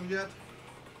Test Treasure yet?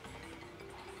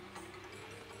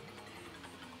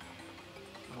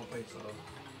 I don't think so.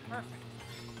 Perfect.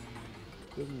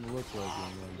 Didn't look like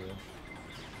one, though.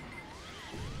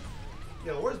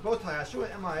 Yo, where's Bowtie? She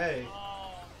went MIA.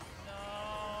 Oh, no.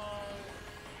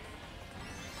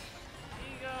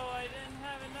 Ego, I didn't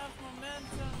have enough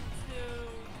momentum to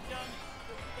jump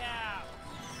the gap.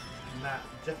 Matt,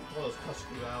 Jeffy Close cussed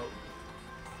you out.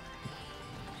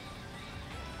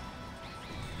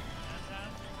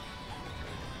 Downtown?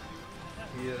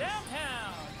 He is.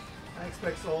 Downtown! Thanks,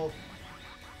 Pixel.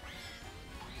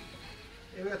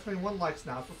 Hey, we got 21 likes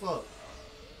now. What's up?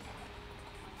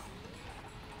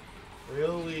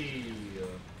 Really?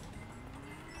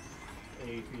 A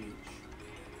peach.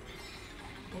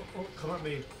 Oh, come at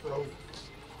me, bro.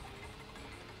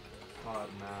 God,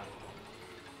 Matt.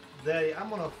 Daddy, I'm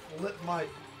gonna flip my...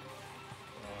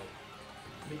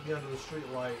 meet me under the street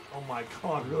light. Oh my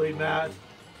god, really, Matt?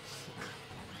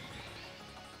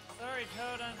 Sorry,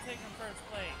 Toad, I'm taking first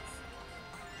place.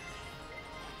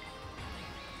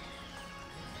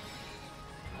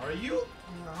 Are you?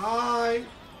 Hi!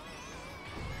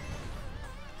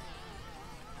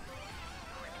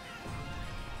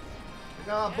 I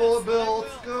got a bullet bill,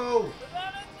 let's go!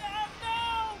 Without a doubt,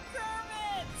 no!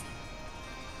 Kermit!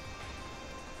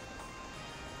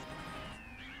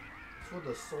 with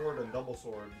a sword and double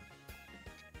sword.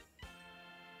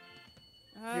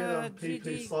 Get him, PP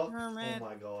GG, slut. Oh Kermit.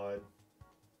 my god.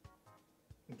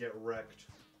 Get wrecked.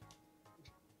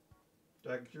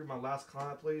 Did I get through my last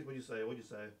comment, please? What'd you say? What'd you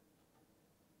say?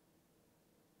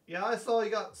 Yeah, I saw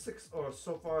you got 6, or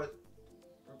so far.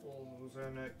 Purple,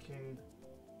 Lucerna, King.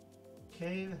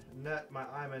 Kane, Net, my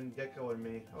Iman, Gecko, and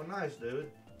me. Oh, nice,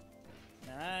 dude.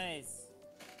 Nice.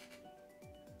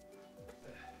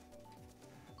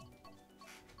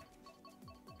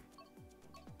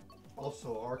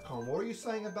 Also, Archon, what were you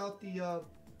saying about the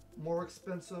more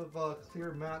expensive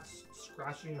clear mats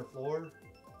scratching your floor?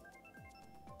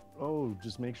 Oh,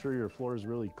 just make sure your floor is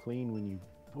really clean when you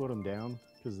put them down,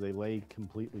 because they lay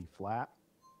completely flat.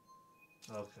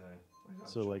 Okay. I got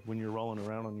So you. like when you're rolling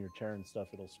around on your chair and stuff,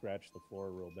 it'll scratch the floor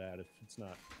real bad if it's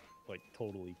not like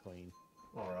totally clean.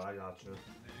 Alright, I got you.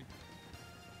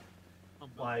 I'm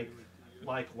about to Like, do it to you.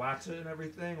 like wax it and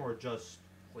everything, or just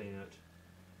clean it?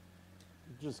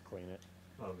 Just clean it.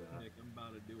 Okay. Nick, I'm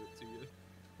about to do it to you.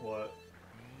 What?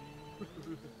 You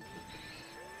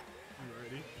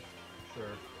ready?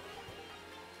 Sure.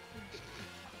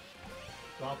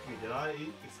 Donkey, did I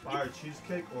eat expired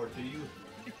cheesecake, or do you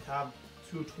have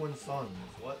 2 twin sons?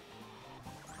 What?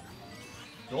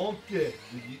 Donkey,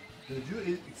 did you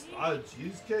eat expired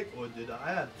cheesecake, or did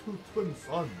I have 2 twin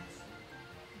sons?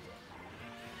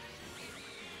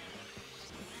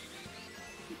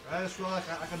 I just feel like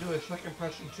I can do a Shrek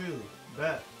impression too.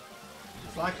 Bet.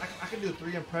 So I can do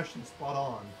 3 impressions spot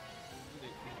on.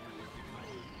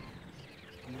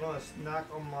 I'm gonna snack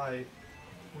on my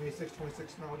 26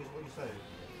 now. What do you say?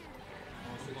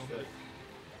 26.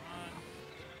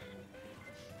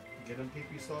 Get him,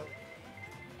 PP slut?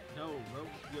 No, bro.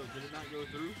 Yo, did it not go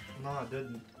through? No, I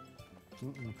didn't.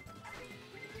 Mm-mm.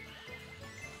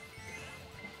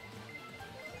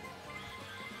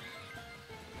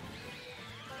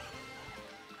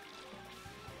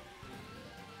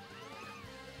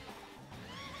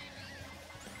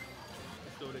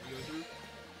 It still didn't go through?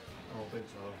 I don't think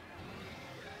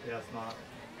so. Yeah, it's not.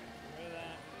 Look at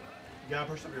that. You got a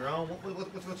impression of your own?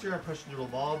 What's your impression, Doodle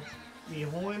Bob? Me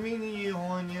hoy me ni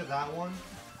hoy me, that one?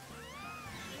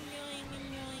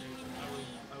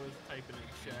 I was typing in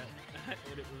chat,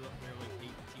 and it was up there like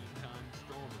 18 times.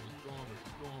 Stronger, stronger,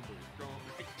 stronger,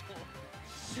 stronger,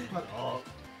 stronger. Shut up.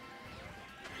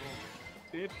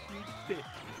 50-50.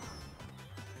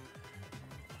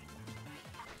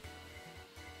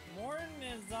 Morton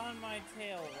is on my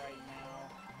tail right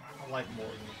now. I like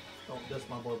Morton. Don't diss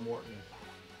my boy Morton.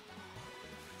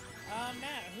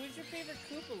 Matt, who's your favorite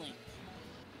Koopaling?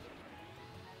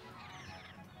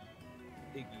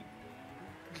 Iggy.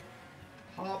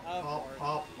 Hop, Of hop, course.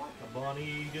 hop, like a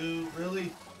bunny do.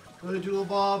 Really? Really, Doodle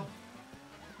Bob?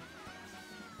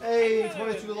 Hey,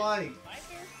 22 light. My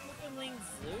favorite Koopaling's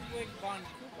Ludwig von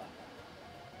Koopa.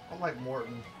 I like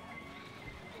Morton.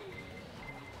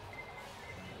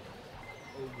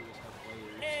 Ogres have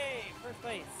layers. Hey, first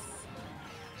place.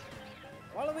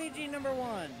 Waluigi number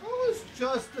 1. I was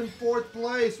just in 4th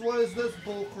place. What is this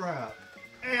bullcrap?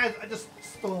 And I just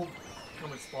stole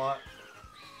Kermit's spot.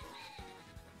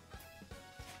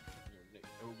 Nick,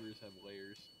 ogres have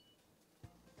layers.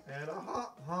 And a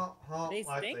hop, hop, hop, They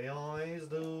like stink? they always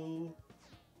do.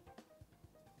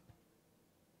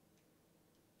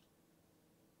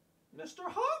 Mr.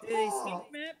 Hop Do they Hop!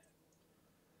 stink, Matt?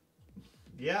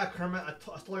 Yeah, Kermit,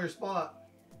 I stole your spot.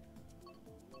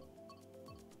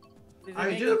 Do they I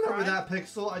make do you remember cry? that,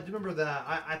 Pixel. I do remember that.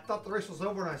 I thought the race was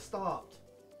over and I stopped.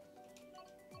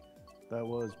 That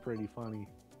was pretty funny.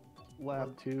 Lap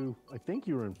 2. I think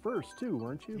you were in first too,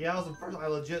 weren't you? Yeah, I was in first. I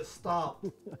legit stopped.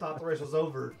 Thought the race was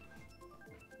over.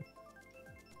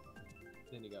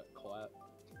 Then he got clapped.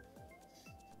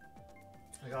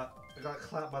 I got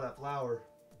clapped by that flower.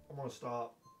 I'm gonna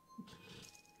stop.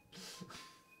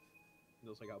 It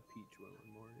looks like how Peach went with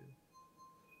Mario.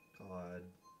 God.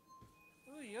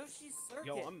 Ooh, Yoshi's Circuit.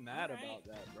 Yo, I'm mad Alright. about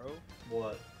that, bro.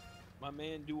 What? My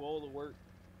man do all the work,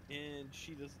 and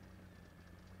she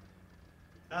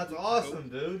That's awesome,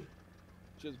 dude.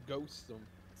 just ghosts him.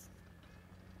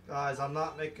 Guys, I'm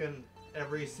not making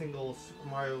every single Super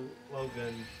Mario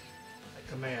Logan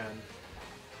a command.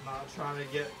 I'm not trying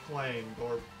to get flamed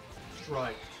or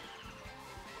striked.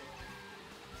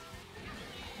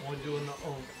 Only doing the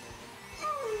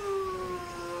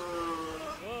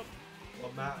Whoop.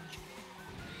 What match?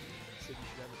 Said you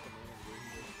should have a command where he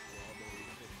goes strawberry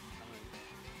 50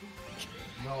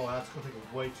 times. No, that's gonna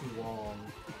take way too long.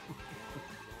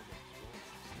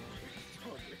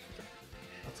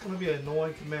 That's gonna be an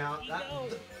annoying command.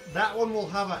 That one will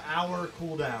have an hour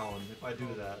cooldown if I do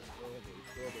that.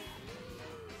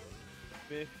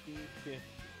 50-50.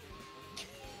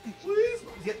 Please?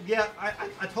 Yeah,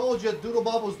 I told you Doodle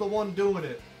Bob was the one doing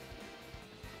it.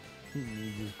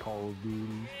 You just Call of Duty.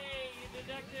 Hey, you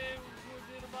detective!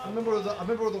 I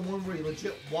remember the one where he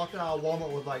legit walked out of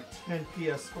Walmart with like 10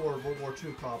 PS4 World War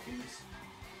II copies.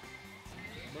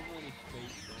 Remember when he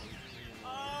faked those?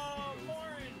 Oh,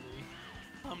 Lauren!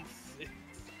 I'm sick.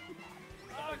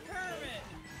 Oh, Kermit!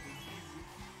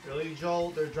 Really,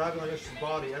 Joel? They're driving on Yoshi's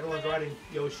body. Everyone's riding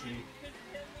Yoshi. Couldn't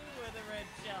hit me with a red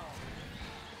shell.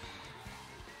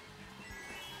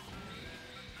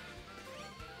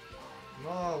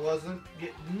 No, it wasn't.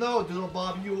 No, Doodle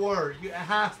Bob, you were. It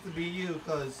has to be you,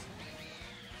 because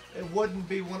it wouldn't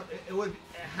be one. It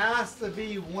has to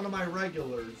be one of my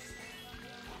regulars.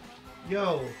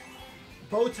 Yo,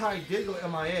 Bowtie did go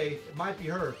MIA. It might be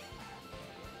her.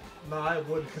 No, I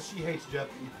wouldn't, because she hates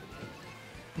Jeffy.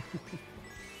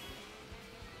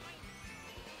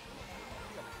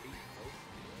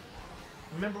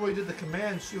 Remember we did the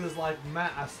command, she was like,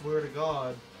 Matt, I swear to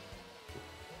God.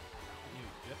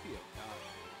 Dude, Jeffy a god.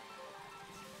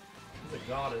 He's a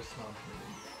goddess, huh?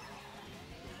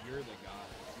 You're the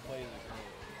goddess. You play the girl.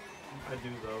 I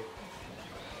do, though.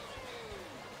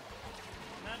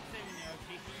 Not saving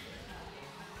Yoshi.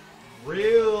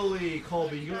 Really,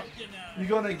 Colby? You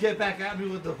gonna get back at me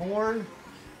with the horn?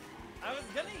 I was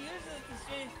gonna use it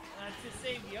to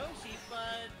save Yoshi,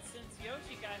 but since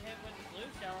Yoshi got hit with the blue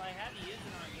shell, I had to use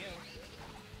it on you.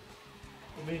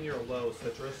 I mean, you're low,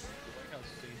 Citrus. I like how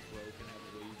Saints Row can have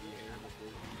wavy hair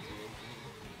before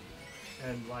he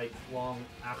And, like, long,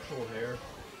 actual hair.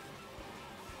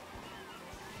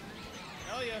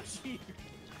 No, Yoshi.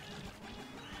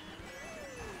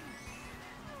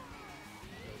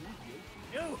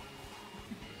 You.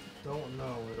 Don't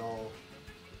know at all.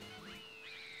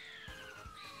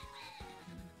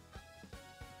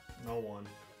 No one.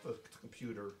 It's a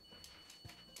computer.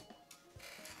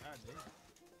 God damn.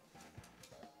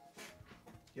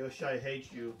 Yoshi, I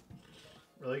hate you.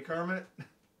 Really, Kermit?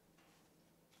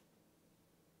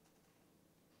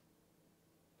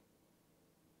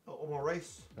 Oh, one more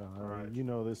race? Alright. You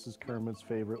know this is Kermit's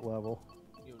favorite level.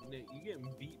 Yo, Nick, you getting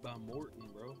beat by Morton,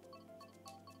 bro.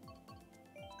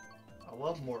 I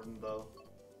love Morton, though.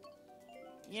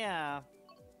 Yeah.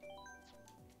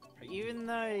 Even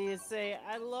though you say,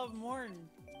 I love Morton,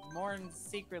 Morton's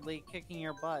secretly kicking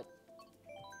your butt.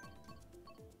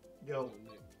 Yo,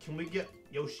 can we get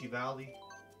Yoshi Valley?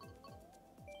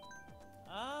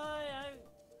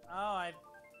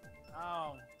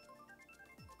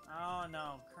 Oh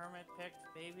no, Kermit picked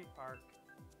Baby Park.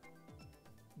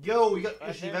 Yo, we got Right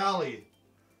Yoshi there. Valley.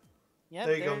 Yep,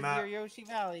 There you go, there's Matt. your Yoshi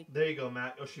Valley. There you go,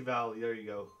 Matt. Yoshi Valley. There you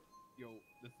go. Yo,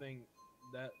 the thing,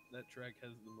 that track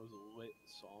has the most lit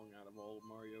song out of all of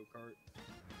Mario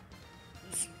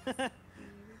Kart.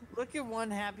 Look at one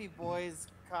Happy Boys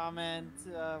comment.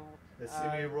 They see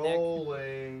me Nick.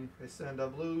 rolling. They send a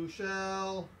blue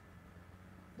shell.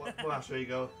 What? Well, there you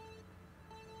go.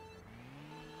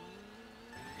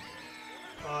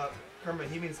 Kermit,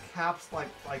 he means caps like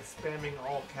spamming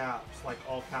all caps, like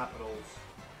all capitals.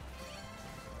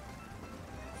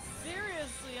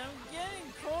 Seriously, I'm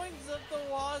getting coins up the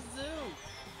wazoo.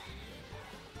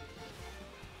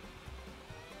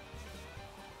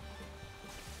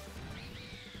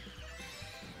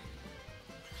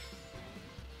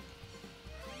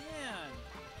 Man.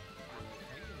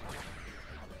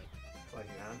 It's like,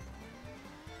 man.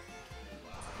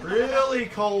 Really,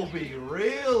 Colby?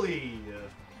 Really?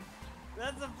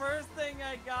 That's the first thing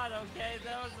I got, okay?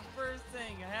 That was the first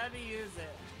thing. I had to use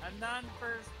it. I'm not in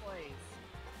first place.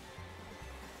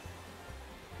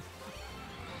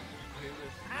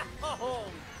 Ow!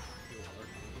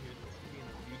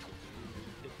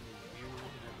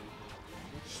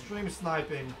 Stream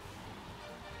sniping.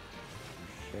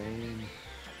 Shame.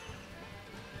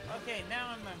 Okay, now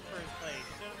I'm in first place.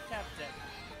 Should have kept it.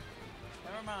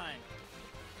 Never mind.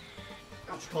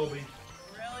 Gotcha, Colby.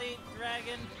 Really,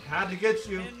 Dragon? Had to get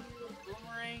you. In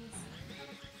boomerangs?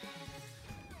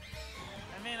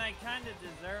 I mean, I kind of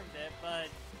deserved it, but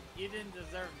you didn't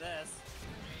deserve this.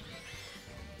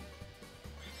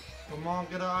 Come on,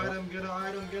 get an item, get an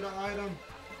item, get an item.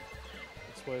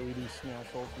 That's why we do Smash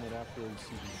Ultimate afterwards,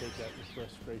 so you can take out your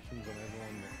frustrations on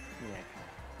everyone that, you know,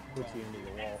 puts you into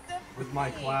the wall. Except With my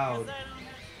me, 'cause cloud. I don't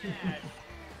have Smash.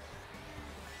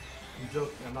 I'm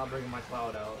joking, I'm not bringing my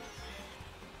cloud out.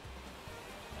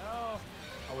 Oh,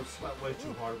 I would sweat way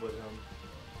too hard with him.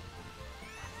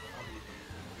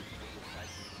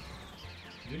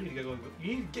 You need to get good.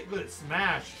 You need to get good at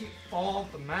Smash. Keep falling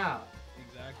off the map.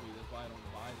 Exactly, that's why I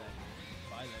don't buy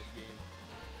that game.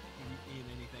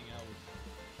 Even anything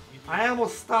else. I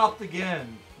almost stopped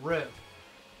again. Rip.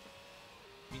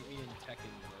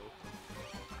 Tekken, bro.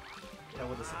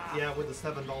 Yeah, with the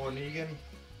 $7 Negan.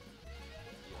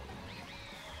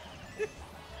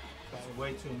 That's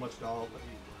way too much dollar.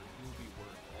 You'll be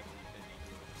worth every penny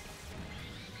to it.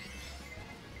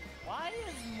 Why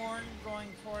is Morton going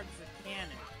towards the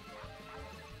cannon?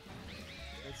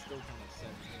 That's still kind of set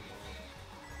me wrong.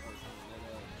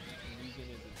 Negan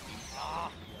is an ace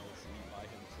DLC by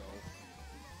himself.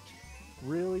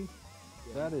 Really?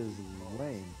 Yeah, That is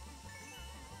lame.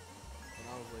 And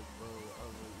I was like, bro,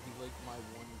 he's like my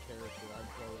one character I'd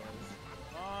play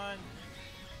as. On.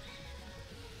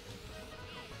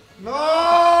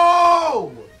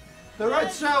 No! The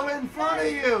red shell in front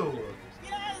of you!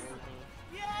 Yes!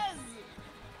 Yes!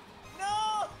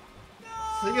 No!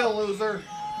 No! See ya, loser.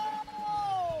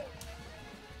 No!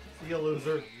 See ya,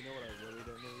 loser. You know what I really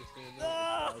don't understand? No!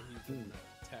 Why he's in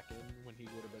Tekken when he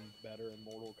would have been better in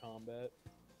Mortal Kombat.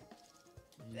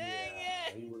 Dang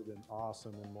it! He would have been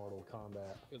awesome in Mortal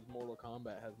Kombat. Because Mortal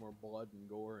Kombat has more blood and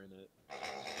gore in it.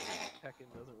 Tekken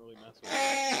doesn't really mess with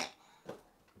it.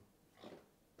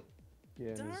 Yeah,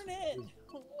 and Darn his it!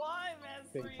 Why,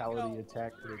 Master fatality Ego?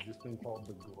 attack would have just been called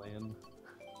the Glen.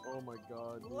 Oh my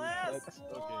god. Dude. Last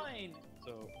Okay. line!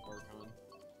 So, Archon,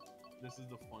 this is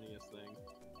the funniest thing.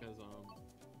 Because,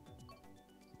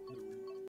 the